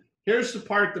 here's the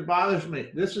part that bothers me.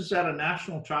 This is at a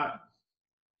national trial.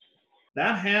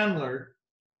 That handler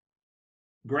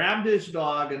grabbed his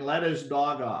dog and let his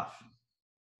dog off.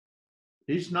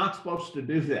 He's not supposed to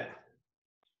do that.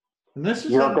 And this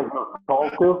is— You don't think it was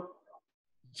told to?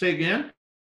 Say again?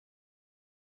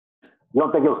 You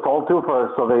don't think it was told to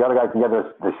so the other guy can get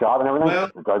the shot and everything? Well,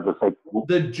 the judge would say,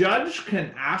 the judge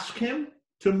can ask him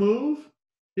to move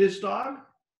his dog,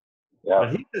 yeah.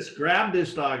 but he just grabbed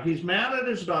his dog. He's mad at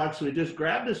his dog, so he just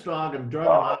grabbed his dog and drug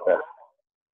him out.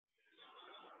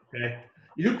 Okay.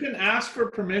 You can ask for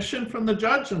permission from the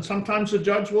judge, and sometimes the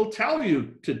judge will tell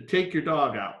you to take your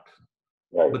dog out.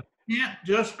 Right. But you can't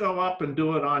just go up and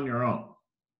do it on your own.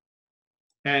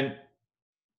 And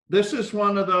this is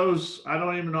one of those, I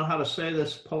don't even know how to say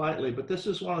this politely, but this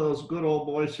is one of those good old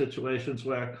boy situations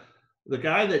where the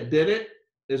guy that did it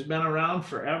has been around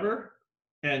forever,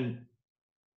 and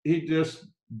he just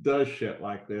does shit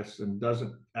like this and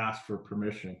doesn't ask for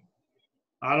permission.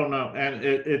 I don't know. And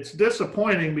it's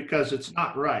disappointing because it's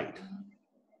not right.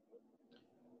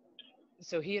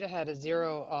 So he had a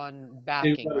zero on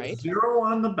backing, right? Zero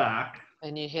on the back.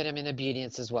 And you hit him in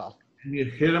obedience as well. And you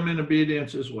hit him in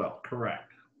obedience as well. Correct.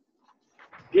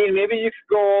 Dean, maybe you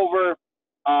could go over,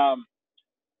 a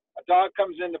dog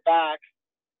comes in the back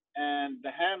and the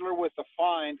handler with the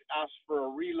find asks for a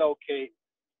relocate.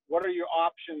 What are your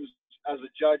options as a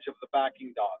judge of the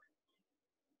backing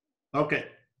dog? Okay.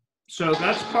 So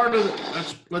that's part of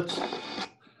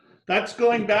that's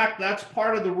going back. That's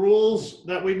part of the rules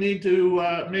that we need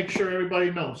to make sure everybody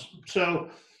knows. So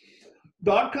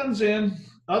dog comes in,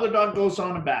 other dog goes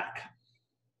on a back.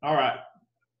 All right.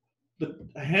 The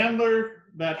handler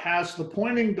that has the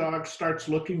pointing dog starts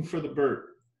looking for the bird.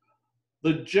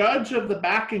 The judge of the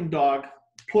backing dog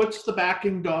puts the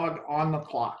backing dog on the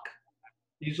clock.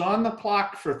 He's on the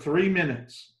clock for 3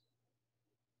 minutes.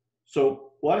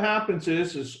 So what happens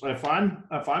is if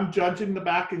I'm judging the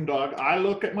backing dog, I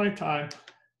look at my time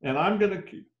and I'm going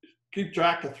to keep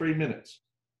track of 3 minutes.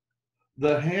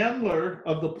 The handler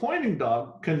of the pointing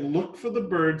dog can look for the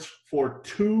birds for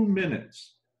 2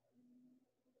 minutes.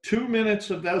 2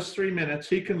 minutes of those 3 minutes,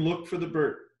 he can look for the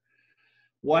bird.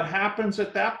 What happens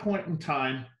at that point in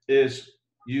time is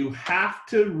you have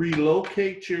to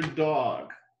relocate your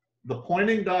dog. The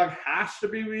pointing dog has to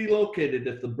be relocated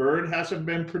if the bird hasn't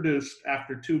been produced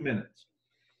after 2 minutes.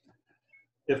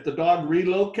 If the dog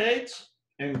relocates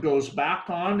and goes back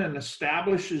on and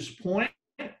establishes point,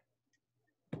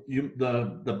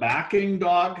 the backing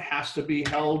dog has to be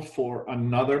held for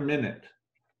another minute.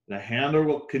 The handler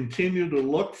will continue to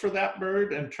look for that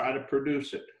bird and try to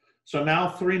produce it. So now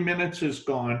 3 minutes is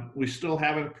gone. We still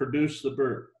haven't produced the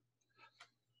bird.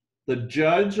 The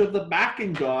judge of the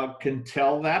backing dog can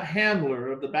tell that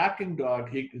handler of the backing dog,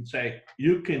 he can say,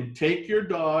 you can take your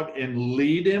dog and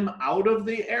lead him out of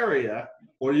the area,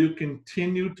 or you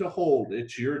continue to hold.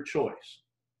 It's your choice.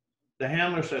 The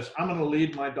handler says, I'm going to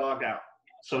lead my dog out.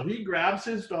 So he grabs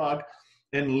his dog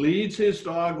and leads his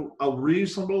dog a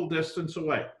reasonable distance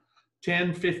away,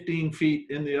 10, 15 feet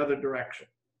in the other direction.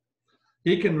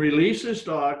 He can release his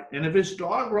dog, and if his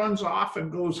dog runs off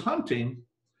and goes hunting,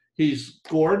 he's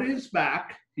scored his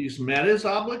back, he's met his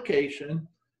obligation,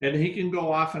 and he can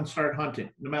go off and start hunting.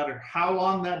 No matter how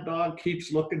long that dog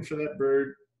keeps looking for that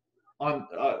bird,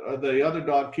 the other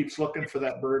dog keeps looking for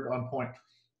that bird on point.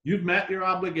 You've met your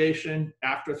obligation.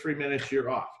 After 3 minutes, you're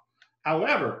off.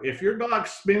 However, if your dog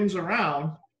spins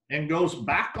around and goes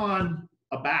back on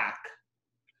a back,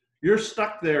 you're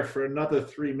stuck there for another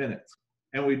 3 minutes,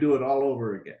 and we do it all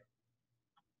over again.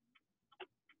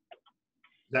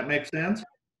 Does that make sense?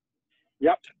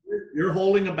 Yep. You're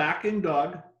holding a backing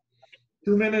dog.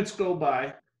 2 minutes go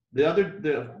by. The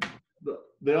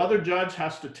other judge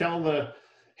has to tell the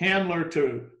handler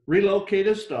to relocate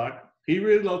his dog. He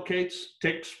relocates,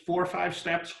 takes 4 or 5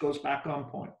 steps, goes back on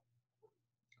point.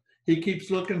 He keeps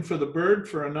looking for the bird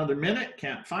for another minute,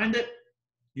 can't find it.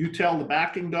 You tell the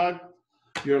backing dog,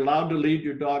 you're allowed to lead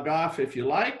your dog off if you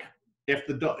like. If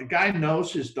the guy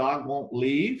knows his dog won't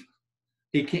leave,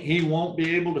 he won't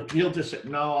be able to, he'll just say,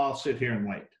 no, I'll sit here and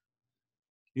wait.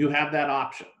 You have that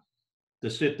option to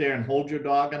sit there and hold your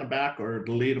dog in the back or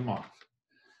to lead them off.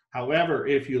 However,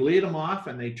 if you lead them off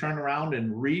and they turn around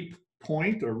and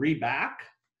re-point or re-back,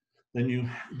 then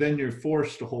you're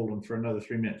forced to hold them for another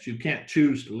 3 minutes. You can't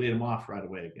choose to lead them off right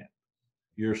away again.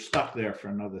 You're stuck there for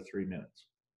another 3 minutes.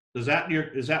 Is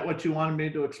that what you wanted me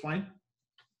to explain?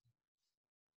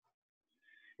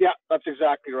 Yeah, that's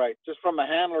exactly right. Just from a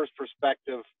handler's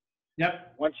perspective,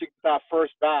 yep. Once you get that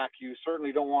first back, you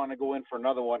certainly don't want to go in for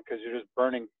another one because you're just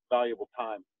burning valuable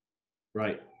time.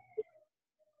 Right.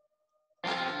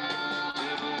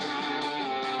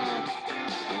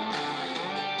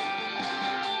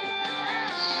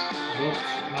 Oops,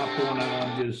 not the one I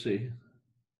wanted you to see.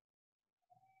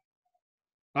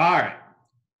 All right.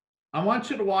 I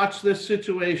want you to watch this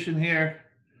situation here.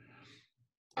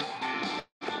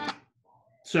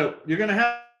 So you're going to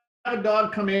have a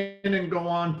dog come in and go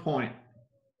on point.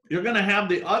 You're going to have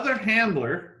the other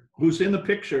handler who's in the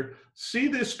picture see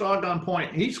this dog on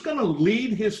point. He's going to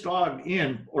lead his dog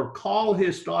in or call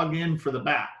his dog in for the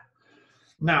back.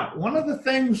 Now, one of the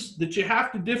things that you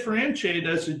have to differentiate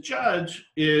as a judge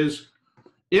is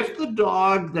if the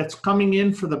dog that's coming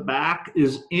in for the back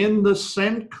is in the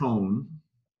scent cone,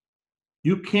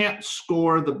 you can't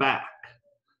score the back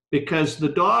because the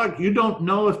dog, you don't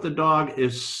know if the dog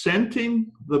is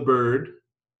scenting the bird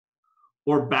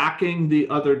or backing the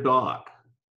other dog.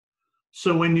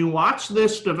 So when you watch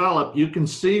this develop, you can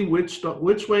see which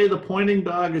way the pointing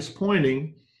dog is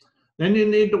pointing. Then you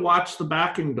need to watch the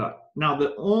backing dog. Now,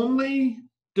 the only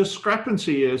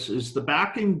discrepancy is the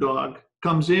backing dog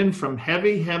comes in from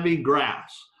heavy, heavy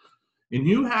grass. And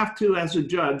you have to, as a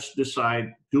judge,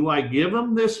 decide, do I give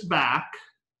him this back,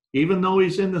 even though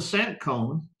he's in the scent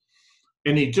cone,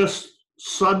 and he just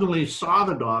suddenly saw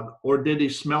the dog, or did he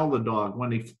smell the dog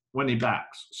when he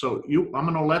backs? So I'm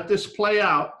going to let this play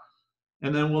out,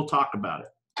 and then we'll talk about it.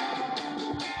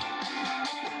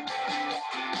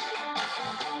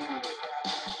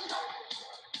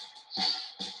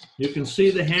 You can see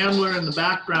the handler in the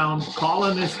background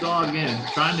calling this dog in,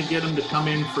 trying to get him to come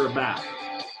in for a back.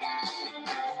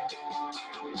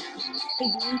 Hey,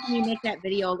 Dean, can you make that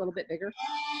video a little bit bigger?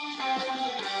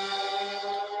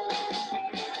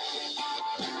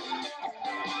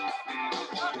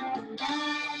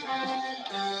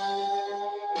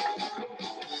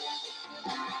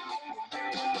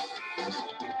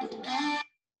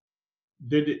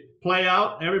 Did it play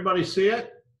out? Everybody see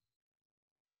it?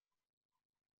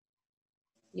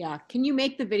 Yeah. Can you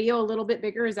make the video a little bit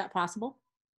bigger? Is that possible?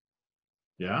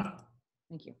 Yeah.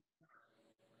 Thank you.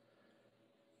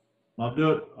 I'll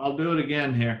do it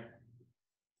again here.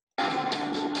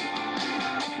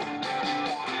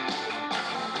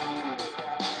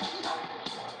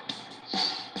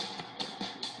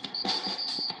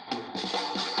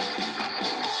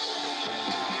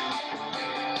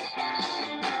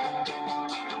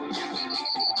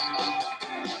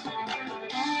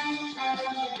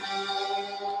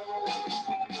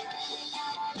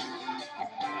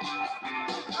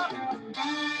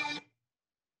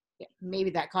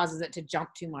 Maybe that causes it to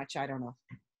jump too much. I don't know.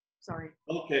 Sorry.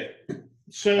 Okay.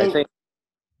 So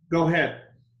go ahead.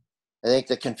 I think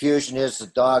the confusion is the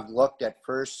dog looked at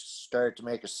first, started to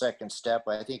make a second step.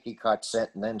 I think he caught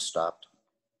scent and then stopped.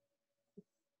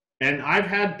 And I've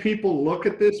had people look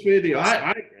at this video.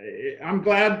 I'm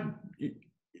glad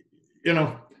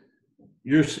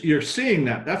you're seeing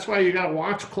that. That's why you got to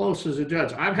watch close as a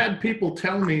judge. I've had people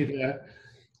tell me that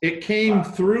it came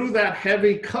through that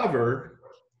heavy cover,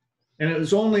 and it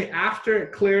was only after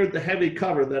it cleared the heavy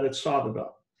cover that it saw the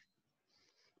dog.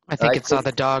 I think it saw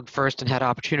the dog first and had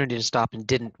opportunity to stop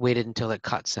and waited until it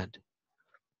caught scent.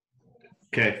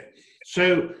 Okay.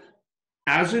 So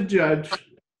as a judge,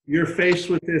 you're faced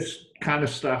with this kind of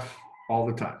stuff all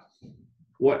the time.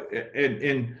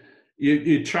 And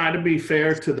you try to be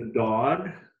fair to the dog.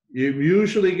 You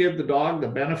usually give the dog the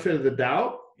benefit of the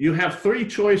doubt. You have three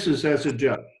choices as a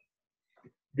judge.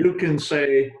 You can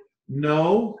say,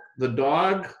 no, the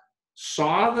dog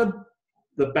saw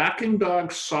the backing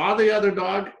dog saw the other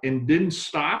dog and didn't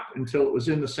stop until it was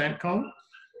in the scent cone.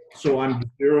 So I'm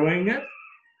zeroing it.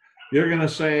 You're going to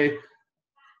say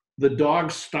the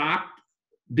dog stopped,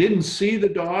 didn't see the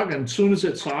dog, and as soon as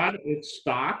it saw it, it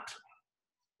stopped.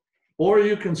 Or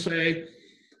you can say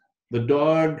the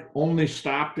dog only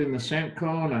stopped in the scent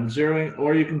cone, I'm zeroing.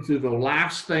 Or you can do the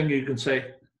last thing, you can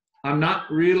say, I'm not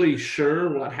really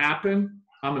sure what happened.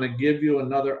 I'm going to give you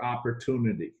another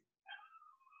opportunity.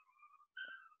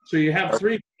 So you have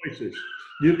three choices.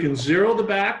 You can zero the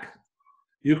back,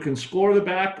 you can score the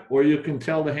back, or you can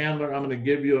tell the handler, I'm going to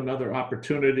give you another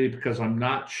opportunity because I'm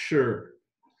not sure.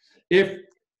 If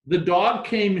the dog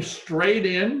came straight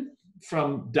in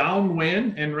from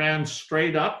downwind and ran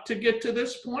straight up to get to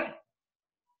this point,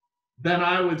 then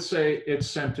I would say it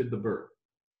scented the bird.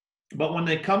 But when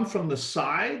they come from the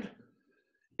side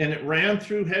and it ran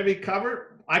through heavy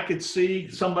cover, I could see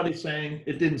somebody saying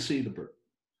it didn't see the bird.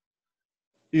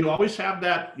 You always have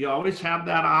that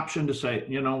option to say,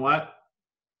 you know what,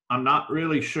 I'm not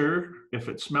really sure if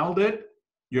it smelled it.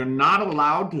 You're not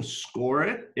allowed to score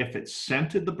it if it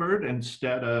scented the bird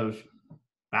instead of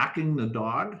backing the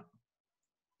dog.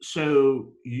 So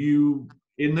you,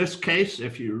 in this case,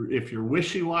 if you're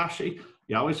wishy-washy,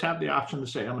 you always have the option to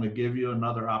say, I'm going to give you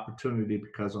another opportunity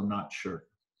because I'm not sure.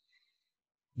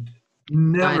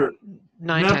 Never.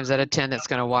 Nine times out of 10, that's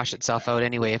going to wash itself out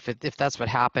anyway. If that's what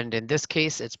happened in this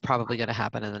case, it's probably going to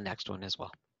happen in the next one as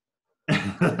well.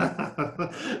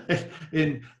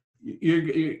 And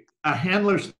a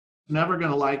handler's never going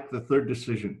to like the third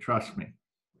decision. Trust me.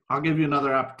 I'll give you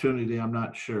another opportunity. I'm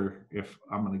not sure if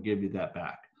I'm going to give you that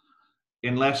back,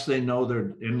 unless they know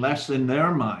unless in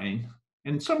their mind.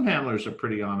 And some handlers are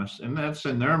pretty honest, and that's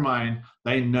in their mind.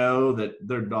 They know that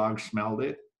their dog smelled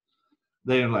it.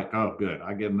 They're like, oh, good,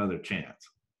 I get another chance.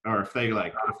 Or if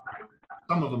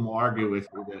some of them will argue with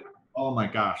you that, oh my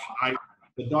gosh,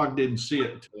 the dog didn't see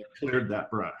it until it cleared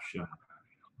that brush. You know?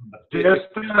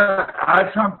 Just to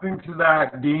add something to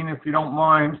that, Dean, if you don't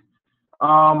mind.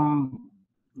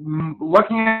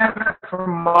 Looking at it from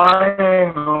my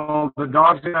angle, the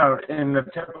dog's in the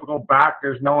typical back.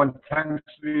 There's no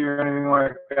intensity or anything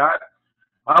like that.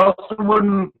 I also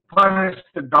wouldn't punish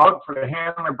the dog for the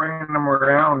handler bringing them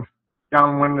around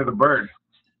downwind of the bird.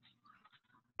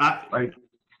 Like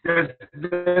this is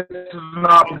an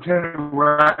opportunity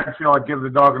where I feel I'd give the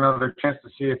dog another chance to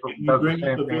see if it does the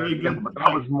same thing again. But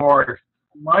that was more,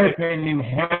 in my opinion,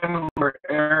 handler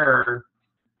error,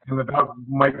 and the dog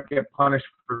might get punished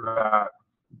for that.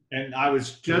 And I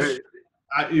was just,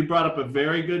 you brought up a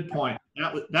very good point.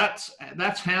 That's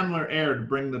handler error to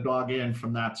bring the dog in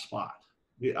from that spot.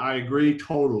 I agree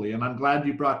totally, and I'm glad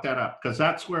you brought that up, because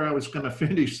that's where I was going to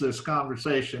finish this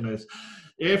conversation. Is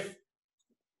if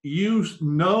you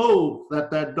know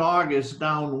that dog is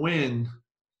downwind,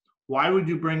 why would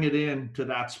you bring it in to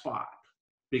that spot?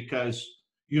 Because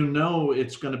you know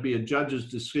it's going to be a judge's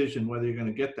decision whether you're going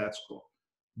to get that score.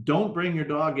 Don't bring your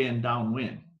dog in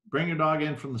downwind. Bring your dog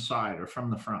in from the side or from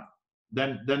the front.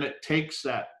 Then it takes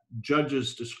that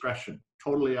judge's discretion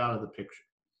totally out of the picture.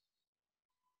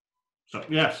 So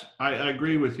yes, I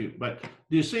agree with you. But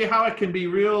do you see how it can be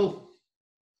real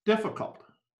difficult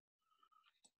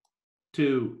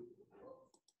to,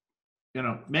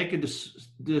 make a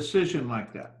decision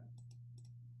like that?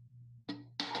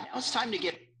 Now it's time to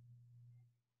get.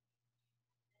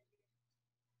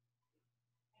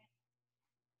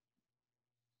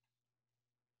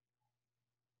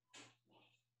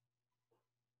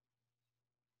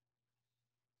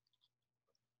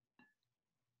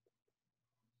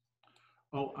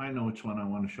 Oh, I know which one I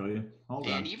want to show you. Hold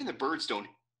on. And even the birds don't.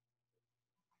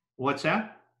 What's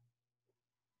that?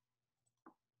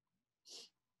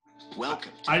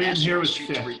 Welcome to I didn't hear what you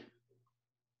National said. Shoot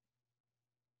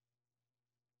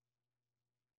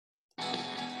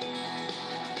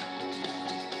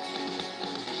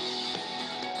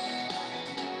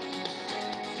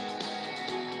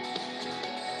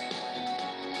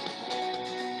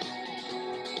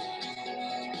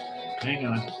Hang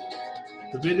on.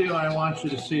 The video I want you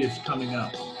to see is coming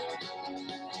up.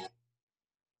 I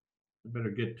better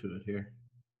get to it here.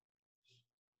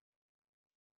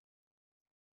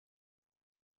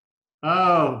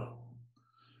 Oh,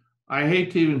 I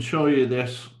hate to even show you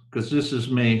this because this is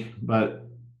me, but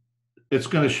it's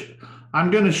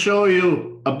I'm going to show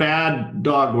you a bad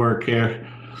dog work here.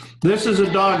 This is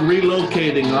a dog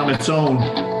relocating on its own.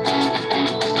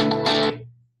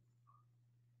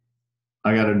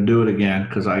 I got to do it again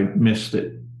because I missed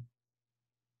it.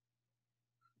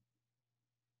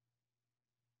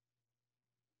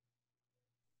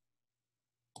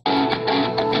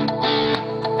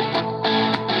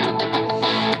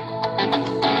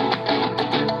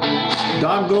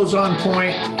 Dog goes on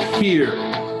point here,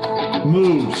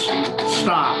 moves,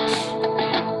 stops,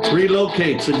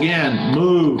 relocates again,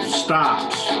 moves,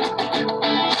 stops.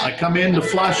 I come in to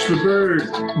flush the bird,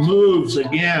 moves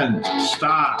again,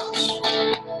 stops.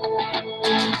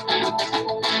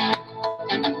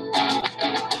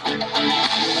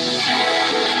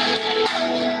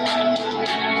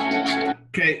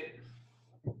 Okay,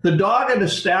 The dog at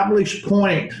established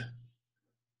point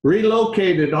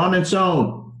relocated on its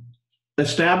own.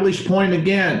 Established point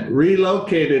again,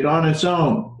 relocated on its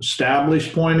own.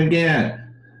 Established point again.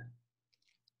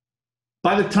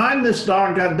 By the time this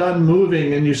dog got done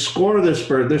moving and you score this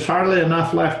bird, there's hardly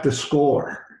enough left to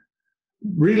score.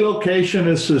 Relocation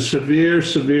is a severe,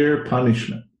 severe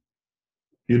punishment.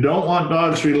 You don't want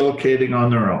dogs relocating on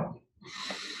their own.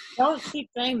 Don't keep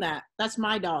saying that. That's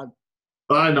my dog.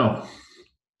 I know.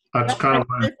 That's kind of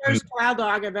the first trial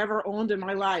dog I've ever owned in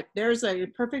my life. There's a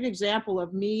perfect example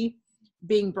of me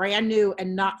being brand new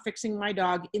and not fixing my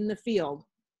dog in the field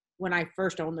when I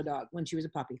first owned the dog, when she was a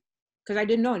puppy, because I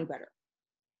didn't know any better.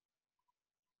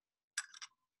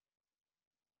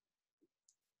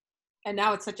 And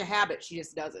now it's such a habit, she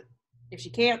just does it. If she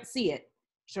can't see it,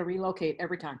 she'll relocate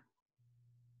every time.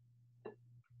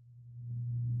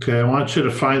 Okay, I want you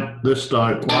to find this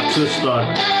dog. Watch this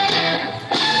dog.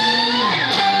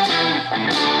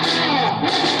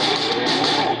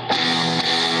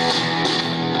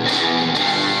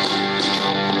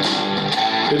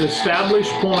 It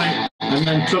established point and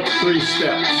then took 3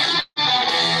 steps.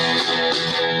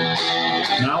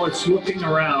 Now it's looking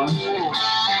around.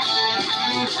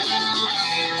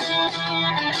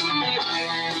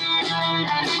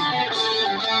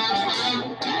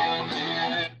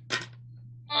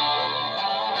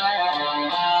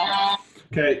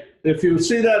 Okay, if you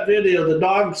see that video, the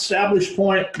dog established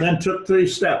point, then took 3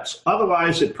 steps.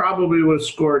 Otherwise, it probably would have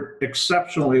scored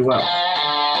exceptionally well.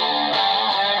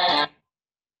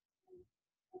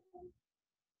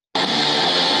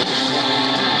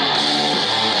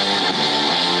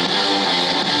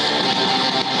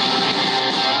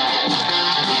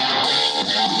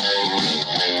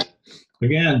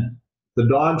 Again, the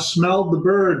dog smelled the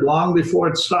bird long before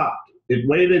it stopped. It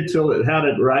waited till it had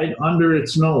it right under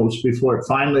its nose before it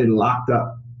finally locked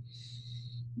up.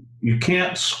 You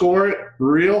can't score it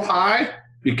real high.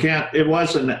 You can't, it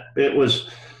was,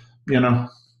 you know,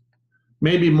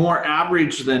 maybe more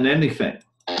average than anything.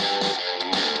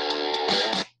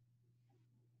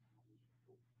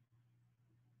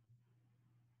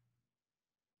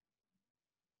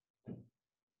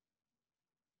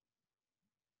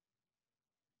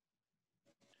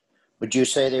 Would you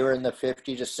say they were in the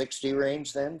 50 to 60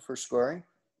 range then for scoring?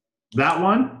 That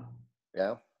one?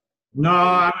 Yeah. No,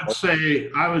 I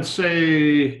would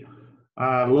say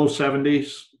low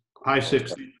 70s, high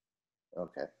 60s.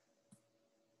 Okay.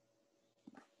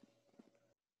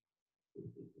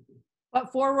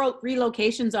 But 4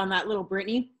 relocations on that little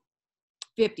Brittany,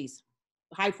 50s,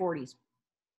 high 40s.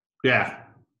 Yeah,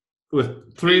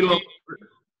 with 3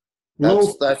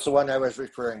 That's the one I was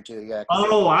referring to. Yeah.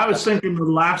 Oh, I was thinking the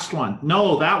last one.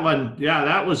 No, that one. Yeah,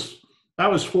 that was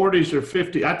 40s or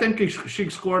 50. I think she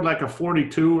scored like a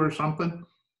 42 or something.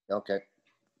 Okay.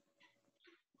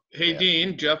 Hey,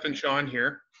 Dean, Jeff and Sean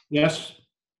here. Yes.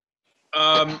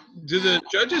 Do the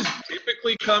judges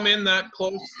typically come in that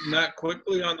close and that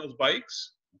quickly on those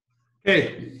bikes?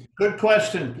 Hey, good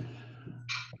question.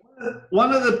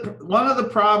 One of the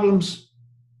problems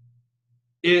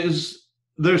is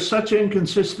there's such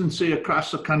inconsistency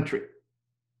across the country.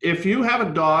 If you have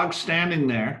a dog standing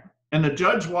there and the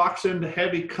judge walks into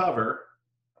heavy cover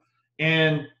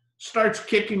and starts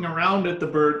kicking around at the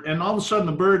bird, and all of a sudden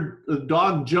the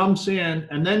dog jumps in,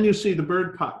 and then you see the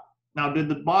bird pop. Now, did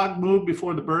the dog move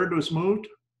before the bird was moved?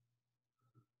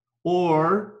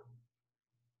 Or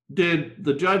did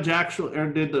the judge actually,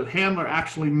 or did the handler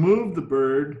actually move the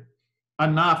bird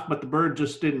enough, but the bird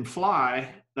just didn't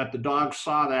fly, that the dog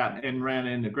saw that and ran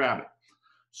in to grab it?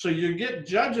 So you get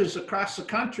judges across the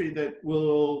country that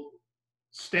will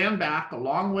stand back a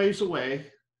long ways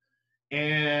away,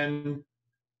 and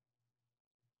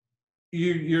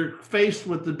you're faced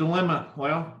with the dilemma.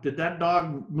 Well, did that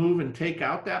dog move and take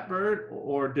out that bird,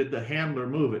 or did the handler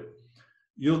move it?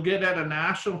 You'll get at a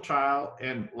national trial,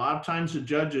 and a lot of times the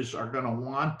judges are going to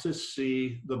want to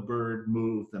see the bird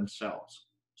move themselves.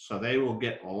 So they will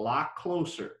get a lot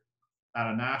closer at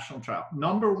a national trial.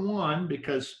 Number one,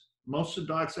 because most of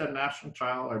the dogs at a national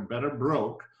trial are better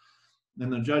broke,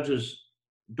 and the judges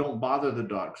don't bother the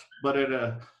dogs. But at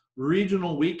a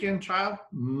regional weekend trial,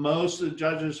 most of the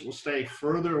judges will stay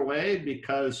further away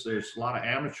because there's a lot of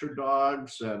amateur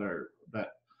dogs that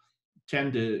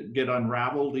tend to get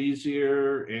unraveled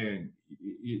easier, and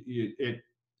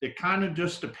it kind of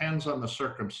just depends on the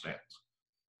circumstance.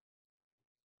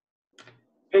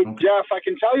 Hey, Jeff, I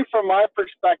can tell you from my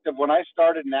perspective, when I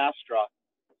started NSTRA,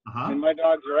 and my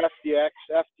dogs are FDX,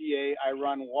 FDA, I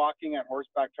run walking and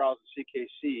horseback trials at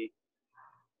CKC.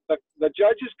 The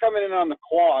judges coming in on the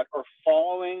quad or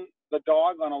following the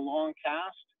dog on a long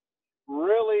cast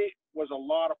really was a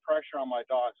lot of pressure on my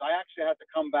dogs. I actually had to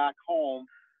come back home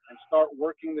and start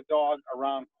working the dog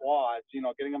around quads, you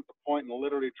know, getting them to point and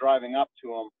literally driving up to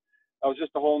them. That was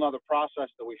just a whole nother process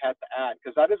that we had to add,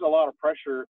 because that is a lot of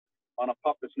pressure on a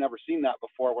pup that's never seen that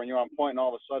before. When you're on point and all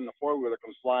of a sudden a four-wheeler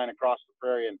comes flying across the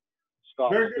prairie and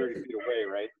stops 30 feet away,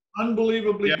 right?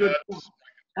 Unbelievably good point.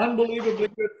 Unbelievably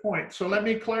good point. So let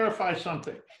me clarify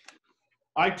something.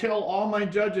 I tell all my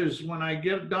judges when I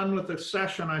get done with a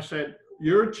session, I said,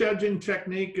 your judging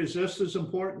technique is just as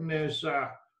important as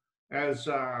the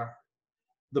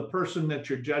person that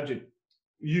you're judging.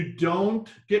 You don't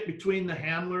get between the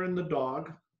handler and the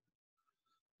dog.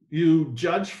 You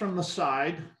judge from the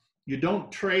side. You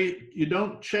don't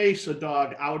chase a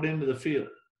dog out into the field.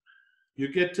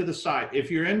 You get to the side.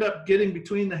 If you end up getting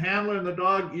between the handler and the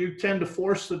dog, you tend to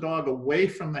force the dog away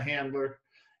from the handler,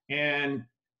 and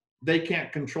they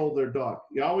can't control their dog.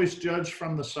 You always judge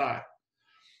from the side.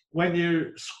 When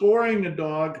you're scoring a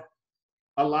dog,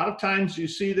 a lot of times you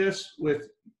see this with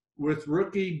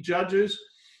rookie judges,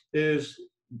 is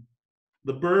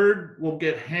the bird will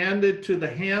get handed to the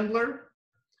handler.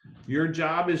 Your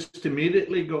job is to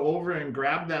immediately go over and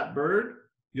grab that bird.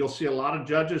 You'll see a lot of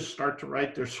judges start to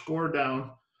write their score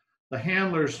down. The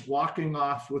handler's walking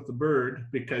off with the bird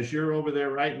because you're over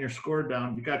there writing your score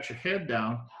down. You got your head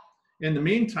down. In the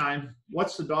meantime,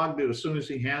 what's the dog do as soon as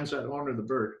he hands that owner the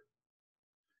bird?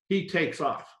 He takes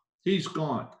off. He's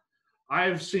gone.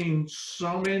 I've seen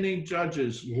so many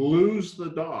judges lose the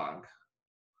dog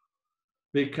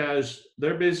because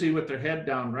they're busy with their head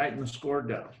down writing the score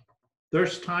down.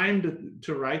 There's time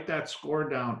to write that score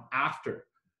down after,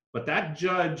 but that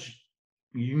judge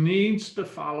needs to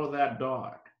follow that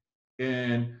dog.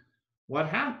 And what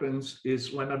happens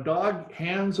is when a dog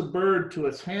hands a bird to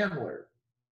its handler,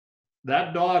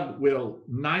 that dog will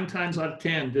 9 times out of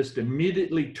 10 just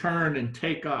immediately turn and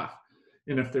take off.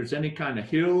 And if there's any kind of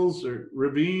hills or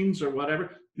ravines or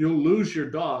whatever, you'll lose your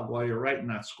dog while you're writing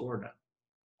that score down.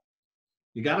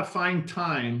 You got to find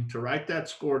time to write that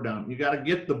score down. You got to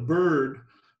get the bird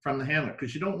from the handler,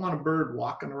 because you don't want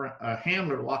a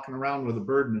handler walking around with a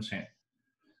bird in his hand.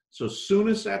 So as soon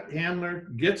as that handler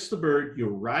gets the bird, you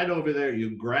ride over there,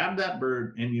 you grab that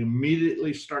bird, and you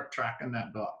immediately start tracking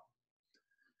that dog.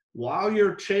 While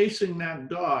you're chasing that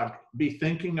dog, be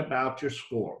thinking about your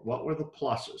score. What were the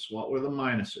pluses? What were the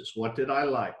minuses? What did I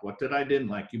like? What did I didn't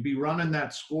like? You'd be running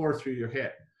that score through your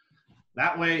head.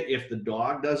 That way, if the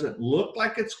dog doesn't look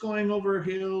like it's going over a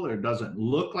hill or doesn't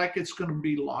look like it's going to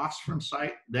be lost from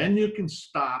sight, then you can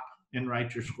stop and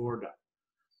write your score down.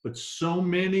 But so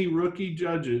many rookie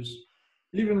judges,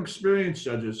 even experienced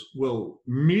judges, will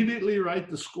immediately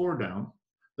write the score down.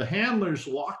 The handler's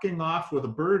walking off with a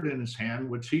bird in his hand,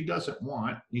 which he doesn't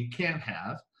want, he can't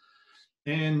have,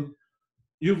 and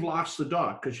you've lost the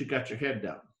dog because you got your head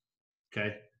down,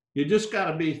 okay? You just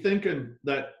got to be thinking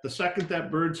that the second that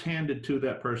bird's handed to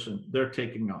that person, they're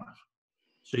taking off.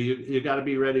 So you got to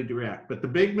be ready to react. But the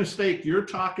big mistake you're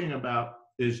talking about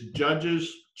is judges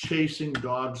chasing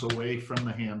dogs away from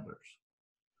the handlers.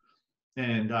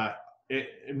 And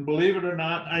believe it or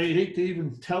not, I hate to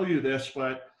even tell you this,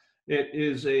 but it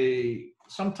is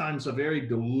sometimes a very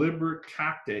deliberate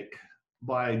tactic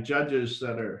by judges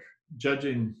that are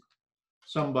judging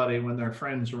somebody when their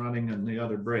friend's running in the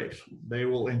other brace. They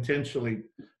will intentionally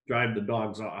drive the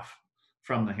dogs off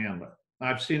from the handler.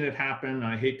 I've seen it happen.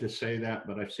 I hate to say that,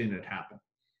 but I've seen it happen.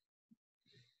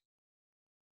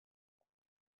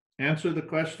 Answer the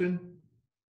question?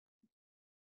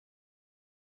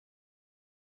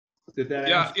 Did that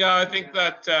answer? Yeah, I think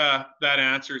that that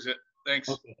answers it. Thanks.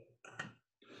 Okay.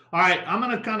 All right, I'm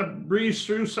going to kind of breeze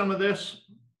through some of this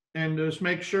and just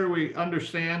make sure we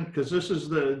understand, because this is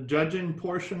the judging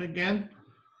portion again.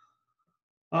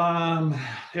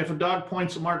 If a dog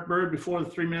points a marked bird before the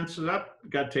 3 minutes is up, you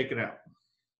got to take it out.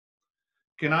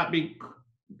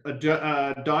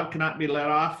 A dog cannot be let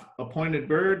off a pointed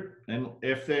bird, and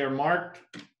if they are marked,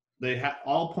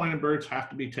 all pointed birds have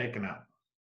to be taken out.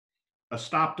 A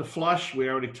stop to flush, we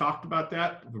already talked about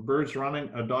that. If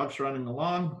a dog's running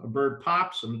along, a bird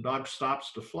pops and the dog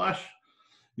stops to flush,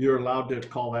 you're allowed to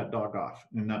call that dog off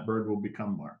and that bird will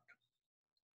become marked.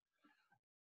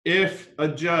 If a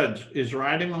judge is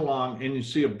riding along and you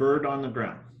see a bird on the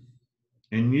ground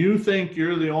and you think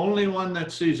you're the only one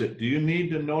that sees it, do you need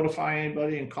to notify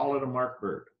anybody and call it a marked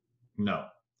bird? No.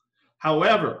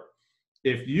 However,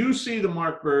 if you see the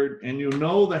marked bird and you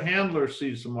know the handler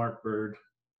sees the marked bird,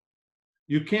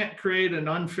 you can't create an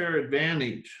unfair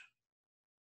advantage.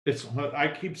 I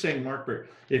keep saying marked bird.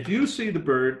 If you see the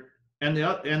bird and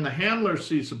the handler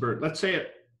sees the bird, let's say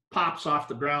it pops off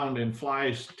the ground and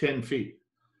flies 10 feet.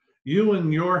 You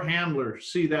and your handler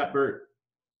see that bird.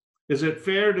 Is it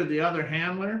fair to the other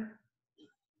handler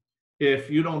if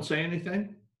you don't say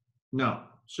anything? No.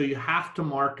 So you have to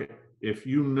mark it if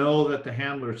you know that the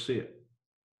handlers see it.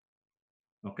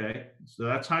 Okay, so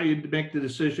that's how you make the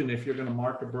decision if you're going to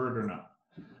mark a bird or not.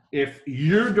 If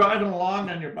you're driving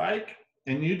along on your bike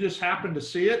and you just happen to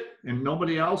see it and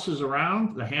nobody else is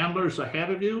around, the handler's ahead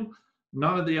of you,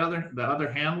 none of the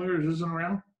other handlers isn't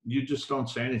around, you just don't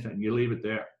say anything. You leave it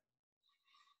there.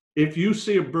 If you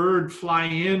see a bird fly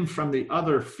in from the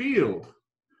other field,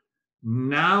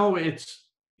 now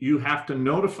you have to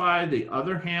notify the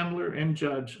other handler and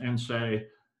judge and say,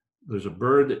 there's a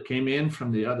bird that came in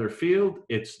from the other field,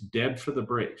 it's dead for the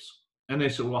brace. And they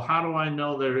said, well, how do I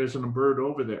know there isn't a bird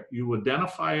over there? You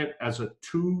identify it as a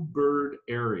 2-bird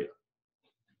area.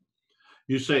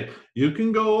 You say, you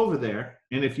can go over there,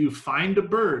 and if you find a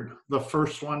bird, the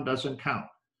first one doesn't count.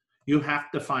 You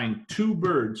have to find 2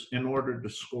 birds in order to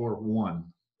score 1,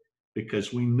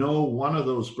 because we know one of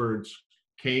those birds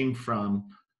came from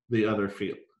the other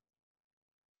field.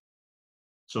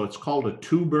 So it's called a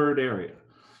 2-bird area.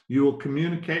 You will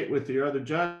communicate with your other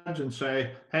judge and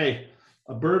say, hey,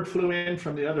 a bird flew in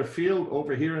from the other field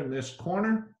over here in this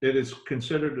corner. It is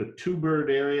considered a 2-bird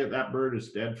area. That bird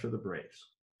is dead for the brace.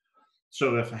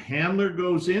 So if a handler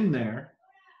goes in there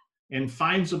and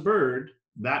finds a bird,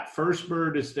 that first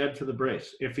bird is dead for the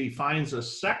brace. If he finds a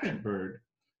second bird,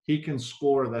 he can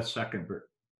score that second bird.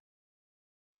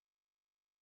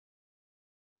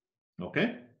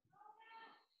 Okay?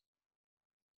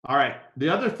 All right, the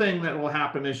other thing that will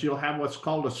happen is you'll have what's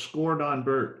called a scored on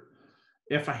bird.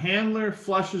 If a handler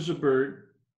flushes a bird,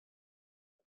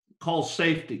 calls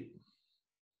safety.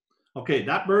 Okay,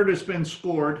 that bird has been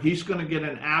scored. He's going to get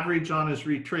an average on his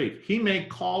retrieve. He may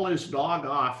call his dog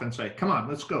off and say, come on,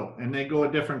 let's go. And they go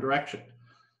a different direction.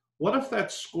 What if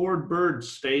that scored bird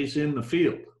stays in the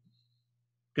field?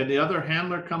 Can the other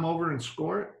handler come over and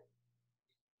score it?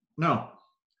 No.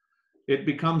 It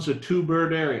becomes a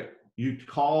 2-bird area. You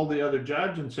call the other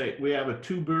judge and say, we have a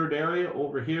 2-bird area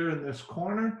over here in this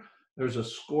corner. There's a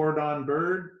scored on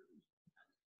bird.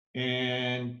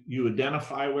 And you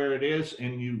identify where it is,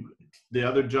 and the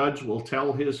other judge will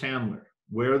tell his handler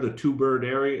where the 2-bird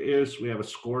area is. We have a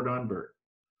scored on bird.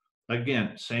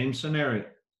 Again, same scenario.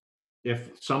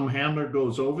 If some handler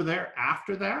goes over there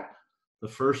after that, the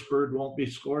first bird won't be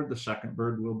scored, the second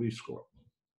bird will be scored.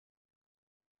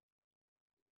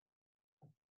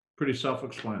 Pretty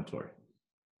self-explanatory.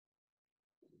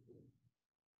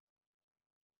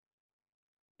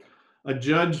 A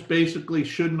judge basically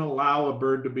shouldn't allow a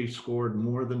bird to be scored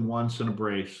more than once in a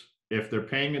brace. If they're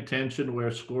paying attention to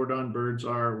where scored on birds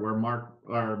are,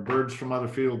 where birds from other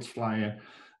fields fly in,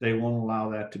 they won't allow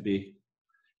that to be.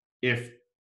 If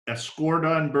a scored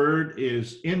on bird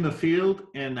is in the field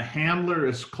and the handler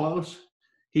is close,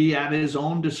 he at his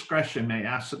own discretion may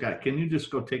ask the guy, can you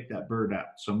just go take that bird out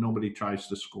so nobody tries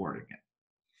to score it again?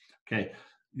 Okay.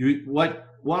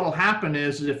 What'll happen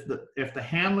is if the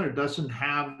handler doesn't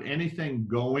have anything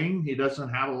going, he doesn't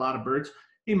have a lot of birds,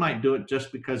 he might do it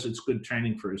just because it's good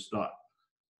training for his dog.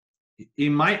 He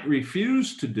might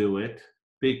refuse to do it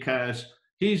because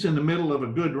he's in the middle of a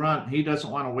good run. He doesn't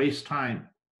want to waste time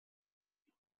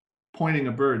pointing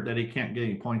a bird that he can't get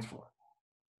any points for.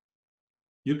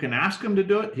 You can ask him to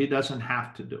do it. He doesn't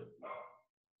have to do it.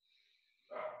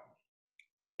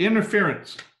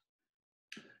 Interference.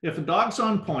 If a dog's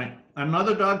on point,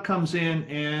 another dog comes in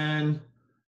and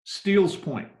steals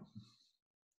point,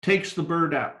 takes the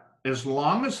bird out. As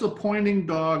long as the pointing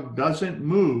dog doesn't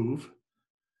move,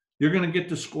 you're going to get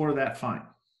to score that fine.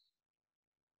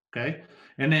 Okay?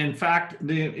 And in fact,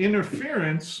 the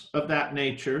interference of that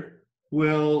nature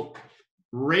will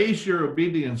raise your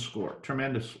obedience score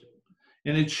tremendously.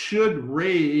 And it should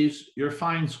raise your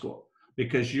fine score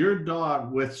because your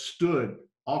dog withstood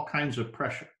all kinds of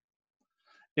pressure.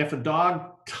 If a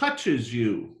dog touches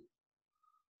you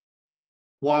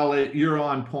while you're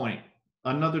on point,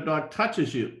 another dog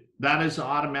touches you, that is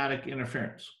automatic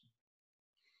interference.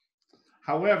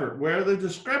 However, where the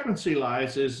discrepancy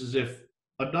lies is if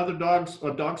a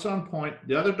dog's on point,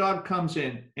 the other dog comes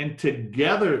in, and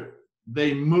together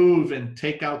they move and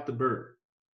take out the bird.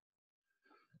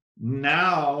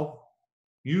 Now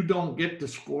you don't get to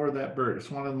score that bird. It's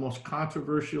one of the most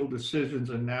controversial decisions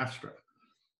in NSTRA.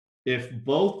 If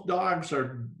both dogs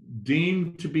are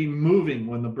deemed to be moving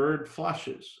when the bird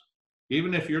flushes,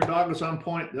 even if your dog is on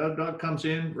point, the other dog comes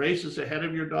in, races ahead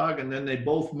of your dog, and then they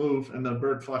both move and the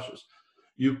bird flushes,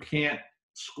 you can't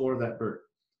score that bird.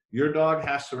 Your dog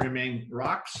has to remain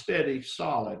rock steady,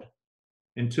 solid,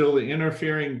 until the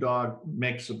interfering dog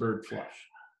makes the bird flush.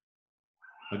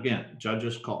 Again,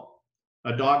 judge's call.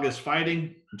 A dog is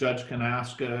fighting, judge can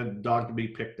ask a dog to be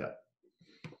picked up.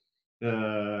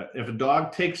 If a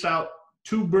dog takes out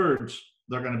 2 birds,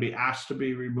 they're going to be asked to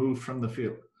be removed from the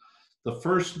field. The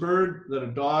first bird that a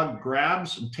dog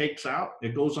grabs and takes out,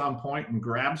 it goes on point and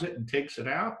grabs it and takes it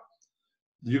out.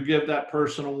 You give that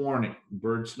person a warning.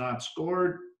 Bird's not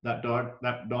scored. That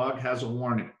dog has a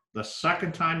warning. The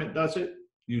second time it does it,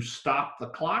 you stop the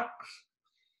clocks.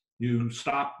 You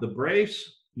stop the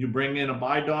brace. You bring in a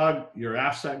by dog. You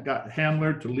ask that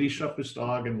handler to leash up his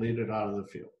dog and lead it out of the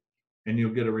field. And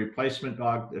you'll get a replacement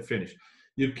dog to finish.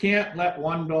 You can't let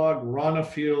one dog run a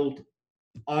field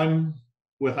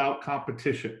without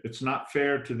competition. It's not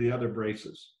fair to the other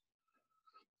braces.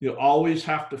 You always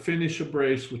have to finish a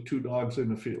brace with 2 dogs in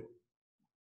the field.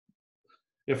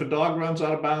 If a dog runs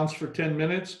out of bounds for 10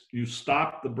 minutes, you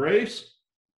stop the brace.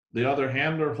 The other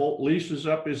handler leashes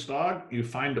up his dog. You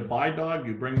find a by dog.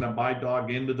 You bring the by dog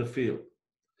into the field.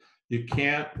 You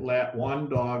can't let one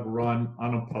dog run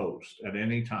unopposed at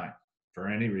any time for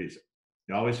any reason.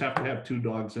 You always have to have 2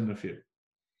 dogs in the field.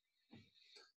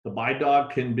 The by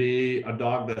dog can be a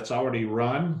dog that's already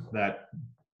run that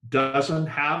doesn't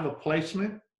have a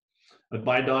placement. A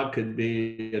by dog could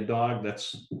be a dog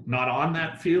that's not on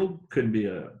that field. Could be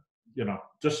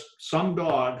just some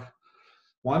dog.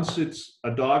 Once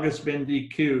a dog has been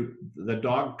DQ'd, the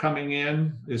dog coming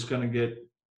in is going to get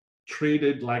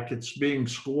treated like it's being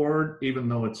scored, even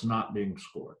though it's not being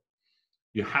scored.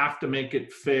 You have to make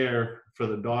it fair for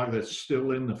the dog that's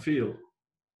still in the field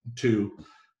to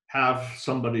have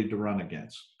somebody to run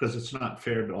against, because it's not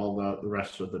fair to all the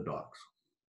rest of the dogs.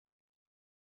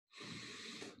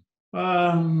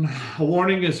 A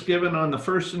warning is given on the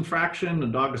first infraction. The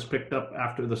dog is picked up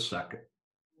after the second.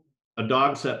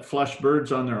 Dogs that flush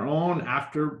birds on their own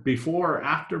before or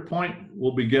after point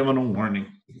will be given a warning,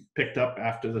 picked up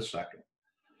after the second.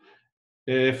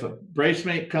 If a brace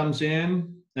mate comes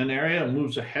in an area and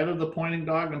moves ahead of the pointing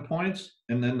dog and points,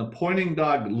 and then the pointing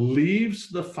dog leaves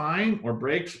the fine or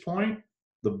breaks point,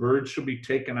 the bird should be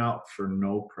taken out for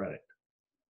no credit.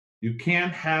 You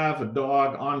can't have a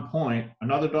dog on point,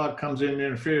 another dog comes in and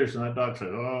interferes, and that dog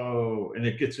says, oh, and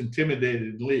it gets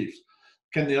intimidated and leaves.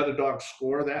 Can the other dog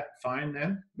score that fine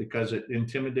then because it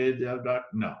intimidated the other dog?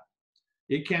 No.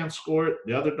 He can't score it.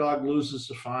 The other dog loses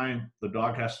the fine. The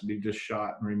dog has to be just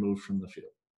shot and removed from the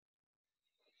field.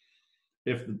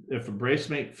 If a brace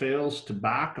mate fails to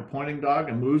back a pointing dog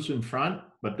and moves in front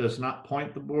but does not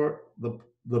point the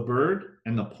bird,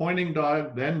 and the pointing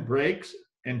dog then breaks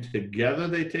and together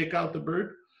they take out the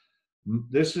bird,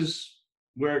 this is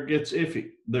where it gets iffy.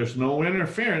 There's no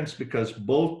interference because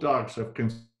both dogs have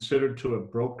considered to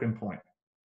have broken point.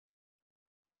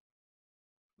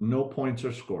 No points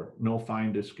are scored. No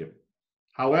fine is given.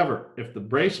 However, if the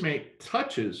brace mate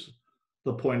touches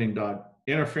the pointing dog,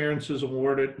 interference is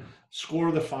awarded,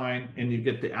 score the fine, and you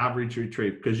get the average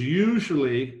retrieve. Because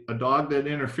usually a dog that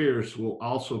interferes will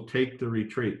also take the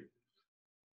retrieve.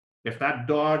 If that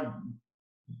dog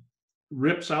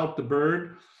rips out the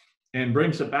bird and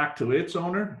brings it back to its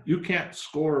owner, you can't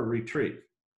score a retrieve.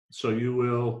 So you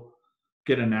will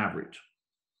get an average.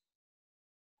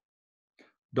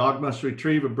 Dog must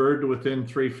retrieve a bird to within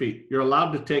 3 feet. You're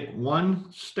allowed to take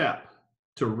 1 step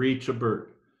to reach a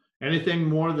bird. Anything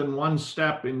more than 1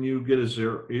 step and you get a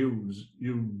 0,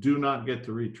 you do not get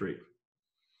to retrieve.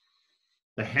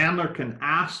 The handler can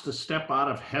ask to step out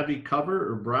of heavy cover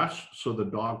or brush so the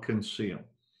dog can see him,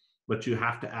 but you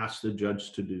have to ask the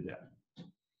judge to do that.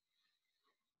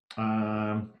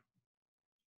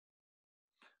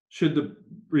 Should the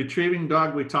retrieving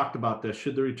dog, we talked about this,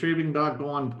 should the retrieving dog go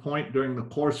on point during the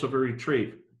course of a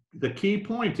retrieve? The key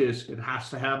point is it has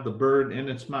to have the bird in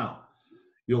its mouth.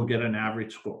 You'll get an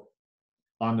average score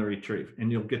on the retrieve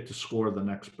and you'll get to score the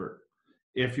next bird.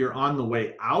 If you're on the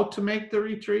way out to make the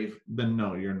retrieve, then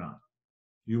no, you're not.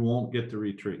 You won't get the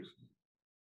retrieve.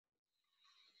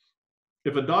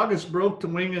 If a dog is broke to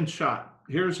wing and shot,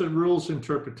 here's a rules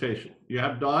interpretation. You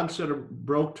have dogs that are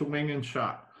broke to wing and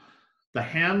shot. The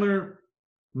handler,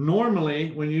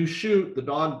 normally when you shoot, the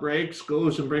dog breaks,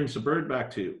 goes and brings the bird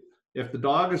back to you. If the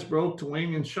dog is broke to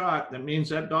wing and shot, that means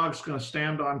that dog's going to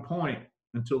stand on point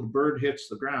until the bird hits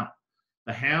the ground.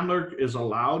 The handler is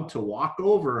allowed to walk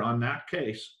over on that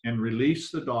case and release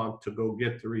the dog to go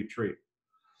get the retrieve.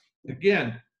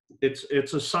 Again,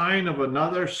 it's a sign of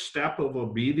another step of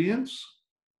obedience.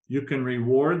 You can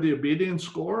reward the obedience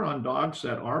score on dogs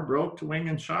that are broke to wing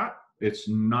and shot. It's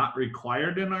not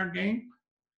required in our game,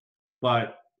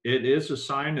 but it is a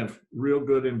sign of real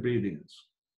good obedience.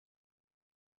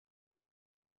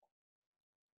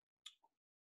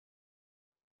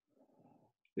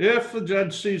 If the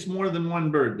judge sees more than one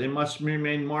bird, they must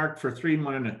remain marked for 3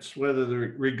 minutes,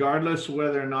 regardless of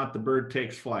whether or not the bird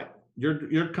takes flight.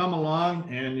 You're come along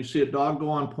and you see a dog go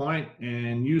on point,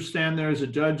 and you stand there as a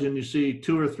judge and you see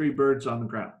 2 or 3 birds on the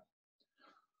ground.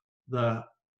 The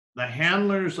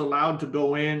handler's allowed to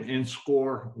go in and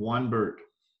score 1 bird.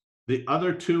 The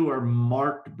other 2 are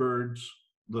marked birds.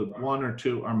 The 1 or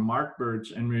 2 are marked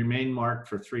birds and remain marked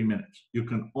for 3 minutes. You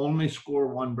can only score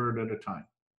 1 bird at a time.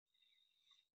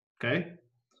 Okay?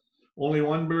 Only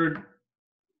 1 bird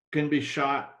can be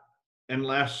shot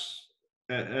unless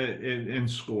and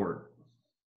scored.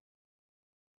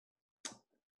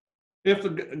 If the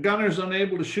gunner is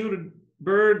unable to shoot a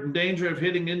bird in danger of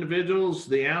hitting individuals,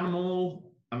 the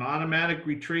animal, an automatic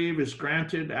retrieve is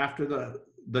granted after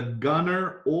the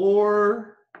gunner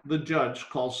or the judge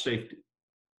calls safety.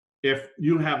 If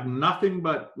you have nothing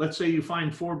but, let's say you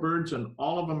find 4 birds and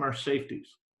all of them are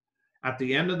safeties. At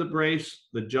the end of the brace,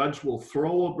 the judge will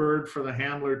throw a bird for the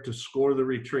handler to score the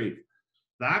retrieve.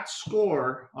 That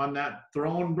score on that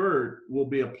thrown bird will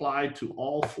be applied to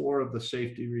all 4 of the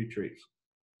safety retrieves.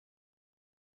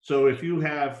 So if you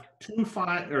have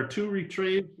 2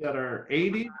 retrieves that are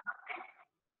 80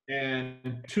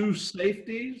 and 2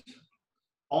 safeties,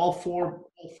 all four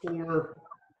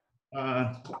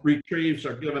retrieves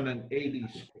are given an 80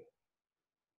 score.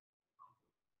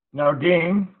 Now,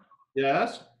 Dean.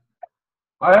 Yes?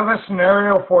 I have a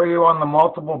scenario for you on the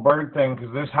multiple bird thing,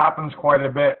 because this happens quite a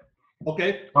bit.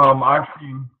 Okay. I've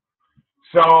seen.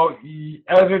 So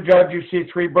as a judge, you see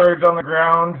 3 birds on the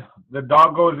ground. The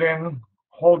dog goes in,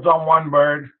 holds on 1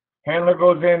 bird. Handler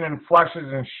goes in and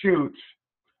flushes and shoots.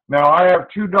 Now, I have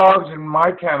 2 dogs in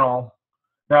my kennel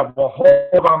that will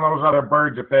hold on those other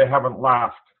birds if they haven't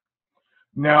left.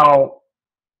 Now,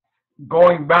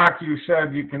 going back, you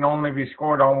said you can only be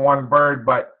scored on 1 bird,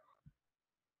 but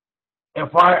if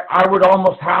I would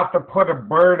almost have to put a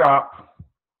bird up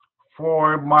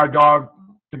for my dog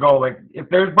to go. Like, if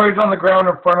there's birds on the ground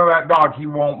in front of that dog, he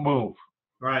won't move.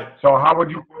 Right. So how would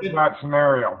you do that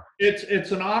scenario?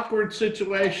 It's an awkward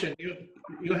situation.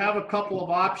 You have a couple of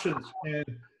options, and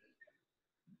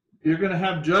you're going to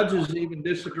have judges even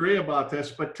disagree about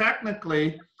this, but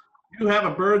technically you have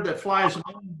a bird that flies in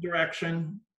one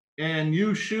direction and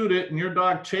you shoot it and your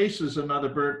dog chases another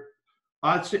bird.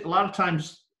 A lot of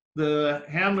times the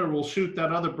handler will shoot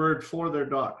that other bird for their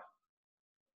dog.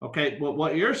 Okay, but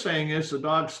what you're saying is the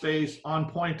dog stays on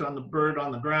point on the bird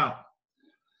on the ground.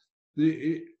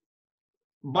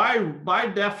 By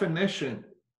definition,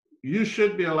 you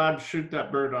should be allowed to shoot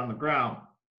that bird on the ground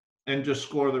and just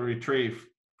score the retrieve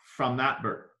from that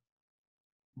bird.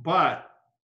 But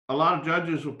a lot of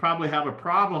judges will probably have a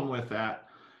problem with that.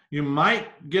 You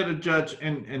might get a judge,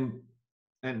 and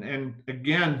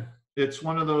again, it's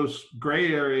one of those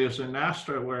gray areas in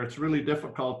NSTRA where it's really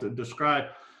difficult to describe.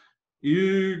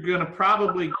 You're going to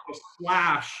probably get a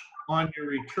slash on your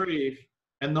retrieve,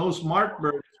 and those marked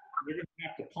birds, you're going to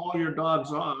have to call your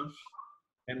dogs off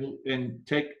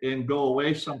and go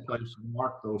away someplace and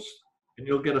mark those, and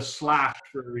you'll get a slash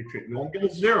for a retrieve. You won't get a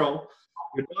 0.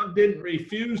 Your dog didn't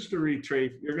refuse to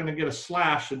retrieve. You're going to get a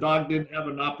slash. The dog didn't have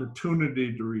an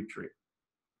opportunity to retrieve.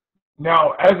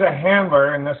 Now, as a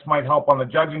handler, and this might help on the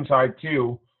judging side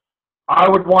too, I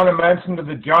would want to mention to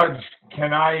the judge,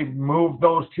 can I move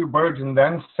those 2 birds and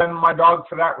then send my dog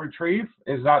for that retrieve?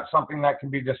 Is that something that can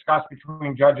be discussed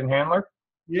between judge and handler?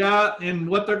 Yeah, and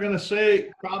what they're going to say,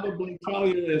 probably tell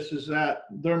you this, is that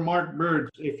they're marked birds.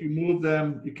 If you move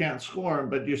them, you can't score them.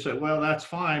 But you say, well, that's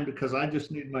fine because I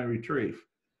just need my retrieve.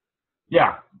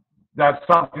 Yeah, that's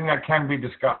something that can be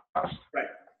discussed. Right,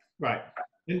 right.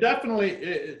 And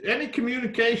definitely, any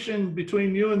communication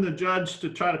between you and the judge to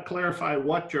try to clarify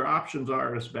what your options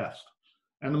are is best.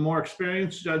 And the more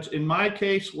experienced judge, in my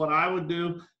case, what I would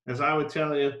do is I would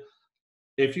tell you,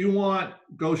 if you want,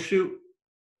 go shoot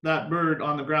that bird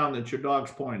on the ground that your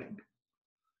dog's pointing.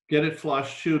 Get it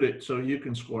flush, shoot it so you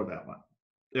can score that one.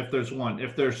 If there's 1.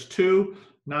 If there's 2,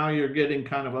 now you're getting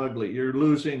kind of ugly. You're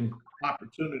losing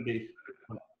opportunity.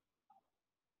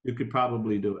 You could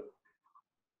probably do it.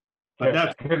 But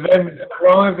that's, because then as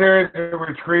long as there is a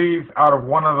retrieve out of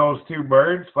one of those 2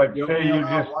 birds, like say you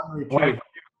just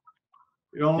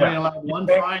you only allow 1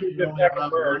 find, you only allow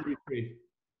 1 retrieve.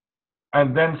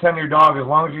 And then send your dog, as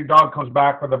long as your dog comes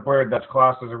back with a bird that's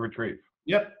classed as a retrieve.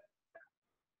 Yep.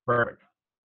 Perfect.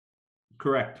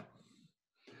 Correct.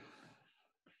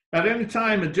 At any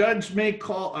time, a judge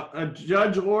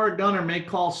or a gunner may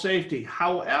call safety.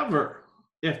 However,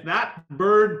 if that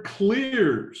bird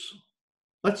clears,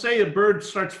 let's say a bird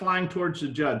starts flying towards the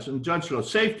judge and the judge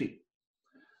goes, safety.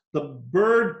 The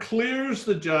bird clears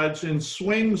the judge and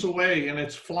swings away, and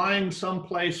it's flying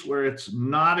someplace where it's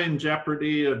not in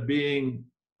jeopardy of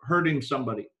hurting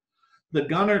somebody. The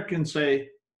gunner can say,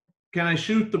 "Can I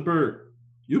shoot the bird?"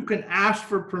 You can ask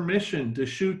for permission to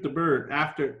shoot the bird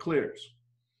after it clears.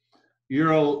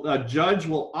 A judge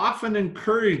will often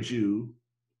encourage you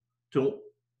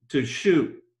to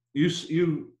shoot.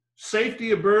 You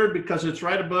safety a bird because it's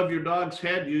right above your dog's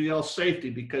head, you yell safety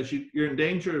because you're in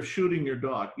danger of shooting your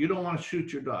dog. You don't want to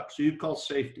shoot your dog, so you call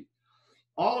safety.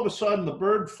 All of a sudden, the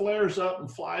bird flares up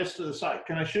and flies to the side.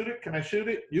 Can I shoot it? Can I shoot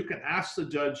it? You can ask the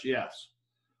judge yes.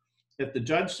 If the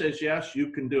judge says yes, you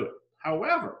can do it.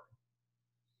 However,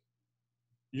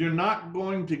 you're not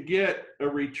going to get a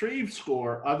retrieve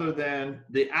score other than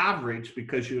the average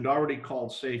because you had already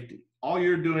called safety. All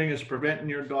you're doing is preventing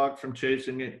your dog from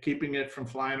chasing it, keeping it from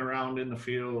flying around in the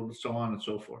field, so on and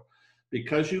so forth.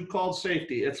 Because you called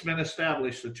safety, it's been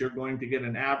established that you're going to get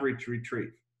an average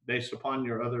retrieve based upon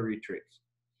your other retrieves.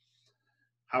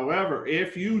 However,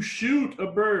 if you shoot a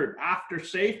bird after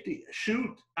safety's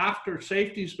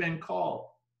been called,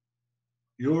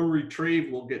 your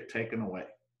retrieve will get taken away.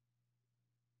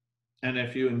 And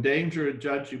if you endanger a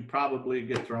judge, you probably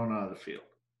get thrown out of the field.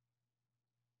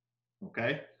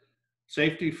 Okay?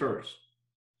 Safety first.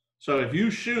 So if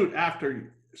you shoot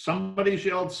after somebody's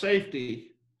yelled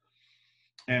safety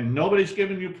and nobody's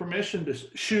given you permission to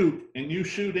shoot and you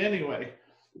shoot anyway,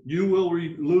 you will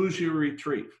lose your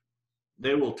retrieve.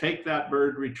 They will take that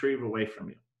bird retrieve away from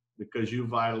you because you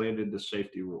violated the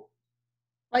safety rule.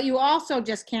 But you also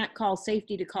just can't call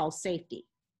safety to call safety.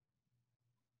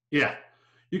 Yeah.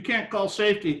 You can't call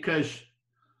safety because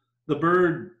the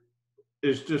bird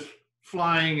is just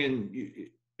flying and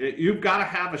you've got to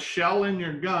have a shell in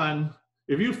your gun.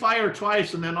 If you fire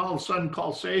twice and then all of a sudden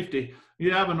call safety,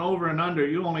 you have an over and under,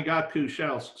 you only got 2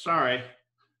 shells. Sorry,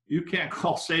 you can't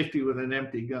call safety with an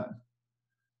empty gun.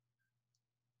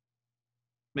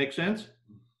 Make sense?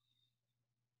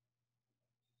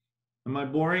 Am I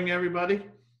boring everybody?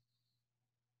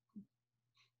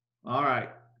 All right.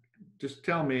 Just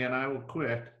tell me and I will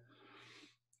quit.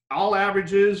 All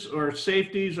averages or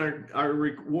safeties are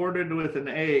rewarded with an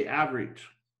A, average.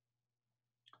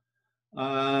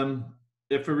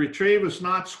 If a retrieve is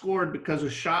not scored because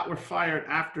a shot was fired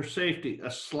after safety,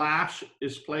 a slash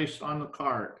is placed on the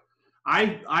card.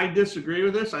 I disagree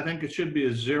with this. I think it should be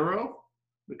a 0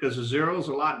 because a 0 is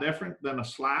a lot different than a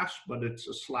slash, but it's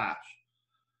a slash.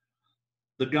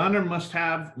 The gunner must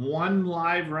have 1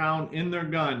 live round in their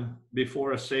gun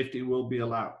before a safety will be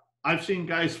allowed. I've seen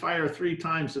guys fire 3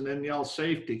 times and then yell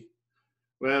safety.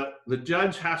 Well, the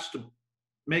judge has to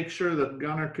make sure the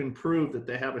gunner can prove that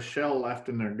they have a shell left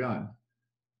in their gun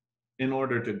in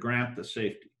order to grant the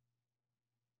safety.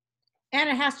 And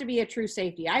it has to be a true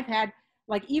safety. I've had,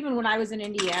 like, even when I was in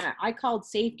Indiana, I called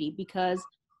safety because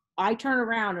I turn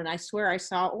around and I swear I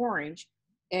saw orange,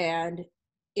 and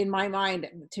in my mind,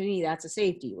 to me, that's a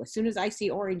safety. As soon as I see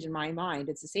orange in my mind,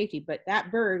 it's a safety. But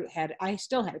that bird I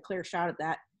still had a clear shot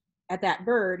at that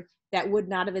bird that would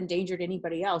not have endangered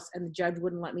anybody else, and the judge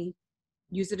wouldn't let me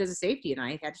use it as a safety, and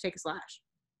I had to take a slash.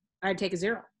 I had to take a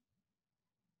 0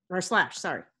 or a slash.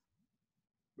 Sorry.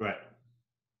 Right.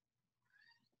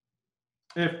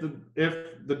 If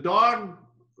the dog,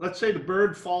 let's say the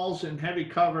bird falls in heavy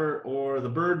cover, or the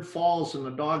bird falls and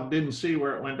the dog didn't see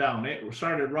where it went down. It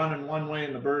started running one way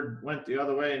and the bird went the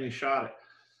other way and he shot it.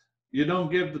 You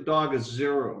don't give the dog a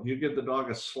 0. You give the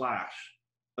dog a slash.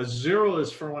 A 0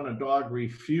 is for when a dog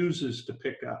refuses to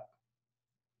pick up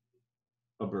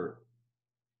a bird.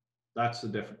 That's the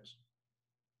difference.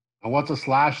 And what's a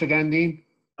slash again, Dean?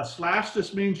 A slash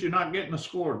just means you're not getting a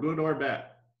score, good or bad.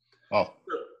 Oh.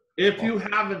 If you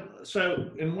haven't,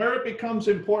 and where it becomes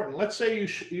important, let's say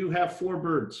you have 4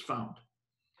 birds found.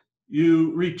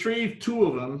 You retrieve 2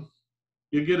 of them,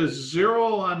 you get a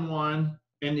 0 on 1,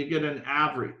 and you get an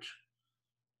average.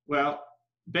 Well,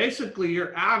 basically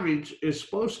your average is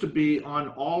supposed to be on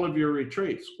all of your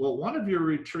retrieves. Well, one of your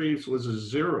retrieves was a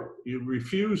 0. You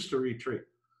refused to retrieve.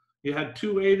 You had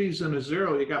 2 80s and a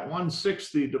 0. You got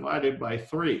 160 divided by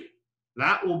 3.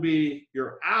 That will be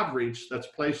your average that's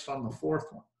placed on the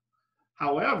 4th one.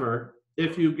 However,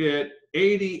 if you get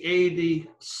 80-80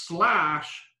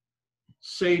 slash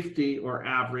safety or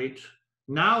average,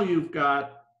 now you've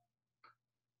got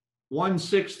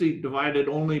 160 divided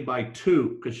only by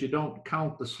 2 because you don't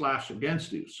count the slash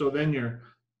against you. So then your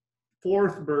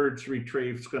 4th bird's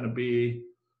retrieve is going to be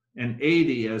an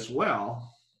 80 as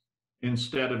well.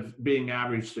 instead of being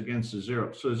averaged against a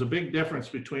 0. So there's a big difference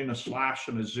between a slash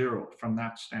and a 0 from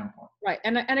that standpoint. Right.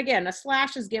 And again, a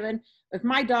slash is given if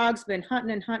my dog's been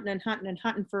hunting and hunting and hunting and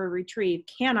hunting for a retrieve,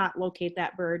 cannot locate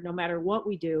that bird no matter what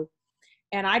we do.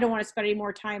 And I don't want to spend any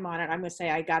more time on it. I'm going to say,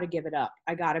 I got to give it up.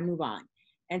 I got to move on.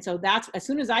 And so that's, as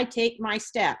soon as I take my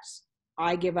steps,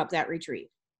 I give up that retrieve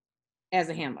as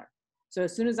a handler. So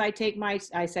as soon as I take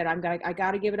I said, I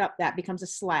got to give it up. That becomes a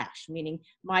slash, meaning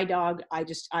my dog,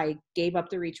 I gave up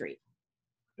the retrieve.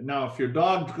 Now, if your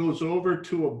dog goes over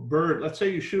to a bird, let's say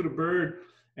you shoot a bird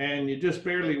and you just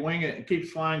barely wing it, it keeps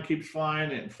flying,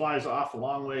 and it flies off a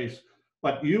long ways,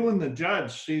 but you and the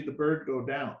judge see the bird go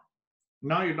down.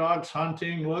 Now your dog's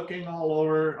hunting, looking all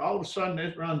over, all of a sudden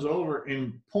it runs over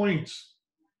and points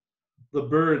the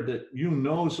bird that you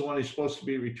know is the one he's supposed to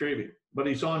be retrieving, but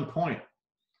he's on point.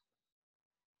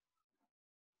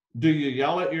 Do you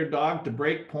yell at your dog to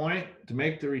break point to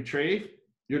make the retrieve?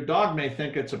 Your dog may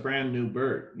think it's a brand new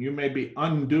bird. You may be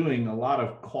undoing a lot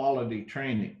of quality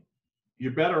training.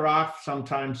 You're better off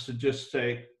sometimes to just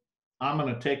say, I'm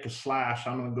going to take a slash.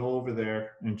 I'm going to go over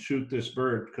there and shoot this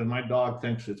bird because my dog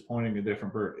thinks it's pointing a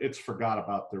different bird. It's forgot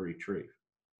about the retrieve.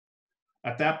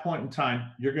 At that point in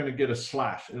time, you're going to get a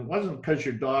slash. It wasn't because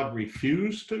your dog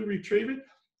refused to retrieve it.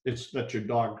 It's that your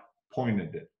dog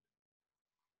pointed it.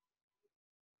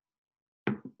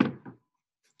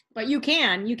 But you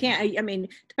can't, I mean,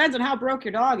 depends on how broke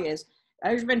your dog is.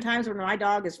 There's been times when my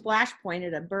dog has flash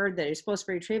pointed a bird that is supposed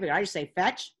to be retrieving. I just say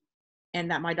fetch, and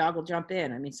that my dog will jump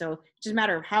in. I mean, so it's just a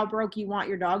matter of how broke you want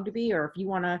your dog to be, or if you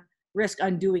want to risk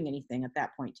undoing anything at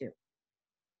that point too.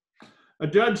 A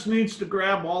judge needs to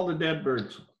grab all the dead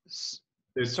birds.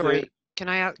 Sorry, can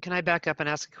I back up and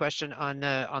ask a question on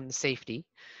the safety?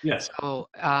 Yes. So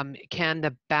can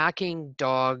the backing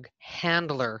dog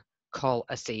handler call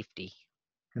a safety?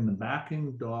 Can the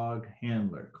backing dog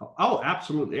handler call? Oh,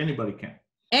 absolutely. Anybody can.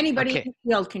 Anybody Okay. in the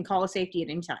field can call a safety at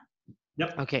any time.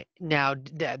 Yep. Okay. Now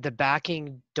the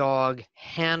backing dog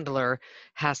handler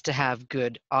has to have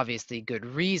obviously good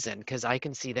reason, because I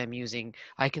can see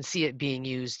it being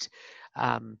used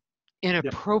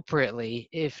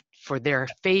inappropriately for their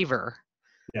favor.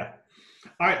 Yeah.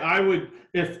 I would,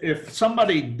 if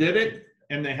somebody did it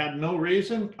and they had no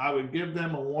reason, I would give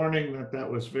them a warning that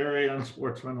was very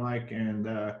unsportsmanlike, and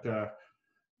that,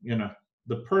 you know,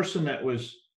 the person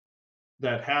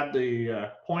that had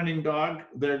the pointing dog,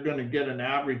 they're going to get an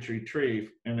average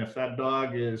retrieve. And if that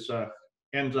dog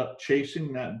ends up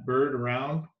chasing that bird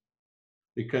around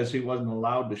because he wasn't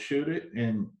allowed to shoot it,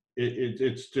 and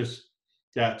it's just,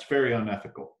 it's very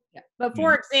unethical. Yeah. But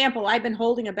for example, I've been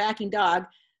holding a backing dog.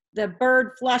 The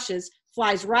bird flushes,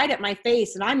 flies right at my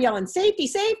face, and I'm yelling, safety,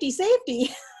 safety, safety,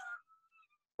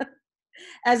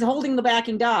 as holding the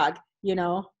backing dog, you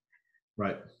know?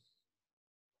 Right.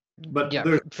 But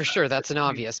yeah, for sure, that's an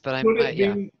obvious, but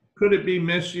could it be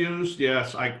misused?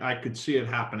 Yes, I could see it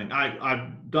happening.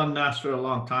 I've done NSTRA a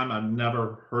long time. I've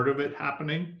never heard of it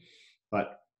happening,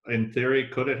 but in theory,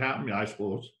 could it happen? Yeah, I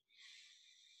suppose.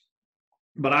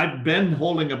 But I've been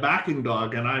holding a backing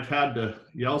dog and I've had to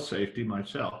yell safety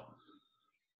myself.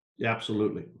 Yeah,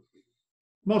 absolutely.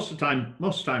 Most of the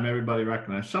time everybody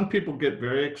recognizes. Some people get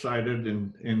very excited,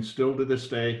 and still to this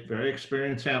day, very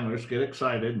experienced handlers get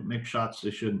excited and make shots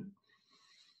they shouldn't.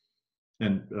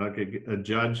 And a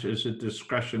judge is at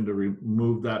discretion to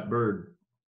remove that bird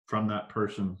from that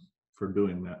person for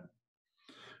doing that.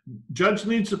 Judge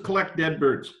needs to collect dead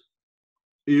birds.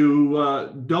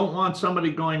 You don't want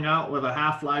somebody going out with a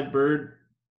half-live bird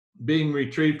being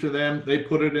retrieved to them. They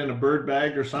put it in a bird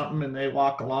bag or something and they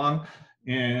walk along,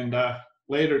 and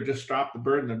later just drop the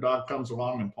bird and the dog comes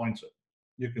along and points it.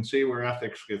 You can see where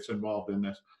ethics gets involved in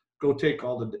this. Go take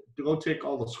all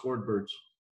the scored birds.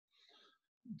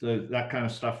 That kind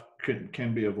of stuff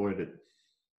can be avoided.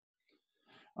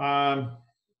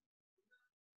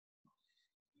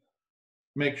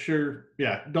 Make sure,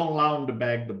 don't allow them to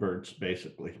bag the birds,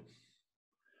 basically.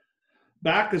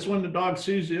 Back is when the dog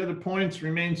sees the other points,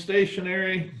 remain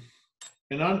stationary.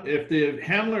 And if the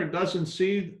handler doesn't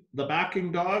see the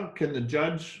backing dog, can the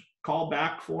judge call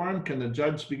back for him? Can the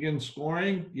judge begin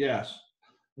scoring? Yes.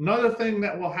 Another thing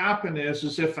that will happen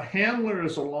is if a handler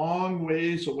is a long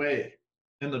ways away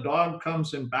and the dog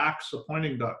comes and backs the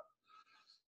pointing dog,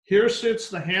 here sits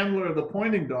the handler of the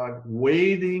pointing dog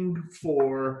waiting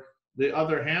for the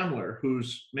other handler,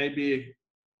 who's maybe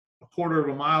a quarter of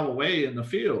a mile away in the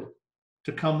field,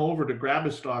 to come over to grab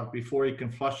his dog before he can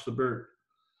flush the bird.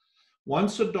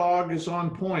 Once a dog is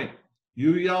on point,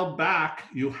 you yell back,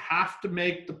 you have to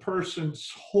make the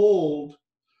person's hold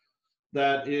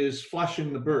that is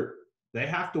flushing the bird. They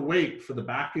have to wait for the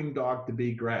backing dog to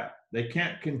be grabbed. They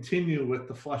can't continue with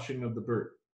the flushing of the bird.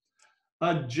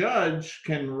 A judge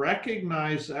can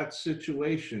recognize that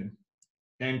situation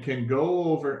and can go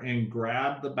over and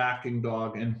grab the backing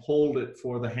dog and hold it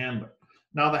for the handler.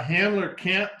 Now the handler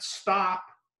can't stop,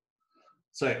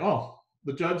 say, oh,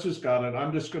 the judge has got it.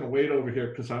 I'm just going to wait over here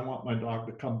because I want my dog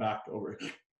to come back over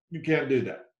here. You can't do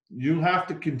that. You have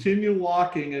to continue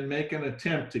walking and make an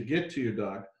attempt to get to your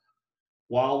dog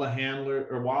while the handler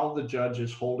or while the judge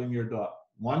is holding your dog.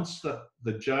 Once the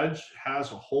judge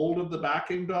has a hold of the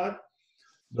backing dog,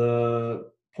 the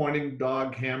pointing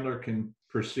dog handler can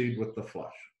proceed with the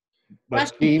flush.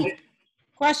 But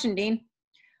Question, Dean.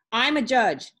 I'm a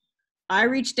judge. I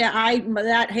reached out,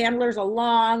 that handler's a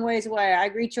long ways away. I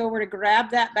reach over to grab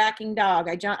that backing dog.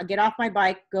 I get off my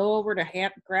bike, go over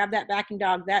to grab that backing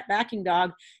dog. That backing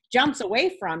dog jumps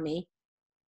away from me,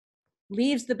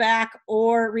 leaves the back,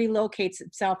 or relocates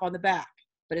itself on the back,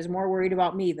 but is more worried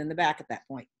about me than the back at that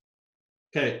point.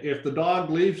 Okay, if the dog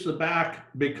leaves the back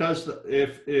because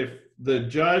if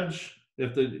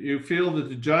you feel that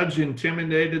the judge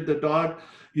intimidated the dog,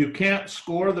 you can't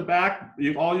score the back.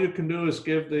 All you can do is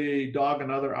give the dog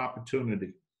another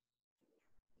opportunity.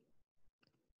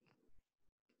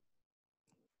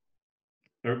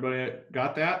 Everybody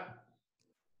got that?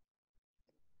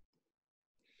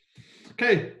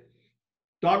 Okay,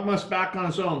 dog must back on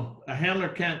his own. A handler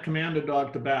can't command a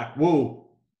dog to back. Whoa,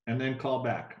 and then call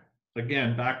back.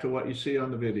 Again, back to what you see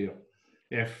on the video.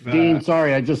 If Dean,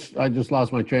 sorry, I just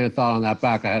lost my train of thought on that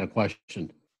back. I had a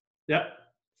question. Yep.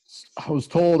 I was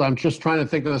told, I'm just trying to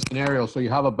think of the scenario. So you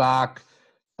have a back,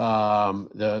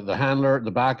 the handler,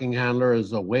 the backing handler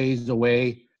is a ways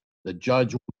away. The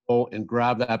judge will go and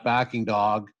grab that backing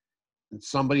dog. And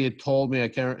somebody had told me, I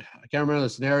can't remember the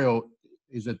scenario.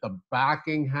 Is it the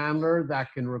backing handler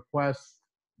that can request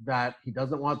that he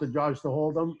doesn't want the judge to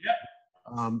hold him? Yep.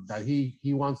 That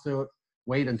he wants to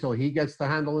wait until he gets to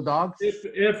handle the dog?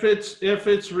 If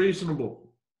it's reasonable,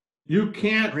 you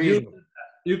can't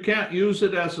use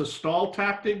it as a stall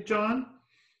tactic, John.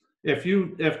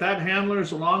 If that handler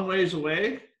is a long ways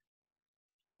away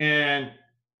and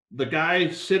the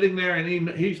guy's sitting there and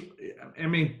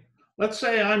let's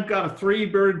say I've got a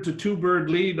 3-bird to 2-bird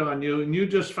lead on you and you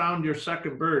just found your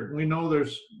second bird. We know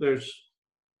there's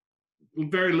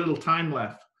very little time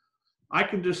left. I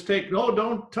can just take, no,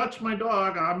 don't touch my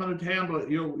dog. I'm going to handle it.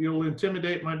 You'll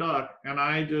intimidate my dog. And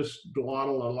I just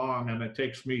dawdle along and it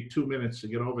takes me 2 minutes to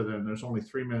get over there. And there's only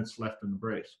 3 minutes left in the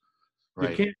brace. Right.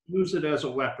 You can't use it as a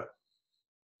weapon.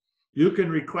 You can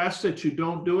request that you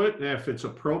don't do it if it's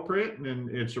appropriate and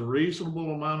it's a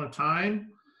reasonable amount of time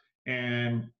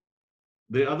and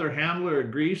the other handler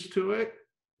agrees to it,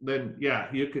 then yeah,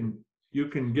 you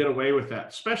can get away with that,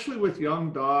 especially with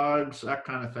young dogs, that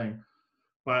kind of thing.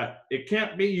 But it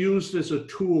can't be used as a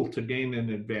tool to gain an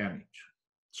advantage.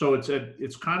 So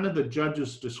it's kind of the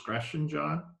judge's discretion,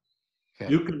 John.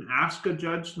 Okay. You can ask a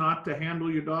judge not to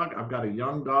handle your dog. I've got a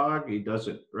young dog. He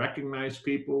doesn't recognize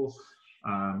people.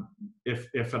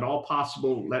 If at all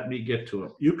possible, let me get to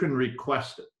him. You can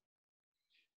request it.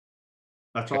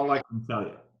 That's all I can tell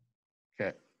you.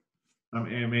 Okay.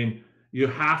 I mean, you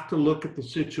have to look at the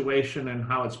situation and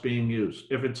how it's being used.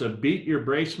 If it's a beat your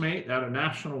brace mate at a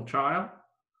national trial,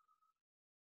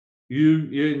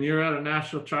 you're at a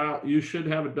national trial, you should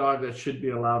have a dog that should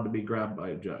be allowed to be grabbed by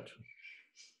a judge.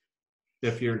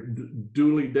 If you're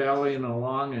duly dallying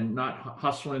along and not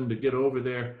hustling to get over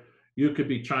there, you could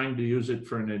be trying to use it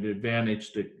for an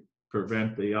advantage to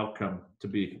prevent the outcome to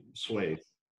be swayed.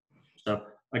 So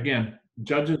again,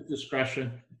 judge's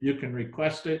discretion, you can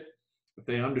request it. If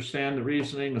they understand the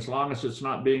reasoning, as long as it's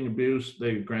not being abused,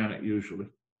 they grant it usually.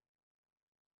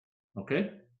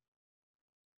 Okay?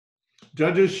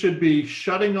 Judges should be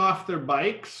shutting off their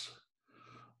bikes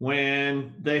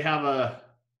when they have a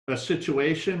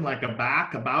situation like a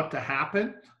back about to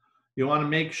happen. You want to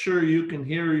make sure you can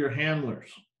hear your handlers,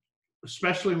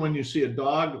 especially when you see a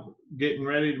dog getting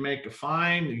ready to make a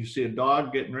fine, you see a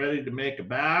dog getting ready to make a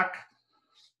back.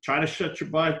 Try to shut your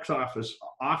bikes off as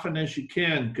often as you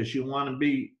can because you want to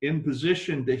be in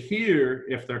position to hear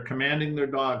if they're commanding their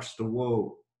dogs to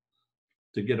whoa,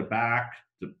 to get a back,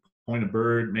 to point a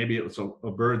bird. Maybe it was a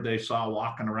bird they saw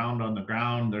walking around on the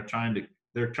ground. They're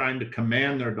trying to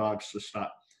command their dogs to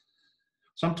stop.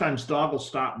 Sometimes dogs will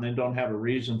stop and they don't have a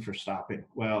reason for stopping.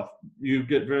 Well, you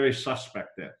get very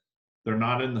suspect then. They're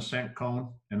not in the scent cone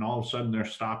and all of a sudden they're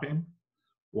stopping.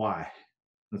 Why?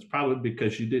 It's probably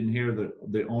because you didn't hear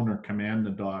the owner command the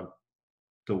dog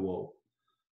to whoa.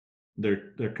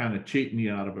 They're kind of cheating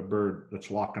you out of a bird that's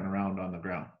walking around on the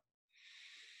ground.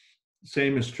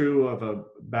 Same is true of a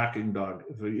backing dog.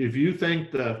 If you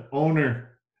think the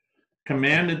owner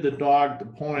commanded the dog to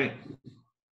point,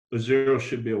 a 0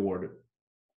 should be awarded.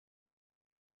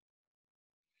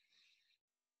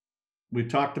 We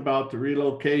talked about the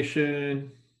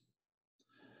relocation.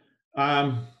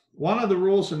 One of the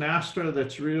rules in NSTRA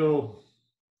that's real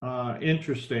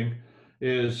interesting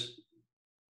is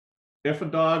if a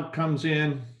dog comes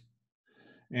in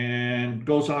and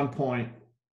goes on point,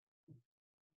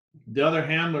 the other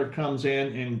handler comes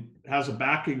in and has a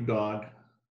backing dog.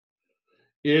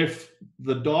 If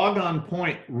the dog on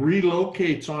point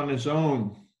relocates on his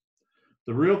own,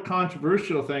 the real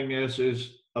controversial thing is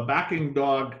a backing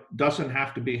dog doesn't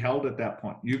have to be held at that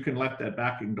point. You can let that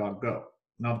backing dog go.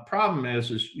 Now, the problem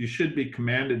is you should be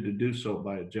commanded to do so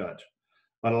by a judge.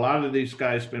 But a lot of these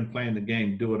guys have been playing the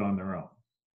game, do it on their own.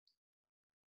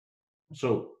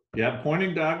 So you have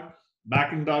pointing dog,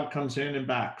 backing dog comes in and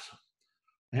backs.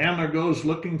 The handler goes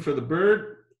looking for the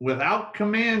bird. Without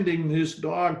commanding his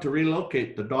dog to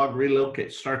relocate, the dog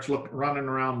relocates, starts running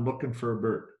around looking for a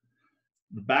bird.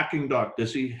 The backing dog,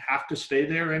 does he have to stay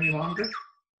there any longer?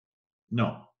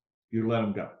 No, you let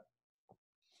him go.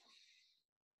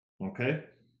 Okay.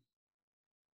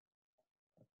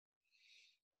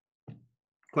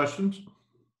 Questions?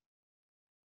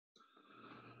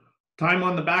 Time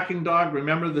on the backing dog,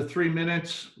 remember the 3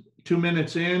 minutes, 2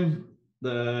 minutes in,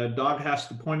 the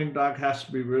pointing dog has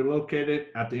to be relocated.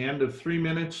 At the end of 3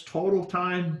 minutes total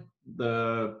time,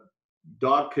 the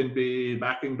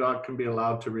backing dog can be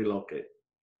allowed to relocate.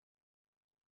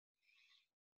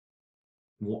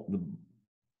 The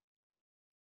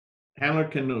handler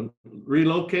can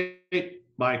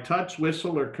relocate by touch,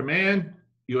 whistle, or command.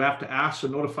 You have to ask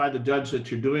and notify the judge that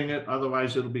you're doing it.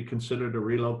 Otherwise, it'll be considered a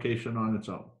relocation on its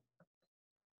own.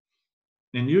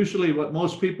 And usually what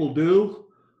most people do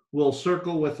will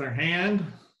circle with their hand,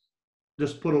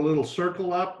 just put a little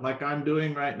circle up like I'm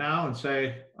doing right now and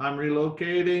say, I'm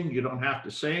relocating. You don't have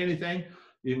to say anything.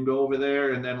 You can go over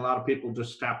there, and then a lot of people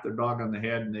just tap their dog on the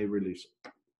head and they release it.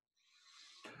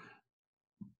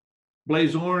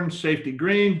 Blaze orange, safety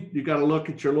green. You got to look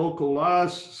at your local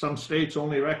laws. Some states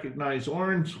only recognize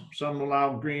orange. Some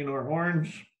allow green or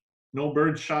orange. No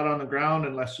birds shot on the ground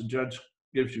unless the judge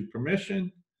gives you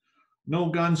permission. No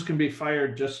guns can be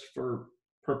fired just for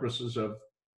purposes of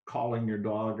calling your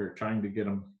dog or trying to get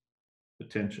them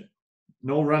attention.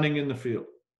 No running in the field.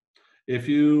 If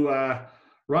you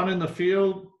run in the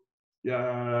field,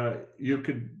 you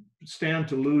could stand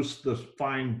to lose the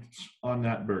fines on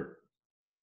that bird.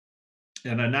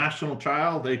 In a national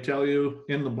trial, they tell you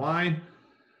in the blind,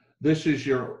 this is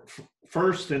your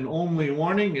first and only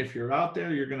warning. If you're out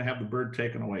there, you're going to have the bird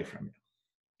taken away from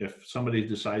you if somebody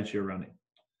decides you're running.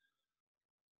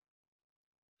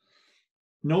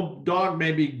 No dog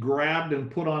may be grabbed and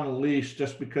put on a leash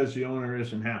just because the owner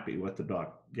isn't happy with the dog.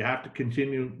 You have to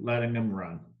continue letting them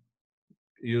run.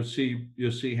 You'll see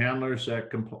handlers that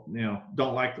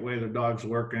don't like the way their dog's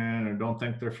working or don't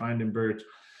think they're finding birds.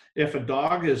 If a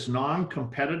dog is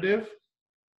non-competitive,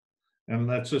 and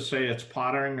let's just say it's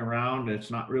pottering around,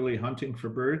 it's not really hunting for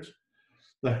birds,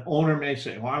 the owner may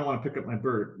say, well, I want to pick up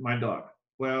my dog.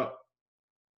 Well,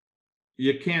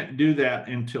 you can't do that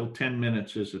until 10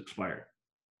 minutes is expired.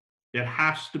 It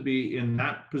has to be in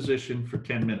that position for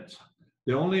 10 minutes.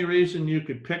 The only reason you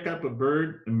could pick up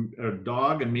a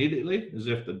dog immediately is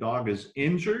if the dog is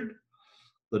injured,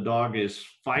 the dog is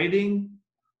fighting,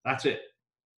 that's it.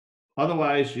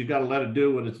 Otherwise, you got to let it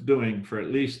do what it's doing for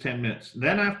at least 10 minutes.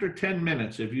 Then after 10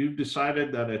 minutes, if you've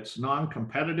decided that it's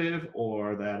non-competitive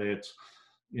or that it's,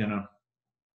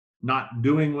 not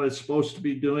doing what it's supposed to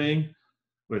be doing,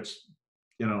 it's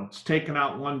taking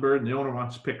out one bird and the owner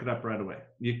wants to pick it up right away.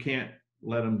 You can't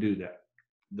let them do that.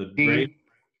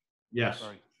 Yes.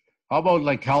 Sorry. How about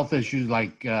like health issues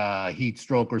like heat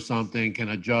stroke or something? Can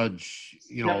a judge,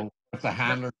 if the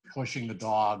handler pushing the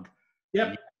dog,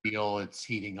 yep, you feel it's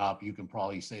heating up, you can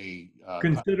probably say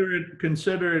consider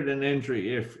it an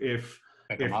injury.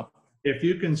 If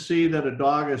you can see that a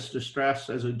dog is distressed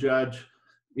as a judge,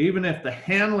 even if the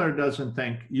handler doesn't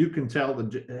think, you can tell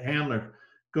the handler,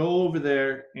 go over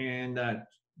there and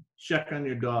check on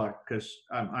your dog because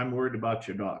I'm worried about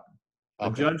your dog.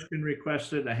 Okay. A judge can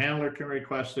request it, a handler can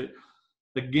request it.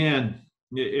 Again,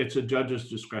 it's a judge's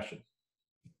discretion.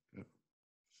 Okay.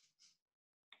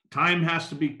 Time has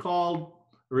to be called.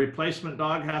 A replacement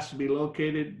dog has to be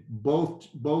located. Both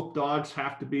dogs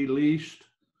have to be leashed.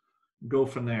 Go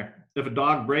from there. If a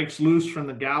dog breaks loose from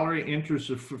the gallery, enters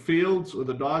the fields where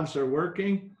the dogs are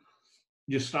working,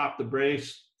 you stop the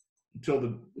brace until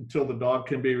the dog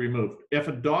can be removed. If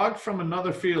a dog from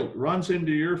another field runs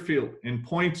into your field and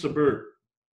points a bird,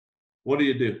 what do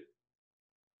you do?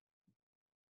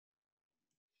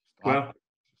 Well,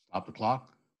 stop the clock.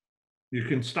 You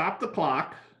can stop the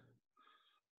clock,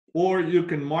 or you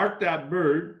can mark that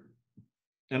bird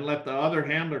and let the other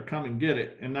handler come and get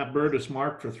it. And that bird is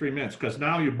marked for 3 minutes, because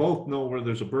now you both know where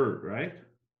there's a bird, right?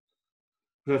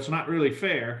 That's not really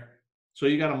fair. So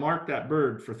you got to mark that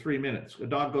bird for 3 minutes. A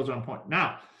dog goes on point.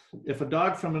 Now, if a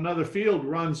dog from another field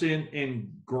runs in and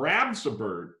grabs a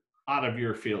bird out of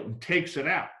your field and takes it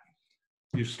out,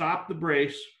 you stop the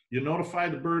brace, you notify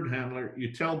the bird handler,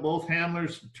 you tell both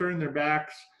handlers to turn their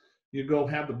backs, you go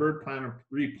have the bird planter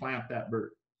replant that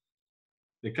bird.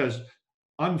 Because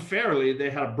unfairly, they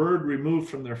had a bird removed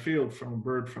from their field from a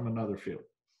bird from another field.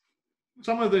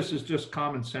 Some of this is just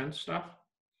common sense stuff,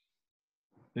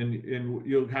 and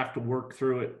you'll have to work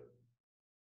through it.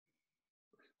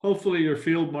 Hopefully your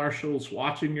field marshal's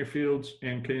watching your fields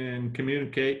and can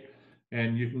communicate,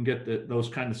 and you can get those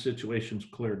kind of situations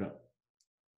cleared up.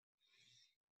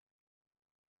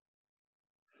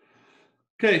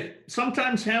 Okay,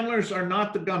 sometimes handlers are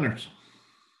not the gunners.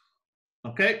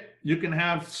 Okay, you can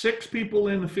have 6 people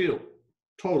in the field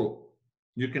total.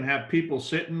 You can have people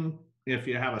sitting, if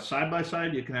you have a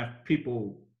side-by-side, you can have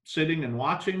people sitting and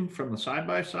watching from the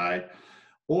side-by-side,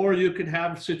 or you could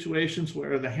have situations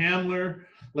where the handler,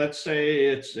 let's say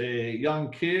it's a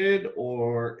young kid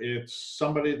or it's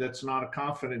somebody that's not a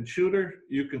confident shooter,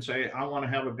 you can say, I want to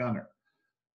have a gunner.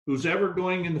 Who's ever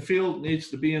going in the field needs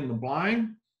to be in the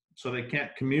blind, so they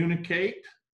can't communicate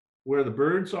where the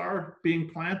birds are being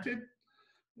planted,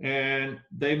 and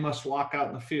they must walk out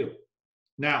in the field.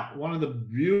 Now, one of the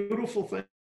beautiful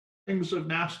things of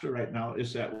NSTRA right now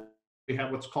is that we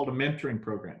have what's called a mentoring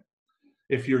program.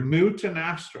 If you're new to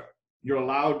NSTRA, you're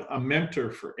allowed a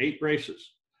mentor for 8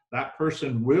 races. That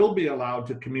person will be allowed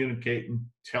to communicate and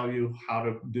tell you how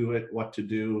to do it, what to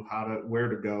do, where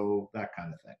to go, that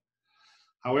kind of thing.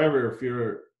 However, if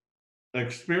you're an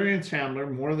experienced handler,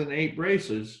 more than 8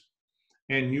 races,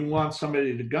 and you want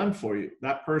somebody to gun for you,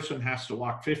 that person has to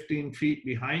walk 15 feet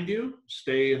behind you,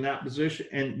 stay in that position,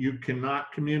 and you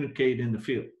cannot communicate in the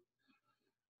field.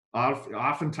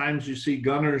 Oftentimes you see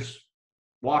gunners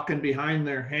walking behind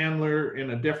their handler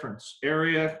in a different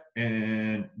area,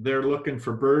 and they're looking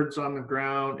for birds on the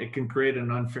ground. It can create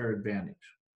an unfair advantage.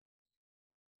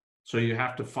 So you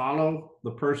have to follow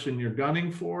the person you're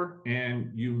gunning for,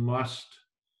 and you must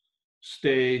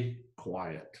stay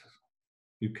quiet.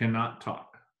 You cannot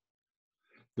talk.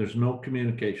 There's no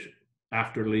communication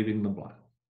after leaving the blind.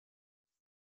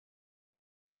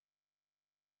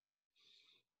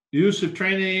 Use of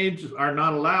training aids are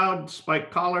not allowed.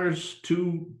 Spike collars,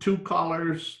 two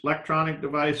collars, electronic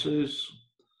devices,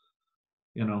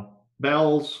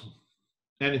 bells,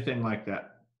 anything like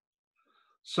that.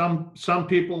 Some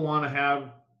people want to have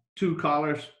 2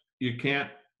 collars. You can't.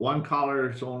 1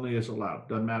 collar is allowed.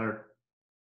 Doesn't matter,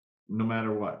 no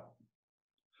matter what.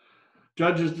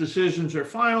 Judges' decisions are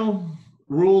final.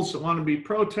 Rules that want to be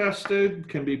protested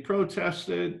can be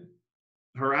protested.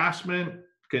 Harassment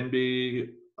can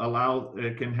be allowed.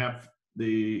 It can have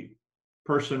the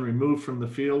person removed from the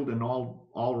field, and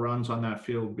all runs on that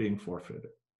field being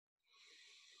forfeited.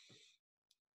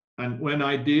 And when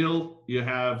ideal, you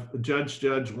have a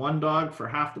judge 1 dog for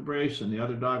half the brace and the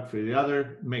other dog for the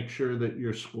other. Make sure that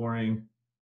you're scoring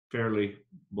fairly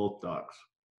both dogs.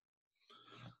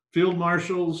 Field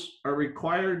marshals are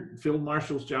required. Field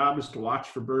marshal's job is to watch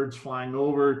for birds flying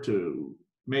over, to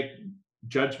make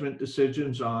judgment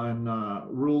decisions on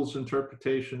rules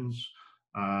interpretations,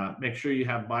 make sure you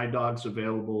have buy dogs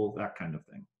available, that kind of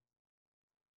thing.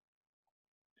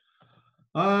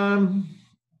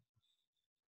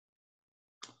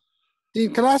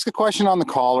 Dean, can I ask a question on the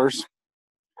collars?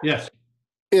 Yes.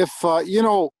 If,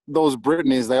 those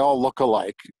Brittany's, they all look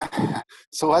alike.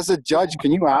 So as a judge,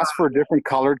 can you ask for different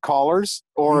colored collars,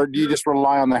 or do you just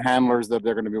rely on the handlers that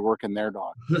they're going to be working their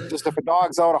dog? Just if a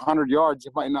dog's out 100 yards,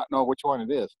 you might not know which one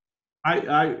it is.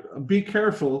 I be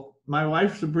careful. My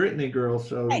wife's a Brittany girl,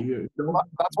 so you don't.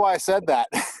 That's why I said that.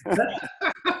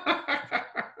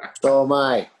 So am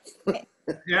I.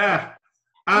 Yeah.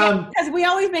 Because we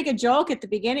always make a joke at the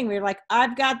beginning. We're like,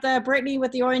 I've got the Brittany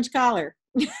with the orange collar.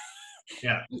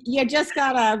 Yeah. You just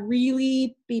gotta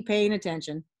really be paying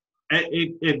attention.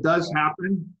 It does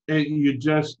happen. You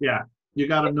just, you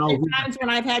got to know. There's times when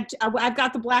I've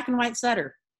got the black and white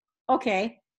setter.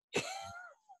 Okay.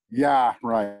 Yeah,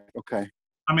 right. Okay.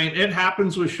 I mean, it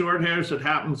happens with short hairs. It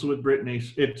happens with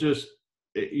Brittany's. You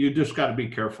just got to be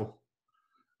careful.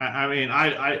 I mean,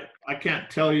 I can't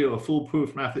tell you a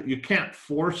foolproof method. You can't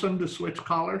force them to switch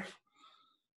collars,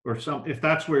 or if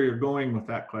that's where you're going with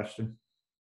that question.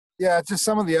 Yeah, it's just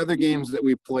some of the other games that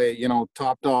we play. You know,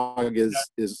 top dog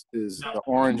is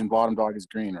orange and bottom dog is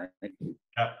green, right?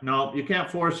 No, you can't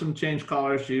force them to change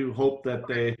colors. You hope that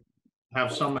they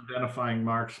have some identifying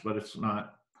marks, but it's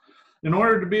not. In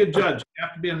order to be a judge, you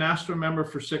have to be a NSTRA member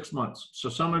for 6 months. So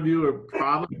some of you have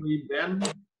probably been.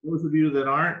 Those of you that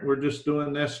aren't, we're just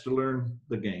doing this to learn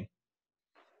the game.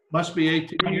 Must be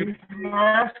 18 years. Can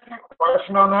I ask you a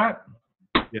question on that?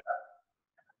 Yeah.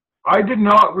 I did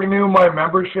not renew my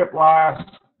membership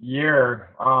last year.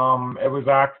 It was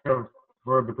active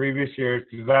for the previous years.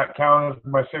 Does that count as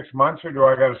my 6 months, or do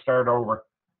I got to start over?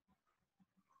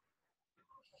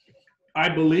 I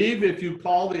believe if you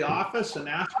call the office and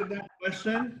ask them that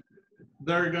question,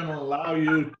 they're going to allow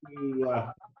you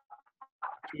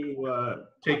to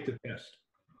take the test.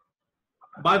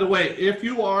 By the way, if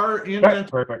you are in that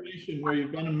situation where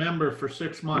you've been a member for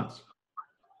 6 months,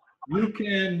 you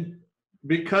can,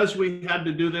 because we had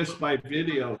to do this by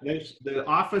video, the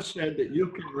office said that you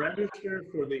can register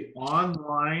for the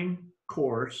online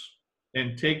course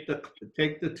and take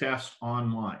the test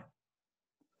online.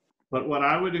 But what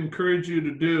I would encourage you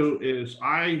to do is,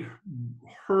 I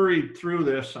hurried through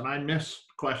this and I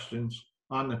missed questions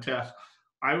on the test.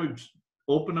 I would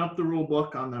open up the rule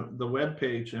book on the web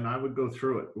page and I would go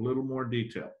through it a little more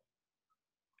detail,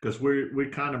 because we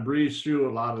kind of breezed through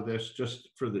a lot of this just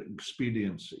for the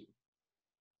expediency.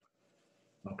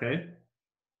 Okay?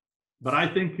 But I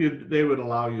think they would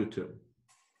allow you to.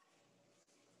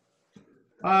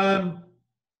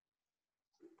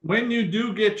 When you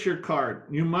do get your card,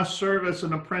 you must serve as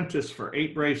an apprentice for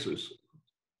 8 races.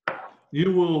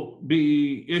 You will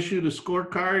be issued a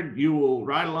scorecard. You will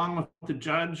ride along with the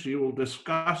judge. You will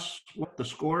discuss what the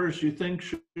scores you think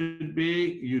should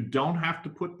be. You don't have to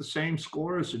put the same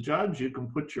score as the judge. You can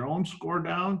put your own score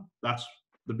down. That's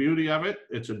the beauty of it.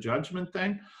 It's a judgment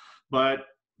thing. But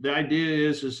the idea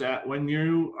is that when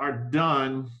you are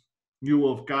done, you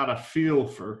will have got a feel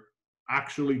for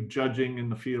actually judging in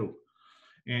the field.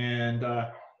 And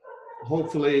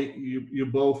hopefully you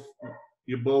both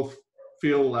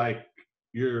feel like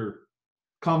you're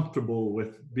comfortable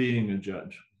with being a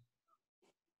judge.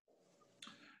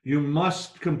 You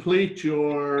must complete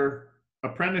your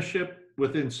apprenticeship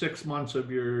within 6 months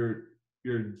of your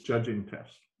judging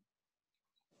test.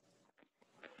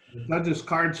 The judge's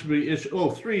card should be issued,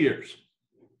 3 years.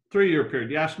 3-year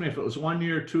period. You asked me if it was 1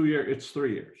 year, 2 year, it's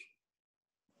 3 years.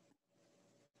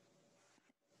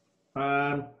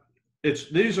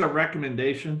 These are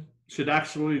recommendations. Should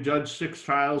actually judge 6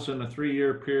 trials in a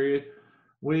 3-year period.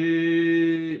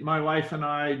 My wife and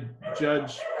I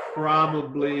judge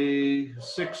probably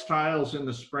 6 trials in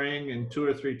the spring and 2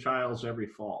 or 3 trials every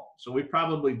fall. So we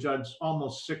probably judge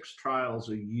almost 6 trials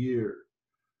a year.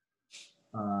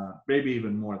 Maybe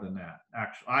even more than that.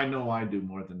 Actually, I know I do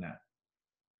more than that.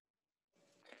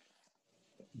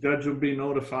 Judge will be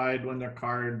notified when their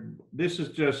card. This is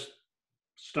just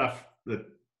stuff that.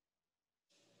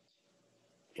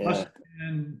 Yeah.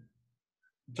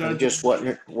 I'm just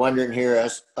wondering here,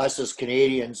 us as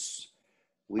Canadians,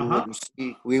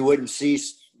 we wouldn't see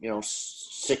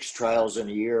 6 trials in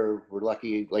a year. We're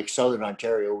lucky, like Southern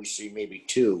Ontario, we see maybe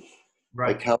 2.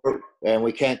 Right. And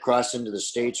we can't cross into the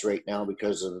States right now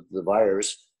because of the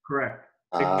virus. Correct.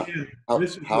 How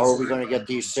are we going to get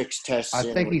these 6 tests in?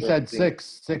 I think he said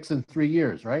 6 in 3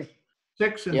 years, right?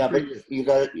 6 in 3 years. Yeah,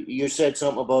 but you said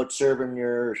something about serving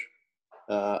your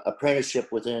apprenticeship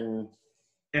within.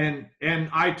 And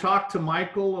I talked to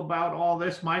Michael about all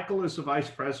this. Michael is the vice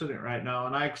president right now,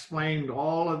 and I explained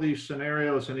all of these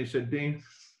scenarios, and he said, Dean,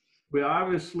 we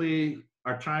obviously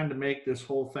are trying to make this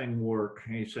whole thing work.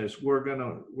 And he says, we're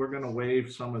gonna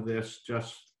waive some of this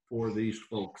just for these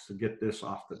folks to get this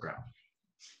off the ground.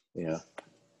 Yeah.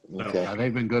 Okay. So, yeah,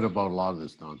 they've been good about a lot of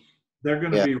this, Don. They're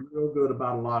going to be real good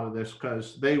about a lot of this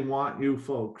because they want you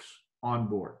folks on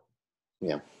board.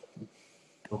 Yeah.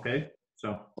 Okay.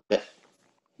 So. Okay.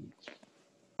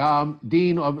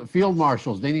 Dean, field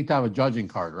marshals, they need to have a judging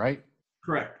card, right?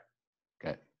 Correct.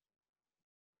 Okay.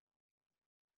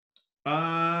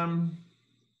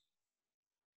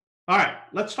 All right,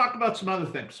 let's talk about some other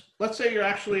things. Let's say you're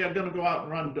actually going to go out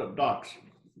and run dogs.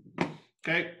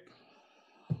 Okay.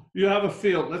 You have a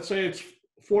field. Let's say it's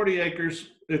 40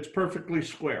 acres. It's perfectly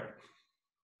square.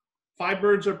 5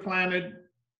 birds are planted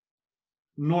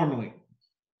normally.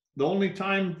 The only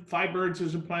time 5 birds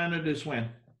isn't planted is when?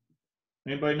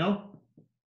 Anybody know?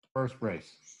 First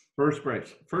brace. First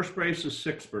brace. First brace is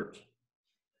 6 birds.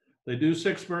 They do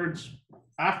 6 birds.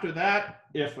 After that,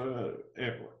 if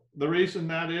the reason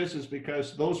that is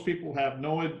because those people have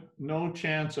no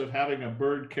chance of having a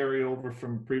bird carry over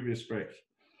from previous brace.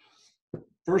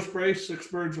 First brace, 6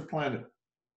 birds are planted.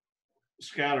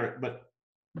 scatter it. But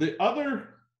the other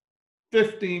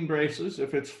 15 braces,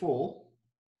 if it's full,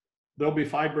 there'll be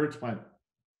 5 birds planted.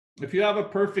 If you have a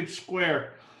perfect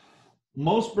square,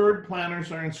 most bird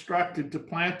planters are instructed to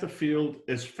plant the field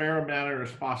as fair a manner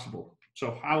as possible.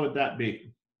 So how would that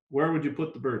be? Where would you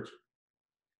put the birds?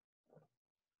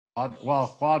 Well,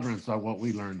 quadrants are what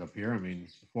we learned up here. I mean,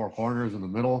 4 corners in the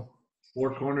middle.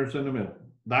 4 corners in the middle.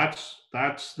 That's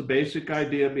the basic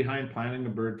idea behind planting a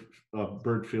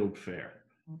bird field fair.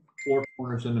 4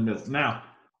 corners in the middle. Now,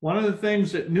 one of the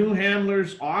things that new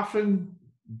handlers often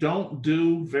don't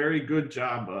do very good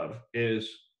job of is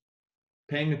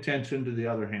paying attention to the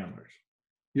other handlers.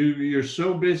 You're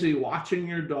so busy watching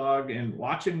your dog and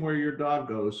watching where your dog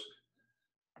goes,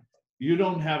 you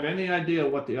don't have any idea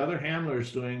what the other handler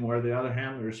is doing, where the other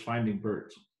handler is finding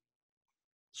birds.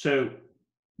 So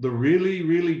the really,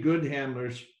 really good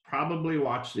handlers probably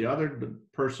watch the other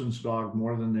person's dog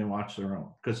more than they watch their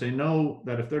own, because they know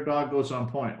that if their dog goes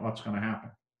on point, what's going to happen?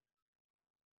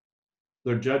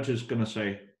 Their judge is going to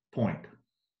say point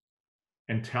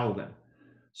and tell them.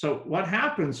 So what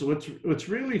happens, what's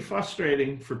really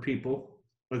frustrating for people,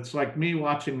 it's like me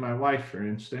watching my wife, for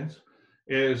instance,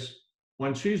 is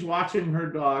when she's watching her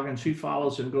dog and she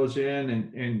follows and goes in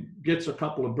and gets a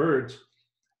couple of birds,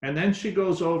 and then she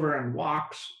goes over and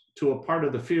walks to a part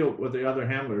of the field where the other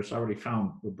handlers already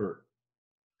found the bird.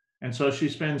 And so she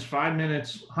spends 5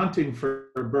 minutes hunting for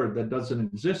a bird that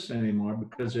doesn't exist anymore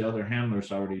because the other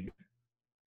handlers already do.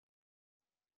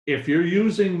 If you're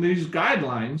using these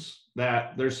guidelines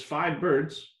that there's 5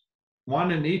 birds,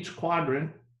 1 in each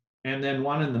quadrant, and then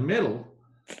 1 in the middle,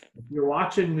 if you're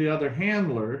watching the other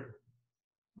handler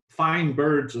find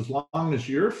birds, as long as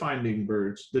you're finding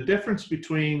birds, the difference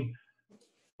between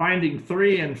finding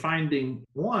 3 and finding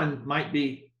 1 might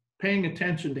be paying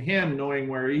attention to him, knowing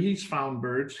where he's found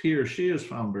birds, he or she has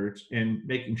found birds, and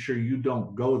making sure you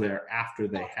don't go there after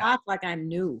they have. Talk like I'm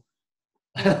new.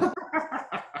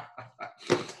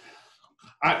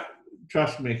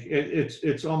 Trust me,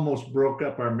 it's almost broke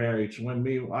up our marriage when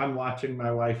I'm watching my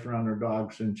wife run her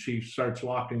dogs and she starts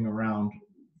walking around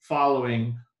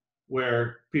following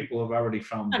where people have already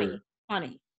found birds.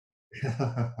 Honey.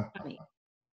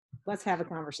 Let's have a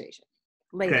conversation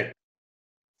later. Okay.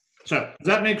 So does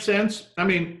that make sense? I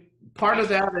mean, part of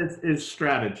that is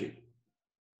strategy,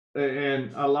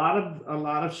 and a lot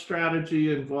of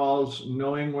strategy involves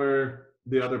knowing where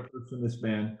the other person has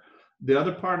been. The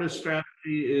other part of strategy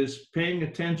is paying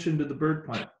attention to the bird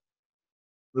planter.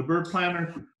 The bird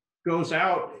planter goes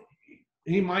out,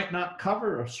 he might not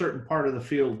cover a certain part of the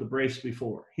field the brace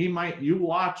before. You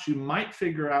might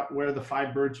figure out where the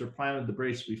 5 birds are planted the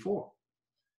brace before.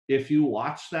 If you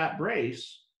watch that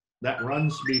brace that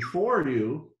runs before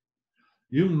you,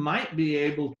 you might be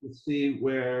able to see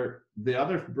where the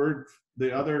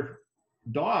other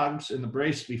dogs in the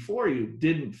brace before you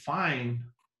didn't find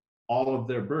all of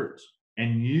their birds,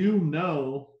 and you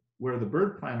know where the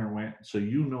bird planter went, so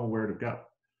you know where to go.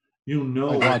 You know,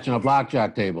 like watching a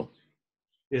blackjack table.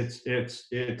 It's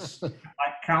like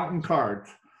counting cards.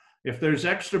 If there's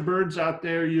extra birds out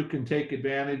there, you can take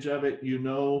advantage of it. You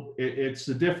know, it's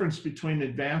the difference between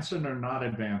advancing or not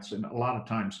advancing. A lot of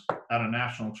times at a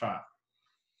national trial,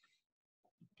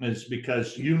 is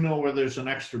because you know where there's an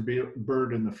extra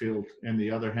bird in the field and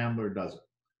the other handler doesn't.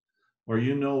 Or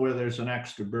you know where there's an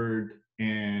extra bird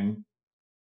and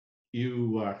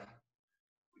you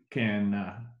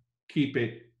can keep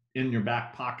it in your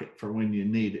back pocket for when you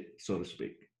need it, so to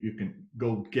speak. You can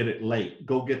go get it late.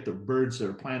 Go get the birds that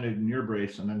are planted in your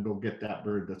brace and then go get that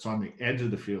bird that's on the edge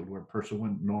of the field where a person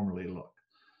wouldn't normally look.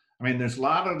 I mean, there's a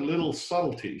lot of little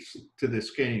subtleties to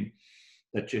this game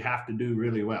that you have to do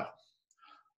really well.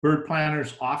 Bird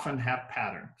planters often have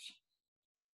patterns.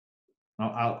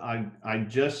 I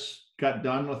just got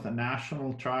done with a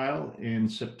national trial in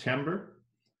September.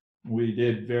 We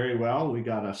did very well. We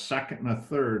got a 2nd and a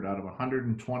 3rd out of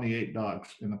 128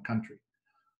 dogs in the country.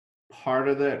 Part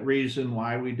of that reason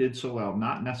why we did so well,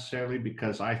 not necessarily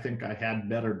because I think I had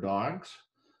better dogs.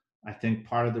 I think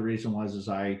part of the reason was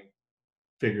I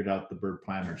figured out the bird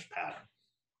planter's pattern.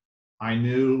 I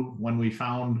knew when we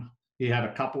found, he had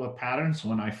a couple of patterns.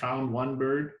 When I found one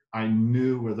bird, I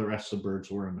knew where the rest of the birds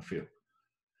were in the field.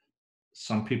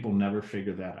 Some people never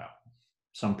figure that out.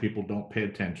 Some people don't pay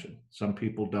attention. Some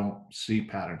people don't see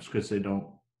patterns because they don't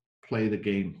play the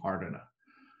game hard enough.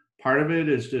 Part of it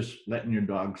is just letting your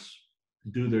dogs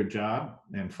do their job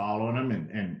and following them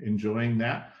and enjoying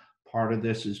that. Part of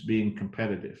this is being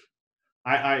competitive.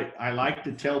 I like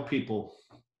to tell people,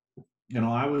 you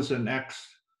know, I was an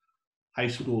ex-high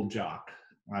school jock.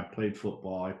 I played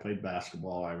football, I played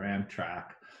basketball, I ran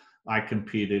track. I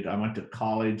competed. I went to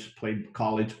college, played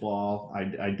college ball.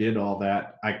 I did all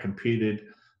that. I competed.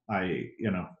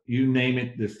 You name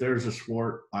it, if there's a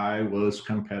sport, I was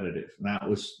competitive. And that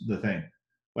was the thing.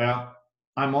 Well,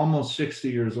 I'm almost 60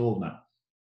 years old now.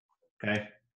 Okay.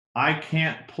 I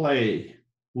can't play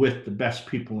with the best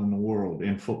people in the world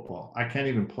in football. I can't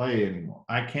even play anymore.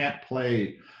 I can't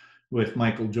play with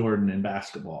Michael Jordan in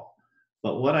basketball.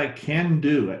 But what I can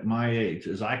do at my age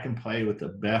is I can play with the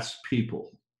best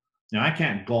people. Now, I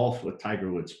can't golf with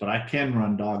Tiger Woods, but I can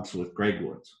run dogs with Greg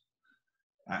Woods.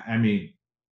 I mean,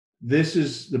 this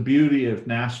is the beauty of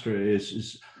NSTRA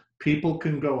is people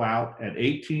can go out at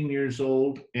 18 years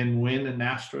old and win a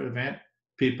NSTRA event.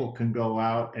 People can go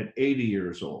out at 80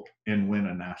 years old and win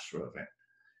a NSTRA event.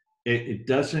 It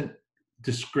doesn't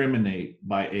discriminate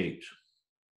by age.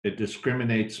 It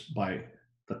discriminates by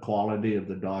the quality of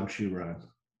the dogs you run.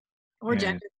 Or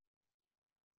gender.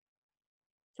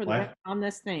 For the What? on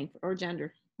this thing, or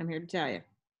gender. I'm here to tell you.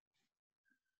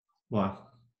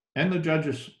 Well, and the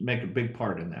judges make a big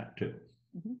part in that too.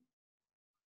 Mm-hmm.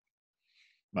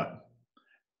 But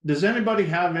does anybody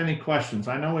have any questions?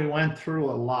 I know we went through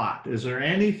a lot. Is there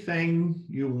anything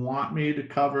you want me to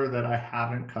cover that I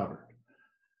haven't covered?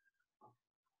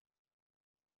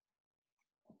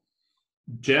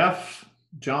 Jeff,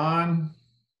 John,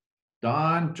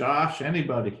 Don, Josh,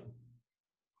 anybody?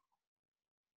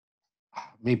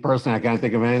 Me personally, I can't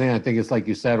think of anything. I think it's like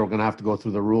you said, we're going to have to go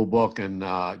through the rule book and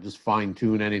just fine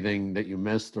tune anything that you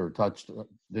missed or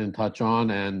didn't touch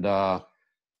on, and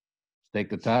take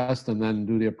the test and then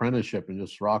do the apprenticeship and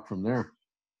just rock from there.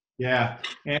 Yeah,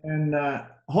 and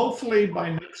hopefully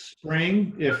by next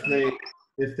spring, if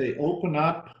they open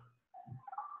up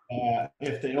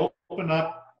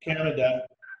Canada,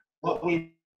 what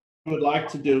we would like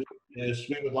to do is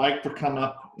we would like to come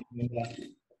up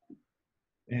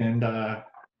and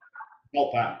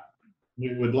help out.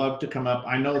 We would love to come up.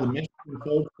 I know the Michigan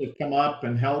folks have come up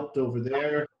and helped over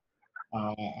there.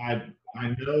 I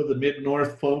know the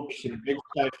Mid-North folks and Big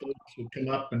Sky folks who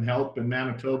come up and help in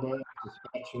Manitoba,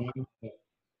 Saskatchewan.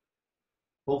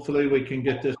 Hopefully we can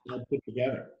get this all put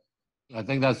together. I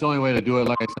think that's the only way to do it.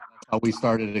 Like I said, that's how we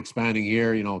started expanding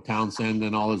here. You know, Townsend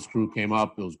and all his crew came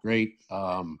up. It was great.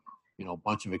 You know, a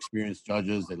bunch of experienced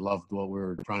judges. They loved what we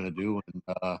were trying to do.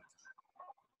 And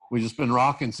we've just been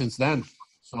rocking since then.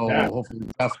 So yeah. Hopefully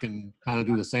Jeff can kind of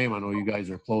do the same. I know you guys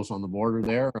are close on the border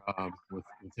there with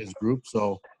his group.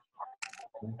 So.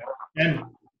 And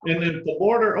if the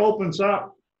border opens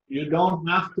up, you don't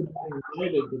have to be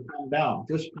invited to come down.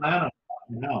 Just plan on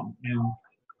coming down and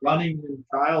running in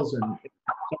trials in some of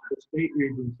the state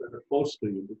regions that are close to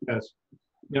you, because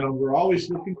you know we're always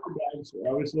looking for guys. We're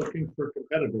always looking for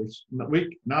competitors.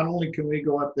 Not only can we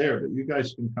go up there, but you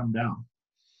guys can come down.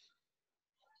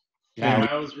 Yeah,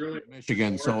 I was really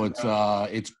Michigan, so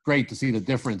it's great to see the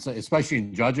difference, especially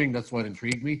in judging. That's what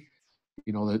intrigued me.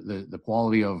 You know, the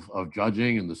quality of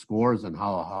judging and the scores and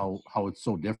how it's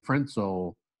so different.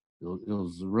 So it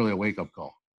was really a wake-up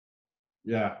call.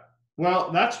 Yeah.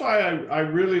 Well, that's why I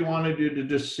really wanted you to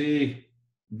just see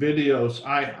videos.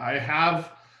 I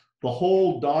have the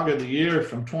whole Dog of the Year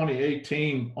from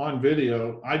 2018 on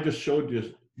video. I just showed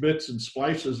you bits and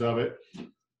splices of it.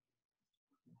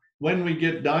 When we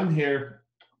get done here,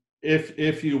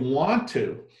 if you want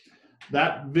to,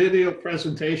 that video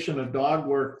presentation of dog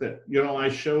work that I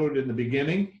showed in the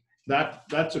beginning,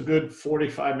 that's a good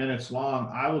 45 minutes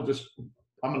long. I'm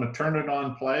going to turn it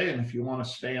on play, and if you want to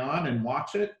stay on and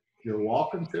watch it, you're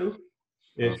welcome to.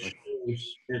 It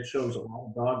shows a lot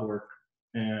of dog work.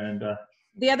 And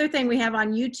the other thing we have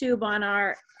on YouTube on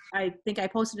our, I think I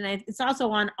posted it, it's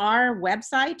also on our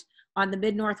website, on the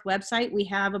Mid-North website. We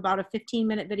have about a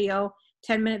 15-minute video,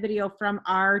 10-minute video from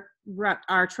our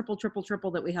triple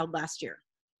that we held last year.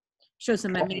 Shows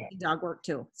some amazing dog work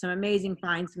too. Some amazing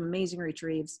finds, some amazing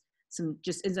retrieves.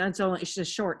 It's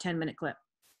just short 10-minute clip.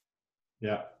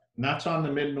 Yeah, and that's on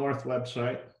the Mid-North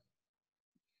website.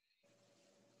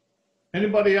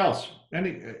 Anybody else?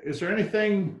 Is there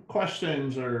anything,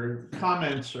 questions or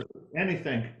comments or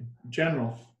anything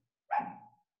general?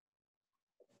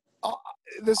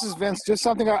 This is Vince. Just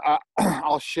something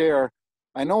I'll share.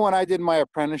 I know when I did my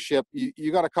apprenticeship,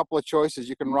 you got a couple of choices.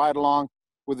 You can ride along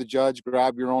with the judge,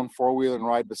 grab your own four-wheeler and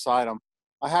ride beside him.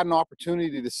 I had an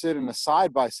opportunity to sit in a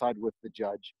side-by-side with the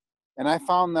judge, and I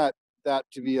found that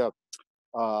to be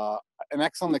an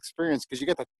excellent experience, because you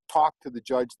get to talk to the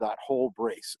judge that whole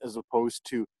brace, as opposed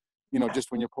to,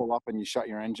 just when you pull up and you shut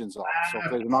your engines off. So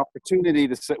if there's an opportunity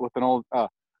to sit with an old, a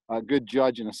good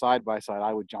judge in a side-by-side,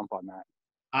 I would jump on that.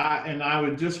 And I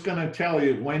was just going to tell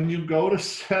you, when you go to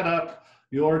set up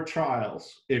your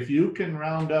trials, if you can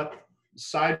round up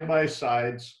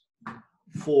side-by-sides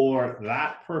for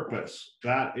that purpose.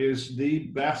 That is the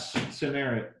best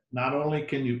scenario. Not only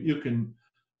can you can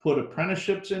put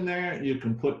apprenticeships in there, you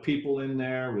can put people in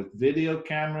there with video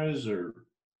cameras or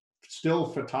still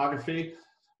photography.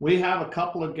 We have a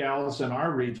couple of gals in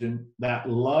our region that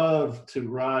love to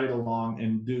ride along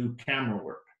and do camera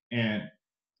work. And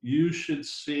you should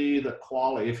see the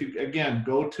quality. If you, again,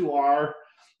 go to our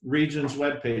region's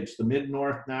webpage, the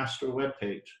Mid-North NSTRA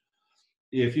webpage.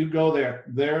 If you go there,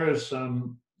 there is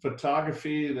some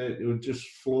photography that it would just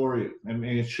floor you. I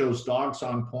mean, it shows dogs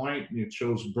on point, it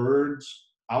shows birds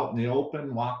out in the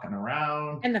open, walking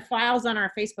around. And the files on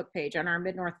our Facebook page, on our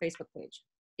Mid-North Facebook page.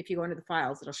 If you go into the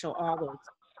files, it'll show all those,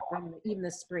 from even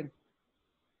this spring.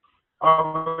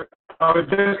 I was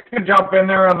just going to jump in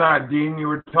there on that, Dean. You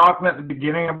were talking at the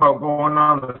beginning about going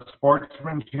on the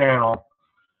Sportsman channel.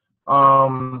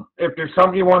 If there's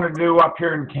something you want to do up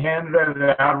here in Canada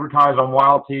to advertise on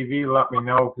Wild TV, let me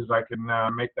know, because I can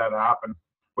make that happen.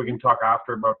 We can talk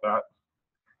after about that.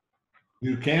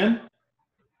 You can?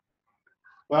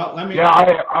 Well, let me. Yeah,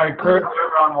 I currently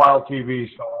on Wild TV,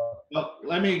 so. Well,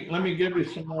 let me give you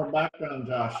some more background,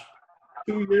 Josh.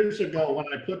 2 years ago, when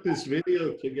I put this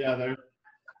video together,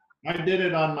 I did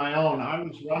it on my own. I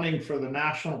was running for the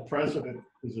national president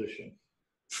position.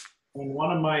 And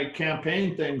one of my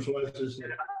campaign things was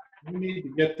that we need to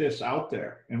get this out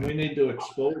there and we need to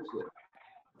expose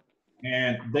it.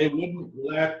 And they wouldn't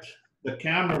let the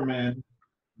cameramen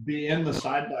be in the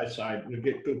side-by-side to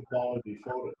get good quality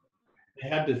photos. They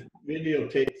had to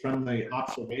videotape from the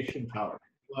observation tower.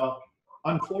 Well,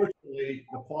 unfortunately,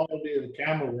 the quality of the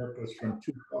camera work was from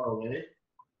too far away.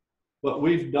 But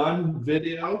we've done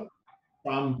video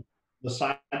from the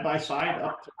side-by-side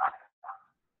up to,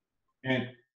 and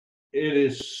it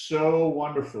is so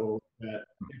wonderful that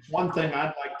it's one thing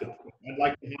I'd like to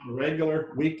have a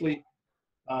regular weekly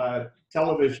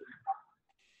television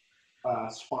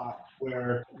spot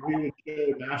where we would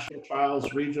do national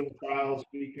trials, regional trials,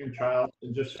 weekend trials,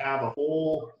 and just have a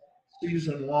whole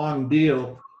season-long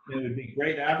deal. It would be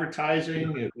great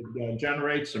advertising. It would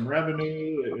generate some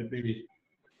revenue. It would be,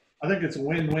 I think it's a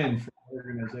win-win for the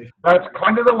organization. That's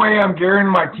kind of the way I'm gearing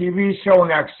my TV show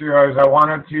next year, is I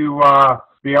wanted to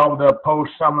be able to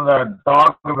post some of the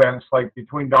dog events, like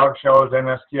Between Dog Shows,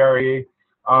 NSTRA,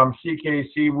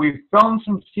 CKC. We filmed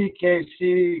some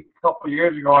CKC a couple of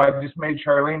years ago. I just made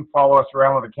Charlene follow us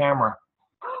around with a camera.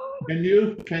 Can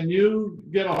you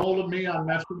get a hold of me on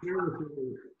Messenger with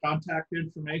your contact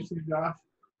information, Josh?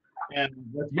 And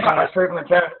yeah, I certainly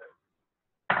can.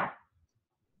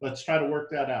 Let's try to work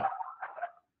that out.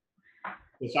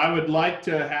 Because I would like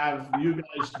to have you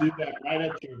guys do that right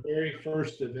at your very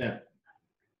first event.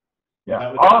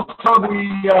 Yeah. Also,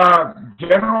 the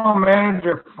general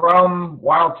manager from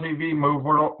Wild TV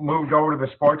moved over to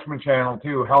the Sportsman channel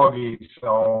too, Helgi.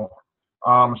 So,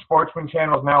 Sportsman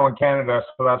channel is now in Canada,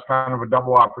 so that's kind of a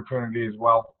double opportunity as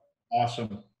well.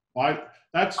 Awesome. Well,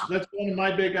 that's one of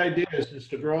my big ideas, is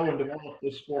to grow and develop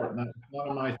this sport, and that's one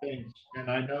of my things.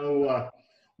 And I know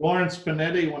Lawrence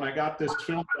Panetti, when I got this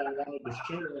film, I wanted to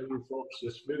show you folks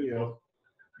this video,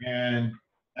 and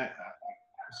a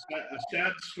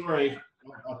sad story.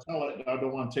 I'll tell it. I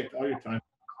don't want to take all your time.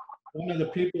 One of the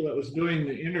people that was doing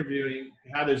the interviewing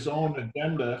had his own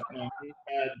agenda, and he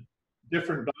had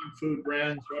different dog food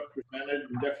brands represented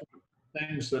and different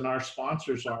things than our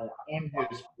sponsors are on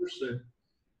his person.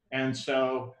 And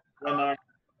so when our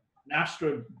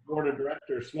NSTRA board of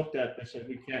directors looked at it, they said,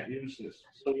 we can't use this.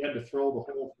 So we had to throw the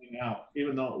whole thing out,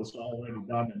 even though it was already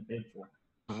done and paid for.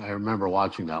 I remember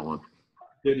watching that one.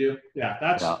 Did you? Yeah,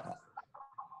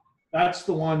 that's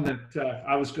the one that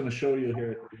I was going to show you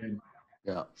here at the end.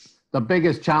 Yeah. The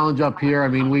biggest challenge up here, I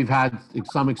mean, we've had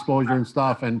some exposure and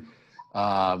stuff, and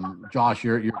Josh,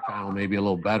 your channel may be a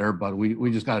little better, but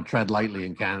we just got to tread lightly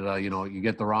in Canada. You know, you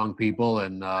get the wrong people,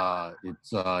 and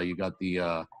it's you got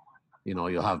the you know,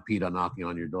 you'll have PETA knocking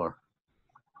on your door.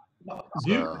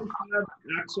 Do you have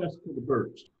access to the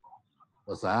birds?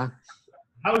 What's that?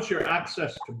 How's your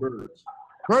access to birds?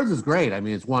 Birds is great. I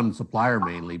mean, it's one supplier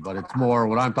mainly, but it's more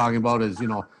what I'm talking about is, you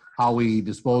know, how we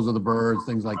dispose of the birds,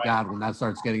 things like that. When that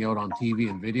starts getting out on TV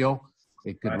and video,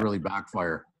 it could really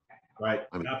backfire. Right.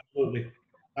 I mean, absolutely.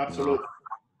 Absolutely. You know.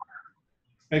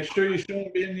 Make sure you show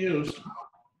them being used.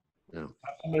 Yeah.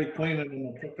 Have somebody cleaning them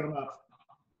and cooking them up.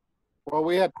 Well,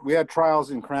 we had trials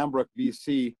in Cranbrook,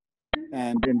 BC,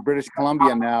 and in British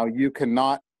Columbia now, you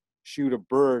cannot shoot a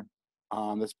bird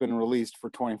that's been released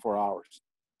for 24 hours.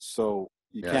 So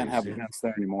you can't have events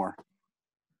there anymore.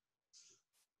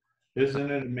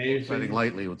 Isn't it amazing? Treading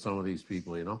lightly with some of these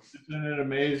people, you know. Isn't it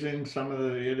amazing? Some of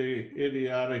the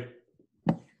idiotic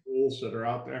rules that are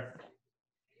out there.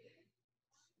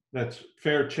 That's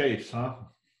fair chase, huh?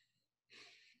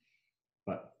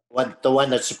 But the one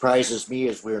that surprises me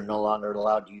is we're no longer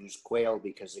allowed to use quail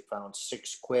because they found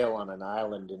 6 quail on an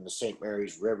island in the St.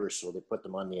 Mary's River, so they put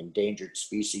them on the endangered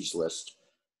species list.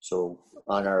 So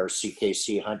on our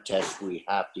CKC hunt test, we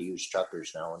have to use chukars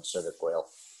now instead of quail.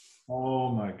 Oh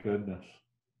my goodness.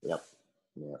 Yep.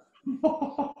 Yeah.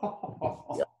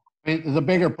 Yep. I mean, the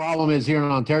bigger problem is here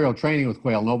in Ontario training with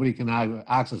quail. Nobody can have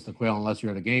access to quail unless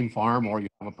you're at a game farm or you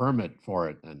have a permit for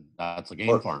it, and that's a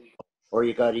game farm. Or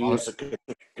you got to use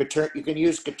you can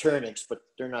use Coturnics, but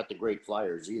they're not the great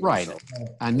flyers either. Right. So.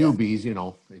 And newbies, you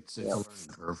know, it's a learning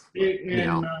curve.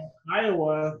 In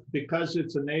Iowa, because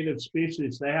it's a native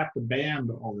species, they have to ban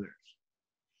all theirs.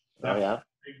 Oh, yeah?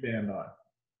 Big ban on.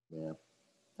 Yeah.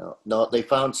 No, they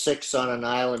found 6 on an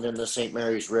island in the St.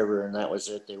 Mary's River, and that was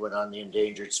it. They went on the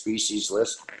endangered species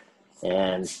list,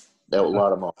 and they'll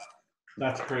let them off.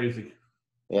 That's crazy.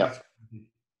 Yeah.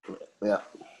 Yeah.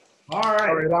 All right.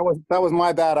 Sorry, that was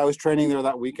my bad. I was training there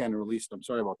that weekend and released them.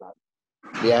 Sorry about that.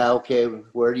 Yeah. Okay.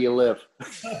 Where do you live?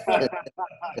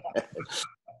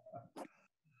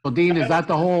 So, Dean, is that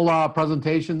the whole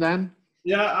presentation then?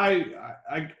 Yeah,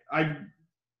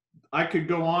 I could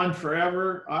go on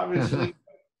forever. Obviously,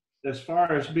 as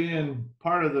far as being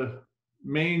part of the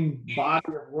main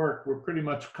body of work, we're pretty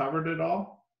much covered it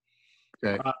all.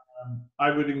 Okay.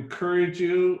 I would encourage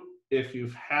you, if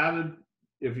you've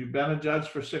been a judge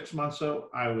for 6 months, so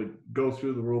I would go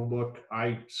through the rule book.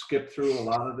 I skipped through a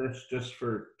lot of this just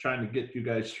for trying to get you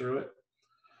guys through it.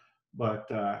 But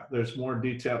there's more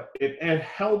detail. It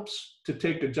helps to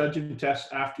take a judging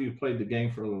test after you played the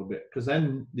game for a little bit, because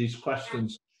then these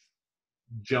questions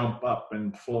jump up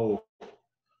and flow.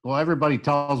 Well, everybody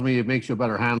tells me it makes you a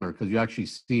better handler because you actually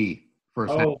see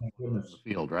firsthand the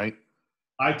field, right?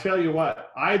 I tell you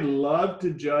what, I love to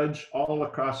judge all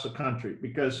across the country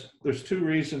because there's 2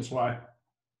 reasons why.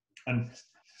 And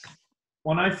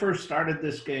when I first started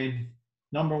this game,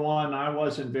 number 1, I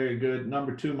wasn't very good.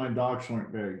 Number 2, my dogs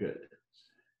weren't very good.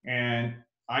 And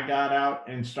I got out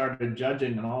and started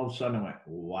judging, and all of a sudden I went,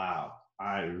 wow,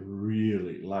 I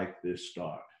really like this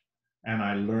dog. And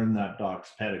I learned that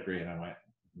dog's pedigree, and I went,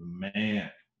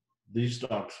 man, these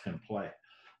dogs can play.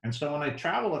 And so when I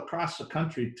travel across the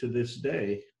country to this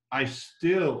day, I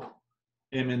still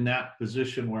am in that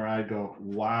position where I go,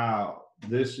 wow,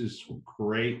 this is a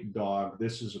great dog.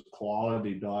 This is a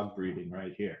quality dog breeding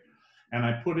right here. And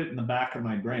I put it in the back of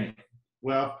my brain.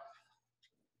 Well,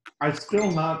 I'm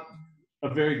still not a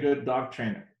very good dog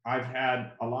trainer. I've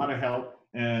had a lot of help,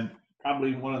 and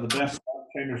probably one of the best dog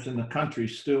trainers in the country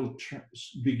still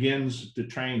begins to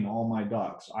train all my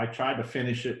dogs. I try to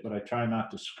finish it, but I try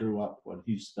not to screw up what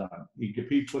he's done. If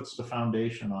he puts the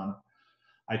foundation on it,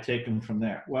 I take him from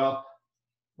there. Well,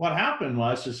 what happened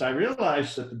is I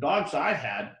realized that the dogs I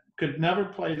had could never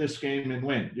play this game and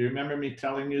win. Do you remember me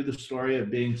telling you the story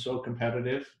of being so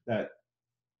competitive that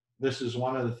this is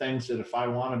one of the things that if I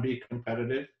want to be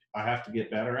competitive, I have to get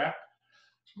better at?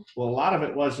 Well, a lot of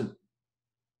it wasn't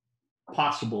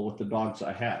possible with the dogs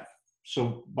I had.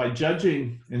 So by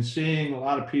judging and seeing a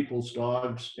lot of people's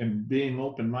dogs and being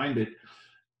open-minded,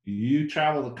 you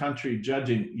travel the country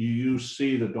judging, you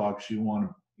see the dogs you want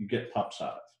to get pups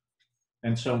out of.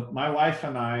 And so my wife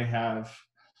and I have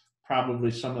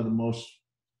probably some of the most,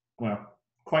 well,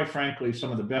 quite frankly,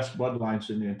 some of the best bloodlines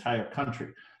in the entire country.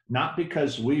 Not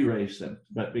because we raised them,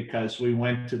 but because we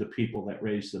went to the people that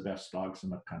raised the best dogs in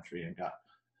the country and got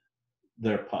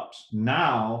their pups.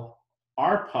 Now,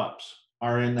 our pups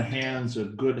are in the hands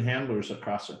of good handlers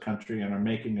across the country and are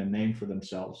making a name for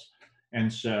themselves.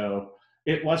 And so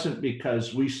it wasn't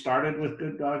because we started with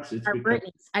good dogs. It's our because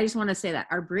Britneys. I just want to say that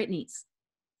our Britneys.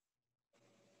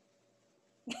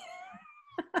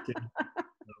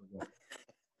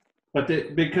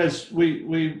 But because we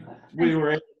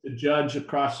were able to judge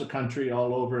across the country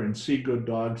all over and see good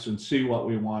dogs and see what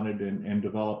we wanted and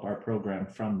develop our program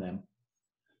from them.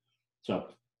 So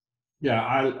yeah,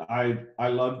 I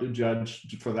love to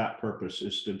judge for that purpose,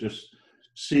 is to just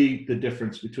see the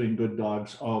difference between good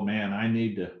dogs. Oh man, I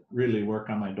need to really work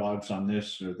on my dogs on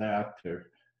this or that.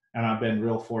 And I've been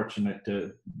real fortunate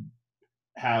to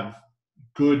have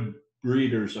good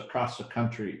breeders across the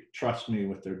country trust me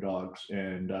with their dogs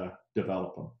and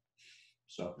develop them.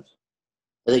 So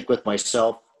I think with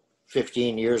myself,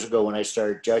 15 years ago when I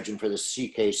started judging for the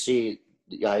CKC,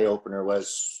 the eye opener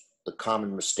was the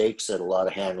common mistakes that a lot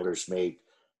of handlers made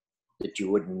that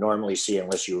you wouldn't normally see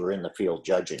unless you were in the field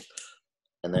judging,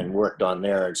 and then worked on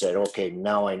there and said, okay,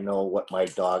 now I know what my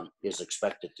dog is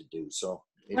expected to do. So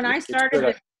when I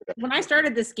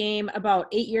started this game about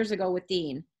 8 years ago with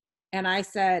Dean, And I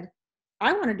said,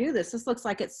 I want to do this. This looks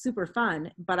like it's super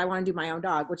fun, but I want to do my own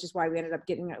dog, which is why we ended up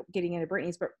getting into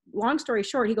Brittany's. But long story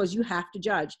short, he goes, you have to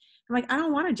judge. I'm like, I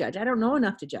don't want to judge. I don't know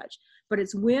enough to judge. But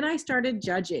it's when I started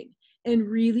judging and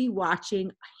really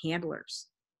watching handlers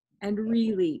and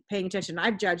really paying attention.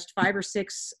 I've judged 5 or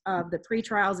 6 of the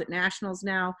pre-trials at nationals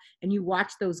now, and you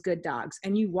watch those good dogs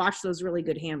and you watch those really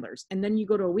good handlers. And then you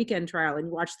go to a weekend trial and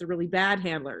you watch the really bad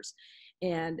handlers.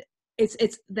 And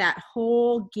it's that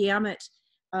whole gamut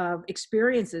of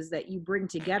experiences that you bring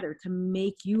together to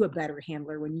make you a better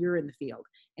handler when you're in the field.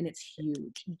 And it's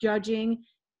huge. Judging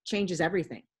changes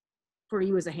everything for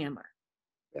you as a handler.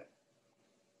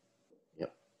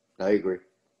 Yep. I agree.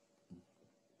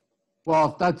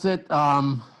 Well, that's it. I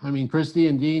mean, Kristy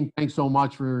and Dean, thanks so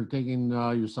much for taking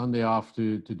your Sunday off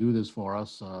to do this for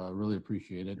us. Really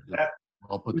appreciate it.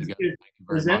 Well put together. Thank you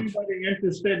very Is much. anybody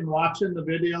interested in watching the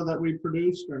video that we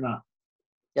produced or not?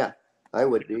 Yeah, I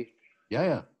would be.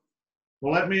 Yeah.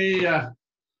 Well, let me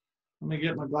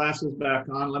get my glasses back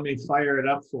on. Let me fire it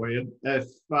up for you. If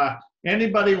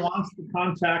anybody wants to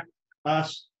contact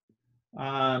us,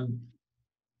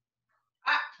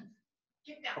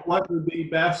 what would be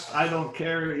best? I don't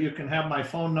care. You can have my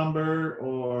phone number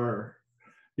or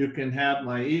you can have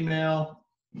my email.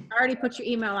 I already put your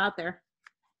email out there.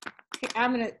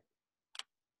 Okay,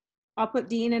 I'll put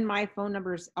Dean and my phone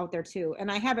numbers out there too.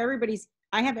 And I have everybody's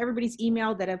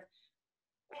email that have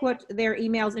put their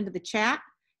emails into the chat.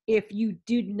 If you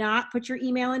do not put your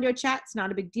email into a chat, it's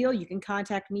not a big deal. You can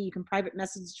contact me. You can private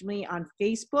message me on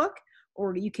Facebook,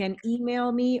 or you can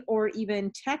email me, or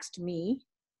even text me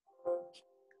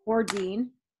or Dean.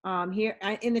 Here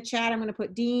in the chat, I'm going to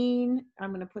put Dean. I'm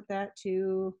going to put that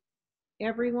to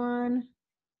everyone.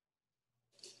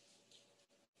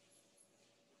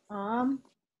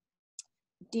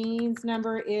 Dean's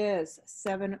number is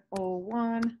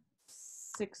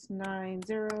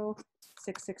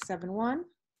 701-690-6671.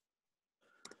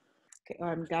 Okay,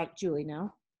 I've got Julie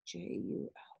now. July.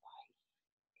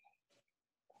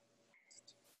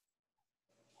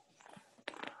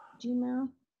 Gmail.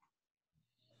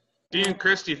 Dean and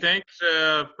Kristy, thanks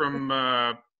from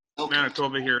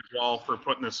Manitoba here as well for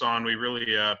putting this on. We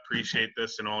really appreciate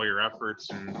this and all your efforts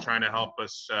and trying to help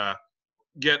us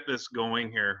get this going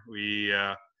here. We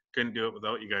couldn't do it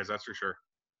without you guys, that's for sure.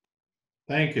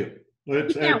 Thank you.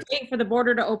 We can't wait for the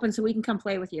border to open so we can come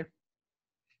play with you.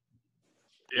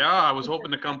 Yeah, I was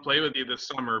hoping to come play with you this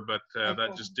summer, but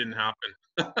that just didn't happen.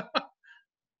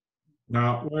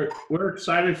 No, we're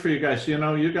excited for you guys. You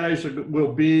know, you guys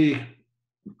will be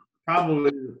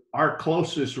probably our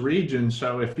closest region.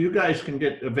 So if you guys can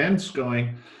get events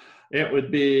going, it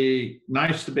would be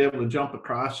nice to be able to jump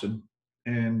across and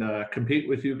compete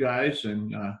with you guys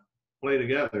and play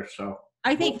together. So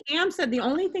I think Pam said the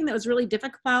only thing that was really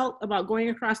difficult about going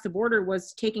across the border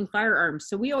was taking firearms.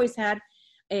 So we always had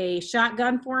a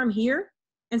shotgun for him here.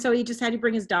 And so he just had to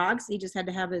bring his dogs. He just had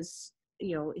to have his,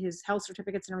 his health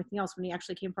certificates and everything else when he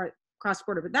actually came across the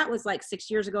border. But that was like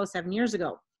 6 years ago, 7 years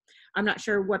ago. I'm not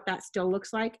sure what that still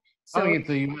looks like. So I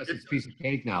think it's a piece of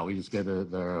cake now. We just get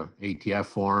the ATF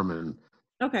form, and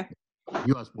okay.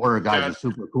 U.S. border guys are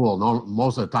super cool. No,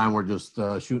 most of the time we're just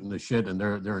shooting the shit, and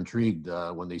they're intrigued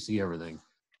when they see everything.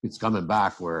 It's coming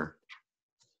back where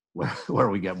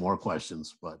we get more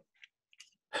questions, but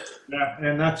yeah,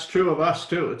 and that's true of us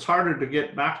too. It's harder to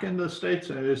get back into the States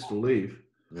than it is to leave.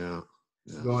 Yeah.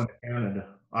 Going to Canada.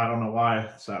 I don't know why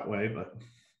it's that way, but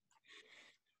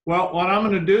well, what I'm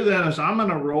going to do then is I'm going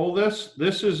to roll this.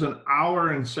 This is 1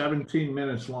 hour and 17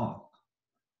 minutes long.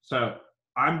 So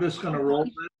I'm just going to roll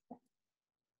this.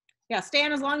 Yeah, stay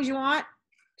on as long as you want.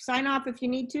 Sign off if you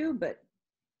need to, but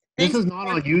this is not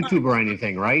on YouTube or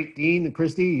anything, right? Dean and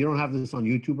Kristy, you don't have this on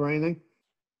YouTube or anything?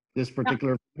 This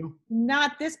particular video?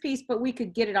 Not this piece, but we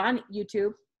could get it on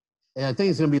YouTube. Yeah, I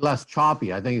think it's going to be less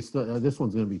choppy. I think it's this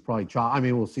one's going to be probably choppy. I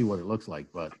mean, we'll see what it looks like,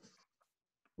 but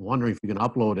I'm wondering if you can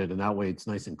upload it and that way it's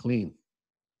nice and clean.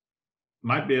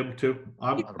 Might be able to.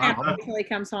 Until he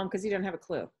comes home because he doesn't have a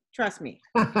clue. Trust me.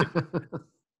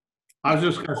 I was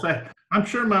just going to say, I'm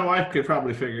sure my wife could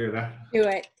probably figure it out. Do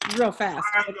it real fast.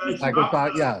 Like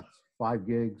about, yeah, it's 5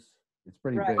 gigs. It's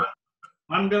pretty big.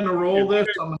 I'm going to roll this.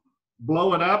 I'm going to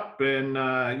blow it up,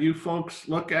 and you folks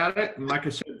look at it. And like I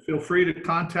said, feel free to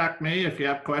contact me if you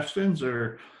have questions,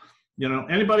 or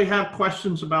anybody have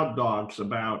questions about dogs,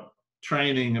 about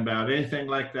training, about anything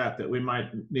like that we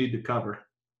might need to cover.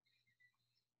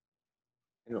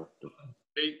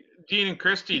 Hey, Dean and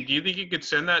Kristy, do you think you could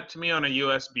send that to me on a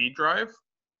USB drive?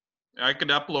 I could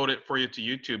upload it for you to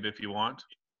YouTube if you want.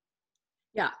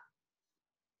 Yeah.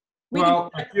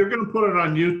 Well, if you're going to put it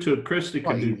on YouTube, Kristy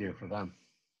can do easier for them.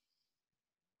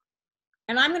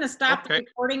 And I'm going to stop the Okay.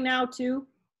 recording now too.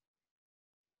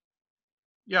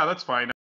 Yeah, that's fine.